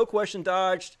Chats. No question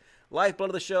dodged.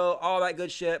 Lifeblood of the show. All that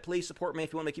good shit. Please support me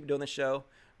if you want me to keep doing this show.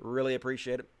 Really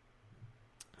appreciate it.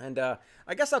 And I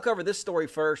guess I'll cover this story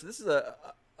first. This is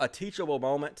a teachable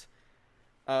moment.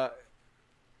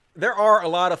 There are a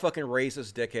lot of fucking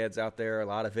racist dickheads out there, a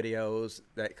lot of videos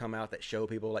that come out that show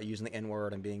people like using the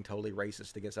N-word and being totally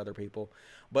racist against other people.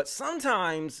 But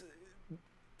sometimes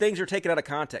things are taken out of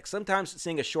context. Sometimes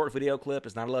seeing a short video clip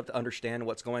is not enough to understand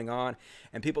what's going on,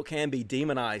 and people can be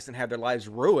demonized and have their lives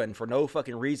ruined for no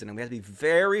fucking reason. And we have to be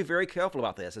very, very careful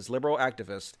about this. As liberal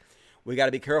activists, we got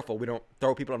to be careful. We don't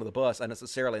throw people under the bus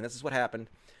unnecessarily, and this is what happened.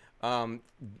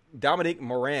 Dominique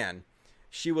Moran,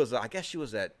 she was, I guess she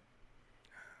was at,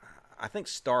 I think,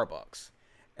 Starbucks,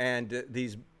 and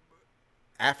these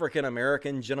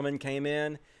African-American gentlemen came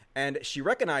in, and she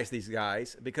recognized these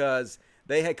guys because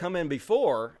they had come in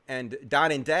before and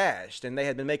dine and dashed, and they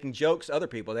had been making jokes to other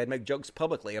people. They had made jokes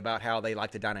publicly about how they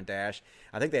like to dine and dash.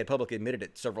 I think they had publicly admitted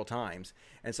it several times.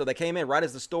 And so they came in right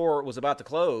as the store was about to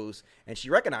close, and she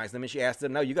recognized them, and she asked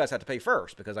them, no, you guys have to pay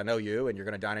first because I know you, and you're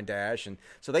going to dine and dash. And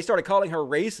so they started calling her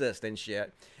racist and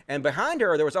shit. And behind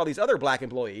her, there was all these other black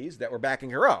employees that were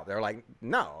backing her up. They're like,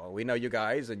 no, we know you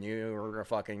guys, and you are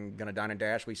fucking going to dine and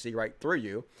dash. We see right through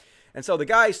you. And so the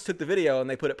guys took the video and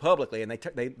they put it publicly, and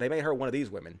they made her one of these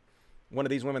women. One of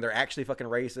these women, they're actually fucking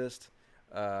racist.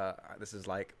 This is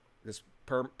like this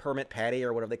Permit Patty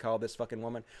or whatever they call this fucking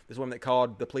woman. This woman that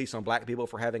called the police on black people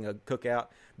for having a cookout.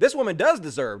 This woman does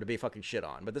deserve to be fucking shit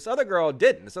on, but this other girl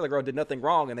didn't. This other girl did nothing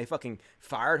wrong, and they fucking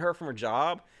fired her from her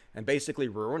job and basically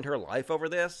ruined her life over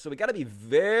this. So we got to be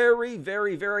very,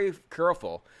 very, very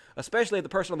careful, especially if the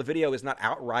person on the video is not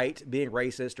outright being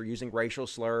racist or using racial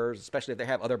slurs, especially if they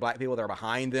have other black people that are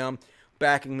behind them,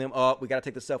 backing them up. We got to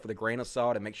take this stuff with a grain of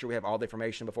salt and make sure we have all the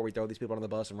information before we throw these people on the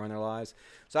bus and run their lives.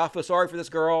 So I feel sorry for this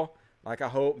girl. Like, I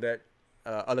hope that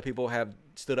other people have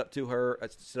stood up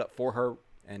for her,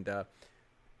 and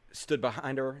stood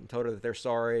behind her and told her that they're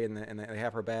sorry and they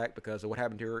have her back, because what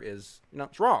happened to her is,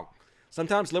 it's wrong.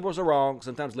 Sometimes liberals are wrong.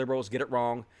 Sometimes liberals get it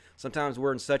wrong. Sometimes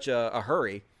we're in such a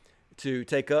hurry to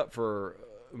take up for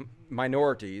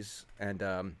minorities and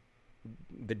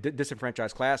the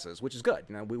disenfranchised classes, which is good.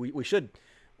 We should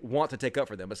want to take up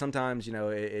for them, but sometimes,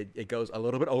 it goes a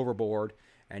little bit overboard,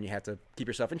 and you have to keep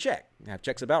yourself in check. You have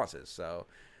checks and balances. So,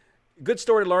 good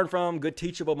story to learn from. Good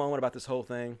teachable moment about this whole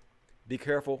thing. Be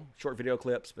careful, short video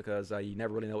clips, because you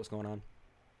never really know what's going on.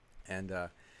 And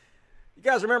you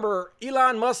guys remember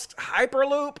Elon Musk's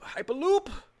Hyperloop?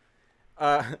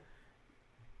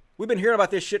 We've been hearing about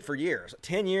this shit for years.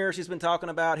 10 years he's been talking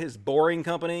about his Boring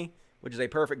Company, which is a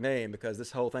perfect name because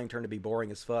this whole thing turned to be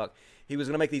boring as fuck. He was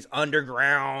going to make these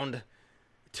underground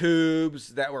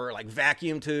tubes that were like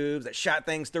vacuum tubes that shot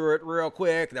things through it real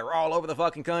quick. They were all over the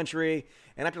fucking country.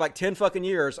 And after like 10 fucking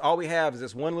years, all we have is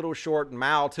this one little short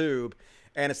mile tube.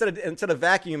 And instead of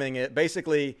vacuuming it,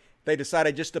 basically they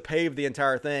decided just to pave the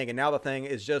entire thing. And now the thing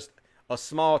is just a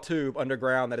small tube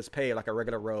underground that is paved like a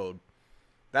regular road.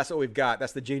 That's what we've got.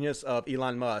 That's the genius of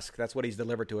Elon Musk. That's what he's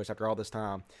delivered to us after all this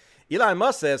time. Elon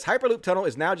Musk says Hyperloop Tunnel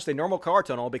is now just a normal car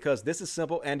tunnel because this is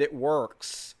simple and it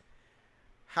works.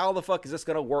 How the fuck is this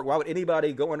going to work? Why would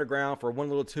anybody go underground for one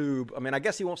little tube? I mean, I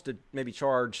guess he wants to maybe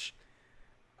charge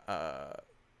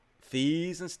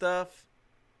fees and stuff.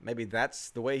 Maybe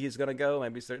that's the way he's going to go.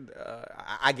 Maybe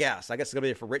I guess it's going to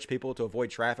be for rich people to avoid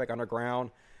traffic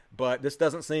underground. But this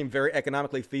doesn't seem very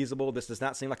economically feasible. This does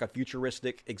not seem like a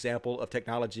futuristic example of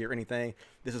technology or anything.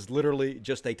 This is literally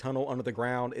just a tunnel under the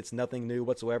ground. It's nothing new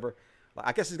whatsoever.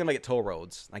 I guess he's going to make it toll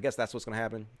roads. I guess that's what's going to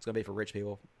happen. It's going to be for rich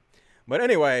people. But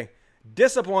anyway,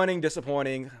 disappointing.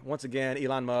 Once again,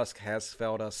 Elon Musk has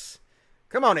failed us.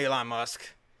 Come on, Elon Musk.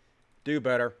 Do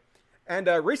better. And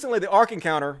recently, the Ark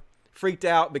Encounter freaked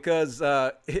out because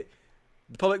the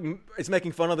public is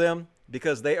making fun of them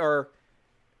because they are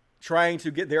trying to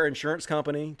get their insurance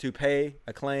company to pay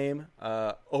a claim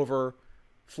over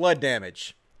flood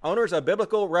damage. Owners of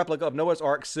biblical replica of Noah's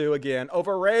Ark sue again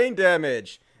over rain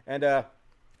damage. And the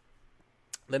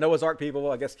Noah's Ark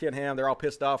people, I guess Ken Ham, they're all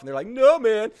pissed off. And they're like, no,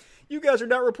 man, you guys are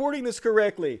not reporting this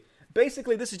correctly.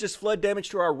 Basically, this is just flood damage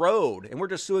to our road. And we're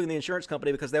just suing the insurance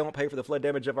company because they won't pay for the flood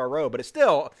damage of our road. But it's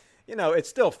still, it's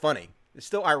still funny. It's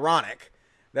still ironic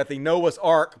that the Noah's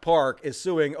Ark Park is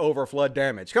suing over flood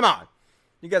damage. Come on.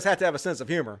 You guys have to have a sense of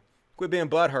humor. Quit being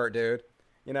butthurt, dude.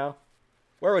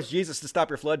 Where was Jesus to stop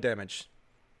your flood damage?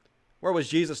 Where was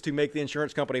Jesus to make the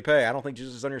insurance company pay? I don't think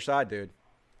Jesus is on your side, dude.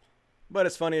 But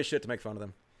it's funny as shit to make fun of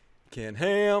them. Ken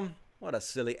Ham. What a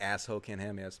silly asshole Ken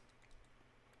Ham is.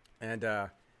 And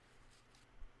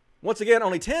once again,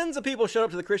 only tens of people showed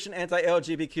up to the Christian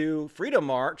anti-LGBTQ freedom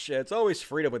march. It's always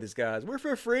freedom with these guys. We're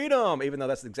for freedom, even though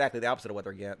that's exactly the opposite of what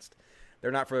they're against. They're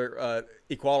not for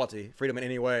equality, freedom in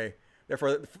any way. They're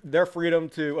for their freedom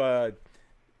to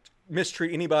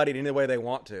mistreat anybody in any way they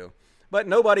want to. But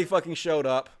nobody fucking showed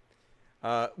up,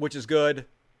 which is good.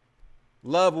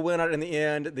 Love will win out in the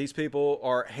end. These people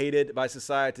are hated by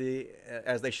society,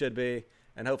 as they should be.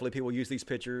 And hopefully people use these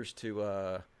pictures to,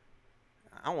 I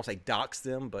don't want to say dox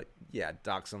them, but yeah,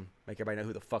 dox them. Make everybody know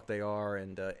who the fuck they are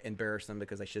and embarrass them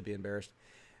because they should be embarrassed.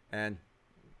 And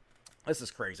this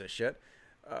is crazy as shit.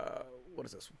 What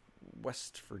is this?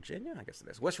 West Virginia? I guess it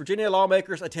is. West Virginia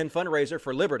lawmakers attend fundraiser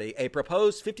for Liberty, a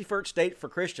proposed 51st state for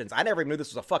Christians. I never even knew this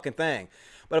was a fucking thing.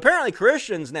 But apparently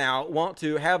Christians now want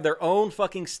to have their own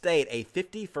fucking state, a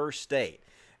 51st state.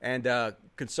 And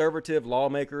conservative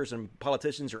lawmakers and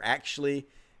politicians are actually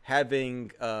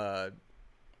having,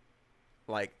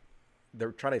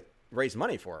 they're trying to raise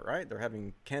money for it, right? They're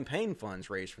having campaign funds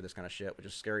raised for this kind of shit, which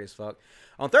is scary as fuck.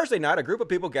 On Thursday night, a group of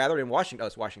people gathered in Washington. Oh,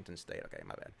 it's Washington State. Okay,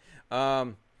 my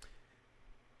bad.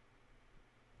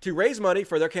 To raise money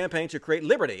for their campaign to create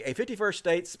Liberty, a 51st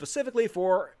state specifically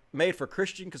made for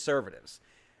Christian conservatives.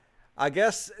 I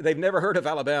guess they've never heard of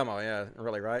Alabama. Yeah,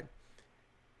 really, right?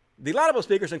 The laudable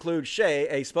speakers include Shea,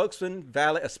 a Spokane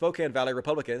Valley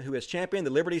Republican who has championed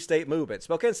the Liberty State movement,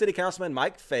 Spokane City Councilman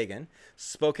Mike Fagan,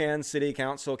 Spokane City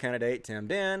Council candidate Tim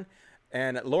Den,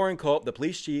 and Lauren Culp, the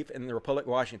police chief in the Republic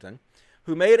of Washington,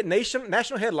 who made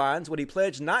national headlines when he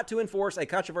pledged not to enforce a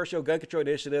controversial gun control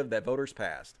initiative that voters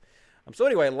passed. So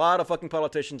anyway, a lot of fucking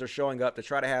politicians are showing up to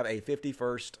try to have a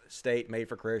 51st state made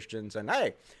for Christians. And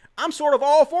hey, I'm sort of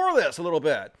all for this a little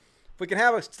bit. If we can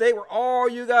have a state where all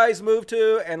you guys move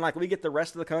to and like we get the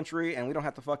rest of the country and we don't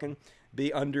have to fucking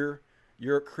be under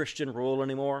your Christian rule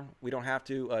anymore. We don't have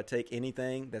to take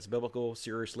anything that's biblical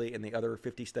seriously in the other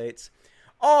 50 states.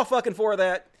 All fucking for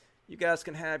that. You guys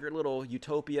can have your little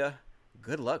utopia.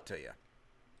 Good luck to you.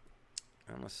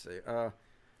 And let's see.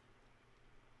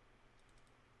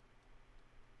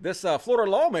 This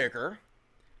Florida lawmaker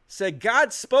said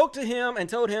God spoke to him and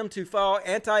told him to file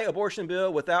anti-abortion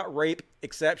bill without rape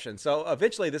exception. So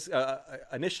initially, this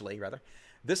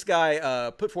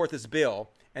guy put forth this bill,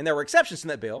 and there were exceptions in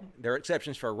that bill. There were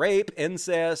exceptions for rape,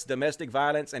 incest, domestic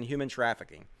violence, and human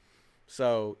trafficking.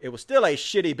 So it was still a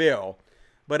shitty bill,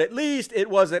 but at least it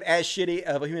wasn't as shitty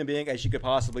of a human being as you could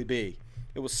possibly be.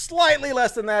 It was slightly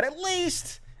less than that, at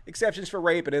least. Exceptions for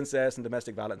rape and incest and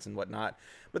domestic violence and whatnot.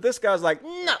 But this guy's like,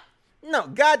 no,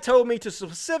 God told me to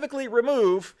specifically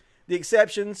remove the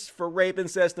exceptions for rape,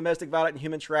 incest, domestic violence, and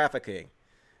human trafficking.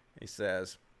 He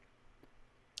says,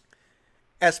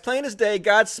 as plain as day,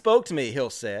 God spoke to me, Hill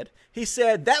said. He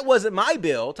said, that wasn't my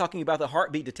bill, talking about the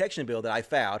heartbeat detection bill that I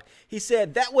filed. He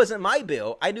said, that wasn't my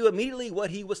bill. I knew immediately what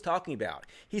he was talking about.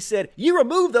 He said, you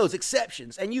removed those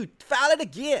exceptions and you filed it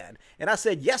again. And I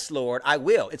said, yes, Lord, I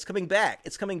will. It's coming back.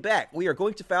 It's coming back. We are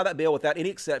going to file that bill without any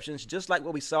exceptions, just like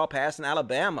what we saw pass in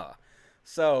Alabama.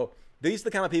 So these are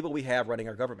the kind of people we have running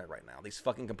our government right now. These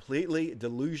fucking completely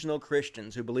delusional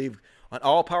Christians who believe an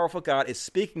all-powerful God is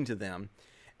speaking to them.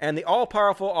 And the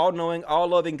all-powerful, all-knowing,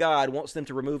 all-loving God wants them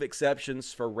to remove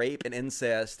exceptions for rape and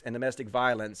incest and domestic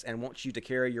violence and wants you to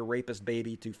carry your rapist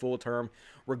baby to full term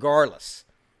regardless.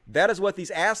 That is what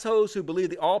these assholes who believe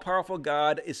the all-powerful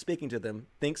God is speaking to them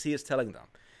thinks he is telling them.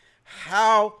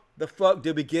 How the fuck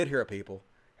did we get here, people?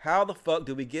 How the fuck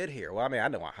did we get here? Well, I mean, I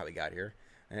know how we got here.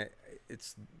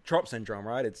 It's Trump syndrome,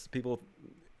 right? It's people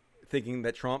thinking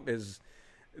that Trump is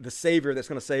the savior that's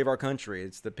going to save our country.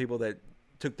 It's the people that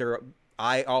took their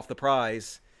eye off the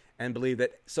prize and believe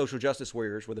that social justice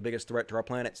warriors were the biggest threat to our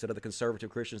planet instead of the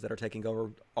conservative Christians that are taking over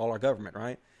all our government,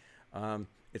 right?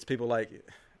 It's people like,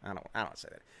 I don't say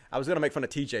that. I was going to make fun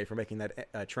of TJ for making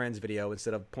that trans video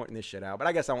instead of pointing this shit out, but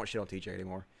I guess I won't shit on TJ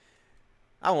anymore.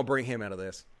 I won't bring him out of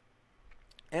this.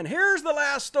 And here's the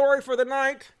last story for the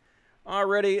night.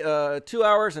 Already 2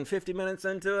 hours and 50 minutes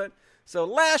into it. So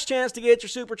last chance to get your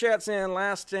super chats in.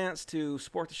 Last chance to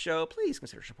support the show. Please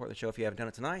consider supporting the show if you haven't done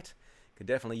it tonight. Could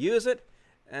definitely use it.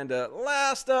 And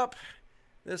last up,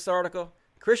 this article.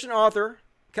 Christian author,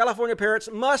 California parents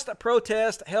must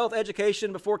protest health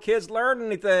education before kids learn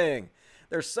anything.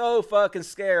 They're so fucking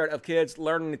scared of kids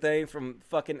learning anything from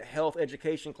fucking health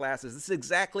education classes. This is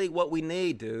exactly what we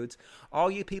need, dudes. All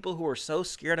you people who are so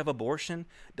scared of abortion,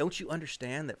 don't you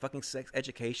understand that fucking sex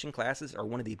education classes are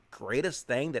one of the greatest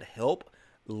things that help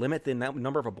limit the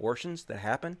number of abortions that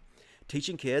happen?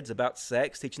 Teaching kids about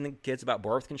sex, teaching the kids about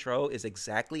birth control is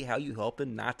exactly how you help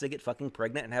them not to get fucking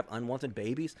pregnant and have unwanted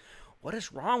babies. What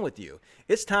is wrong with you?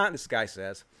 It's time, this guy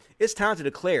says, it's time to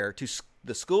declare to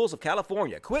the schools of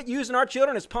California, quit using our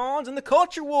children as pawns in the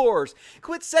culture wars.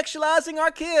 Quit sexualizing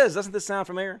our kids. Doesn't this sound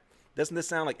familiar? Doesn't this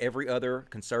sound like every other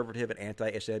conservative and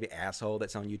anti-SJW asshole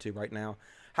that's on YouTube right now?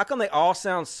 How come they all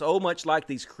sound so much like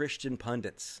these Christian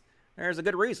pundits? There's a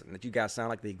good reason that you guys sound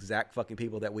like the exact fucking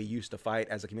people that we used to fight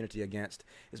as a community against.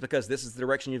 It's because this is the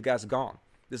direction you guys have gone.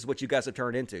 This is what you guys have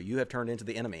turned into. You have turned into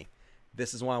the enemy.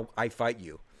 This is why I fight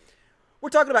you. We're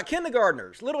talking about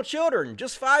kindergartners, little children,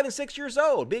 just 5 and 6 years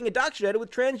old, being indoctrinated with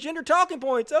transgender talking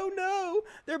points. Oh no,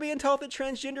 they're being taught that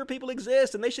transgender people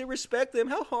exist and they should respect them.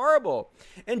 How horrible.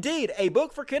 Indeed, a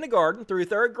book for kindergarten through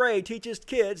 3rd grade teaches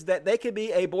kids that they could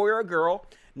be a boy or a girl,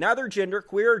 neither gender,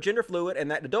 queer or gender fluid,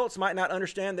 and that adults might not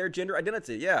understand their gender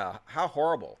identity. Yeah, how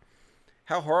horrible.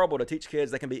 How horrible to teach kids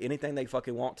they can be anything they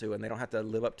fucking want to and they don't have to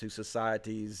live up to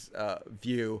society's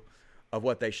view of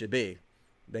what they should be.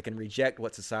 They can reject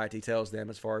what society tells them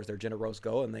as far as their gender roles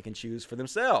go, and they can choose for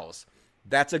themselves.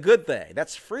 That's a good thing.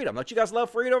 That's freedom. Don't you guys love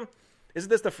freedom? Isn't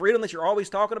this the freedom that you're always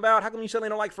talking about? How come you suddenly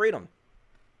don't like freedom?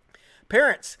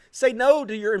 Parents, say no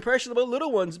to your impressionable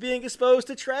little ones being exposed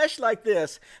to trash like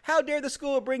this. How dare the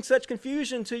school bring such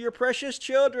confusion to your precious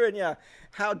children? Yeah,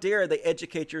 how dare they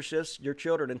educate your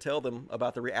children and tell them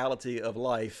about the reality of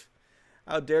life?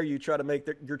 How dare you try to make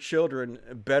your children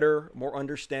better, more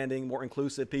understanding, more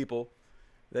inclusive people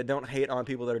that don't hate on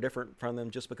people that are different from them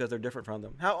just because they're different from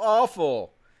them? How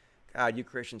awful. God, you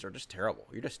Christians are just terrible.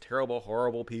 You're just terrible,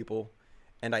 horrible people,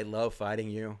 and I love fighting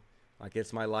you. Like,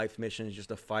 it's my life mission is just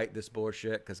to fight this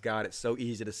bullshit because, God, it's so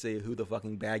easy to see who the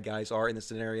fucking bad guys are in this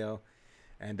scenario.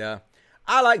 And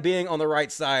I like being on the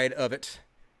right side of it.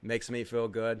 Makes me feel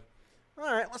good.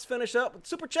 All right, let's finish up with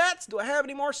Super Chats. Do I have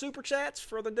any more Super Chats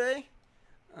for the day?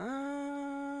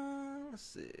 Let's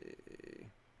see.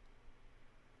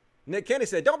 Nick Kenny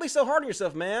said, don't be so hard on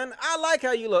yourself, man. I like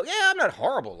how you look. Yeah, I'm not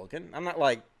horrible looking. I'm not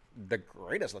like the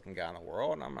greatest looking guy in the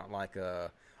world. I'm not like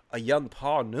a young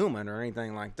Paul Newman or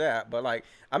anything like that, but like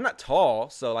I'm not tall,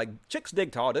 so like chicks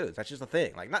dig tall dudes. That's just the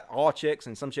thing. Like not all chicks,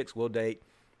 and some chicks will date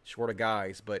shorter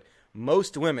guys, but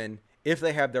most women, if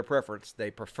they have their preference,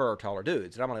 they prefer taller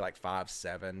dudes. And I'm only like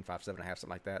 5'7", 5'7.5", something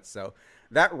like that. So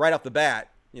that right off the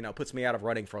bat, you know, puts me out of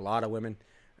running for a lot of women.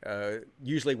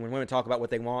 Usually when women talk about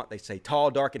what they want, they say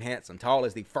tall, dark, and handsome. Tall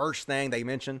is the first thing they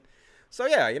mention. So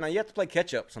yeah, you know, you have to play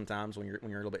catch up sometimes when you're a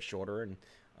little bit shorter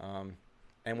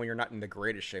and when you're not in the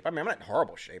greatest shape. I mean, I'm not in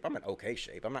horrible shape. I'm in okay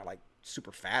shape. I'm not like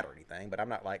super fat or anything, but I'm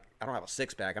not like, I don't have a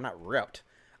six pack. I'm not ripped.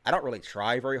 I don't really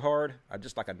try very hard. I'm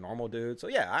just like a normal dude. So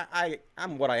yeah,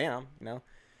 I'm what I am, you know.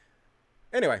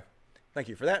 Anyway, thank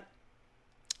you for that.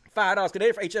 $5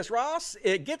 today for HS Ross.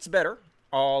 It gets better.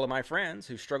 All of my friends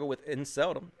who struggle with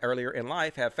inceldom earlier in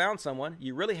life have found someone.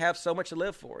 You really have so much to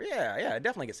live for. Yeah, it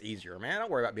definitely gets easier, man. Don't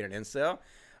worry about being an incel.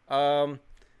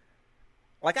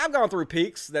 Like, I've gone through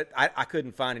peaks that I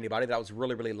couldn't find anybody, that I was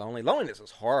really, really lonely. Loneliness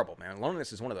is horrible, man.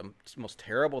 Loneliness is one of the most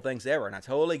terrible things ever, and I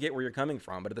totally get where you're coming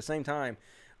from. But at the same time,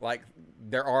 like,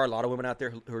 there are a lot of women out there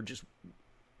who are just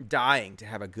dying to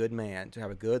have a good man, to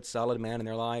have a good, solid man in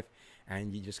their life,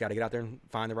 and you just got to get out there and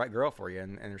find the right girl for you.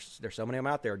 And there's so many of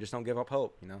them out there. Just don't give up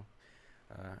hope, you know.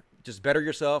 Just better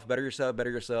yourself, and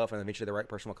eventually the right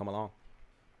person will come along.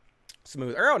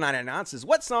 Smooth Earl 999 says,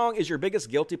 what song is your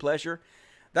biggest guilty pleasure?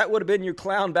 That would have been your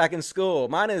clown back in school.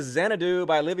 Mine is Xanadu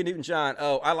by Olivia Newton-John.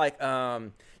 Oh, I like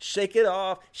Shake It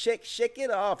Off, Shake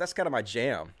It Off. That's kind of my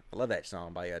jam. I love that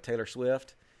song by Taylor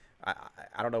Swift.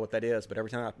 I don't know what that is, but every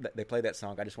time they play that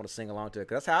song, I just want to sing along to it.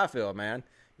 Because that's how I feel, man.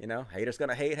 You know, haters going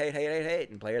to hate.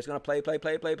 And players going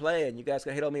to play. And you guys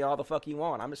going to hate on me all the fuck you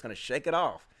want. I'm just going to shake it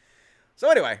off. So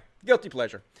anyway, guilty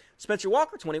pleasure. Spencer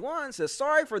Walker, 21, says,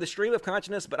 sorry for the stream of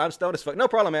consciousness, but I'm stoned as fuck. No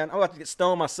problem, man. I'm about to get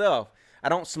stoned myself. I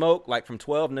don't smoke like from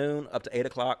 12 noon up to 8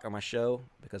 o'clock on my show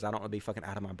because I don't want to be fucking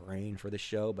out of my brain for this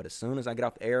show. But as soon as I get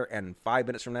off the air and 5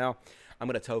 minutes from now, I'm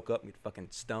going to toke up and get fucking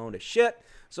stoned as shit.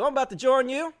 So I'm about to join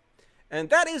you. And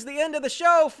that is the end of the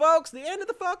show, folks. The end of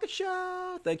the fucking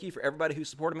show. Thank you for everybody who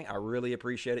supported me. I really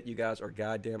appreciate it. You guys are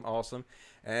goddamn awesome.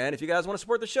 And if you guys want to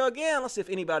support the show again, let's see if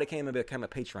anybody came and became a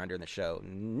Patreon during the show.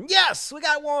 Yes, we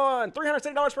got one.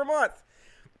 $370 per month.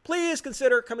 Please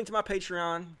consider coming to my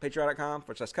Patreon,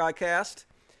 patreon.com/Codcast,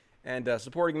 and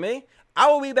supporting me. I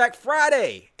will be back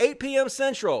Friday, 8 p.m.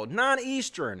 Central, 9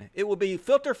 Eastern. It will be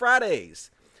Filter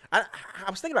Fridays. I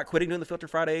was thinking about quitting doing the Filter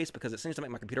Fridays because it seems to make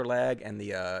my computer lag and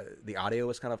the audio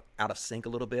is kind of out of sync a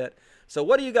little bit. So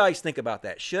what do you guys think about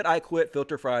that? Should I quit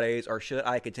Filter Fridays or should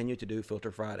I continue to do Filter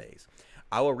Fridays?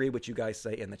 I will read what you guys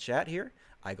say in the chat here.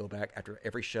 I go back after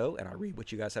every show and I read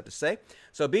what you guys have to say.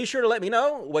 So be sure to let me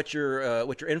know what you're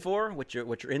in for, what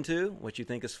you're into, what you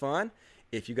think is fun.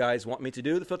 If you guys want me to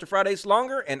do the Filter Fridays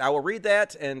longer, and I will read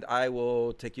that and I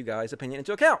will take you guys' opinion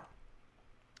into account.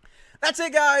 That's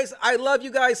it, guys. I love you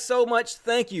guys so much.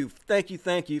 Thank you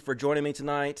for joining me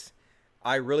tonight.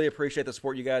 I really appreciate the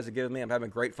support you guys have given me. I'm having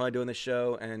great fun doing this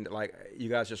show, and like you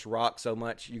guys just rock so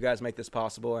much. You guys make this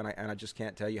possible, and I just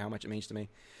can't tell you how much it means to me.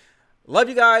 Love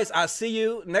you guys. I'll see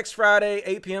you next Friday,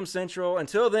 8 p.m. Central.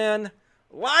 Until then,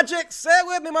 Logic, say it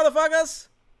with me, motherfuckers.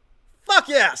 Fuck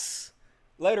yes.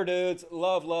 Later, dudes.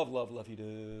 Love you,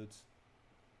 dudes.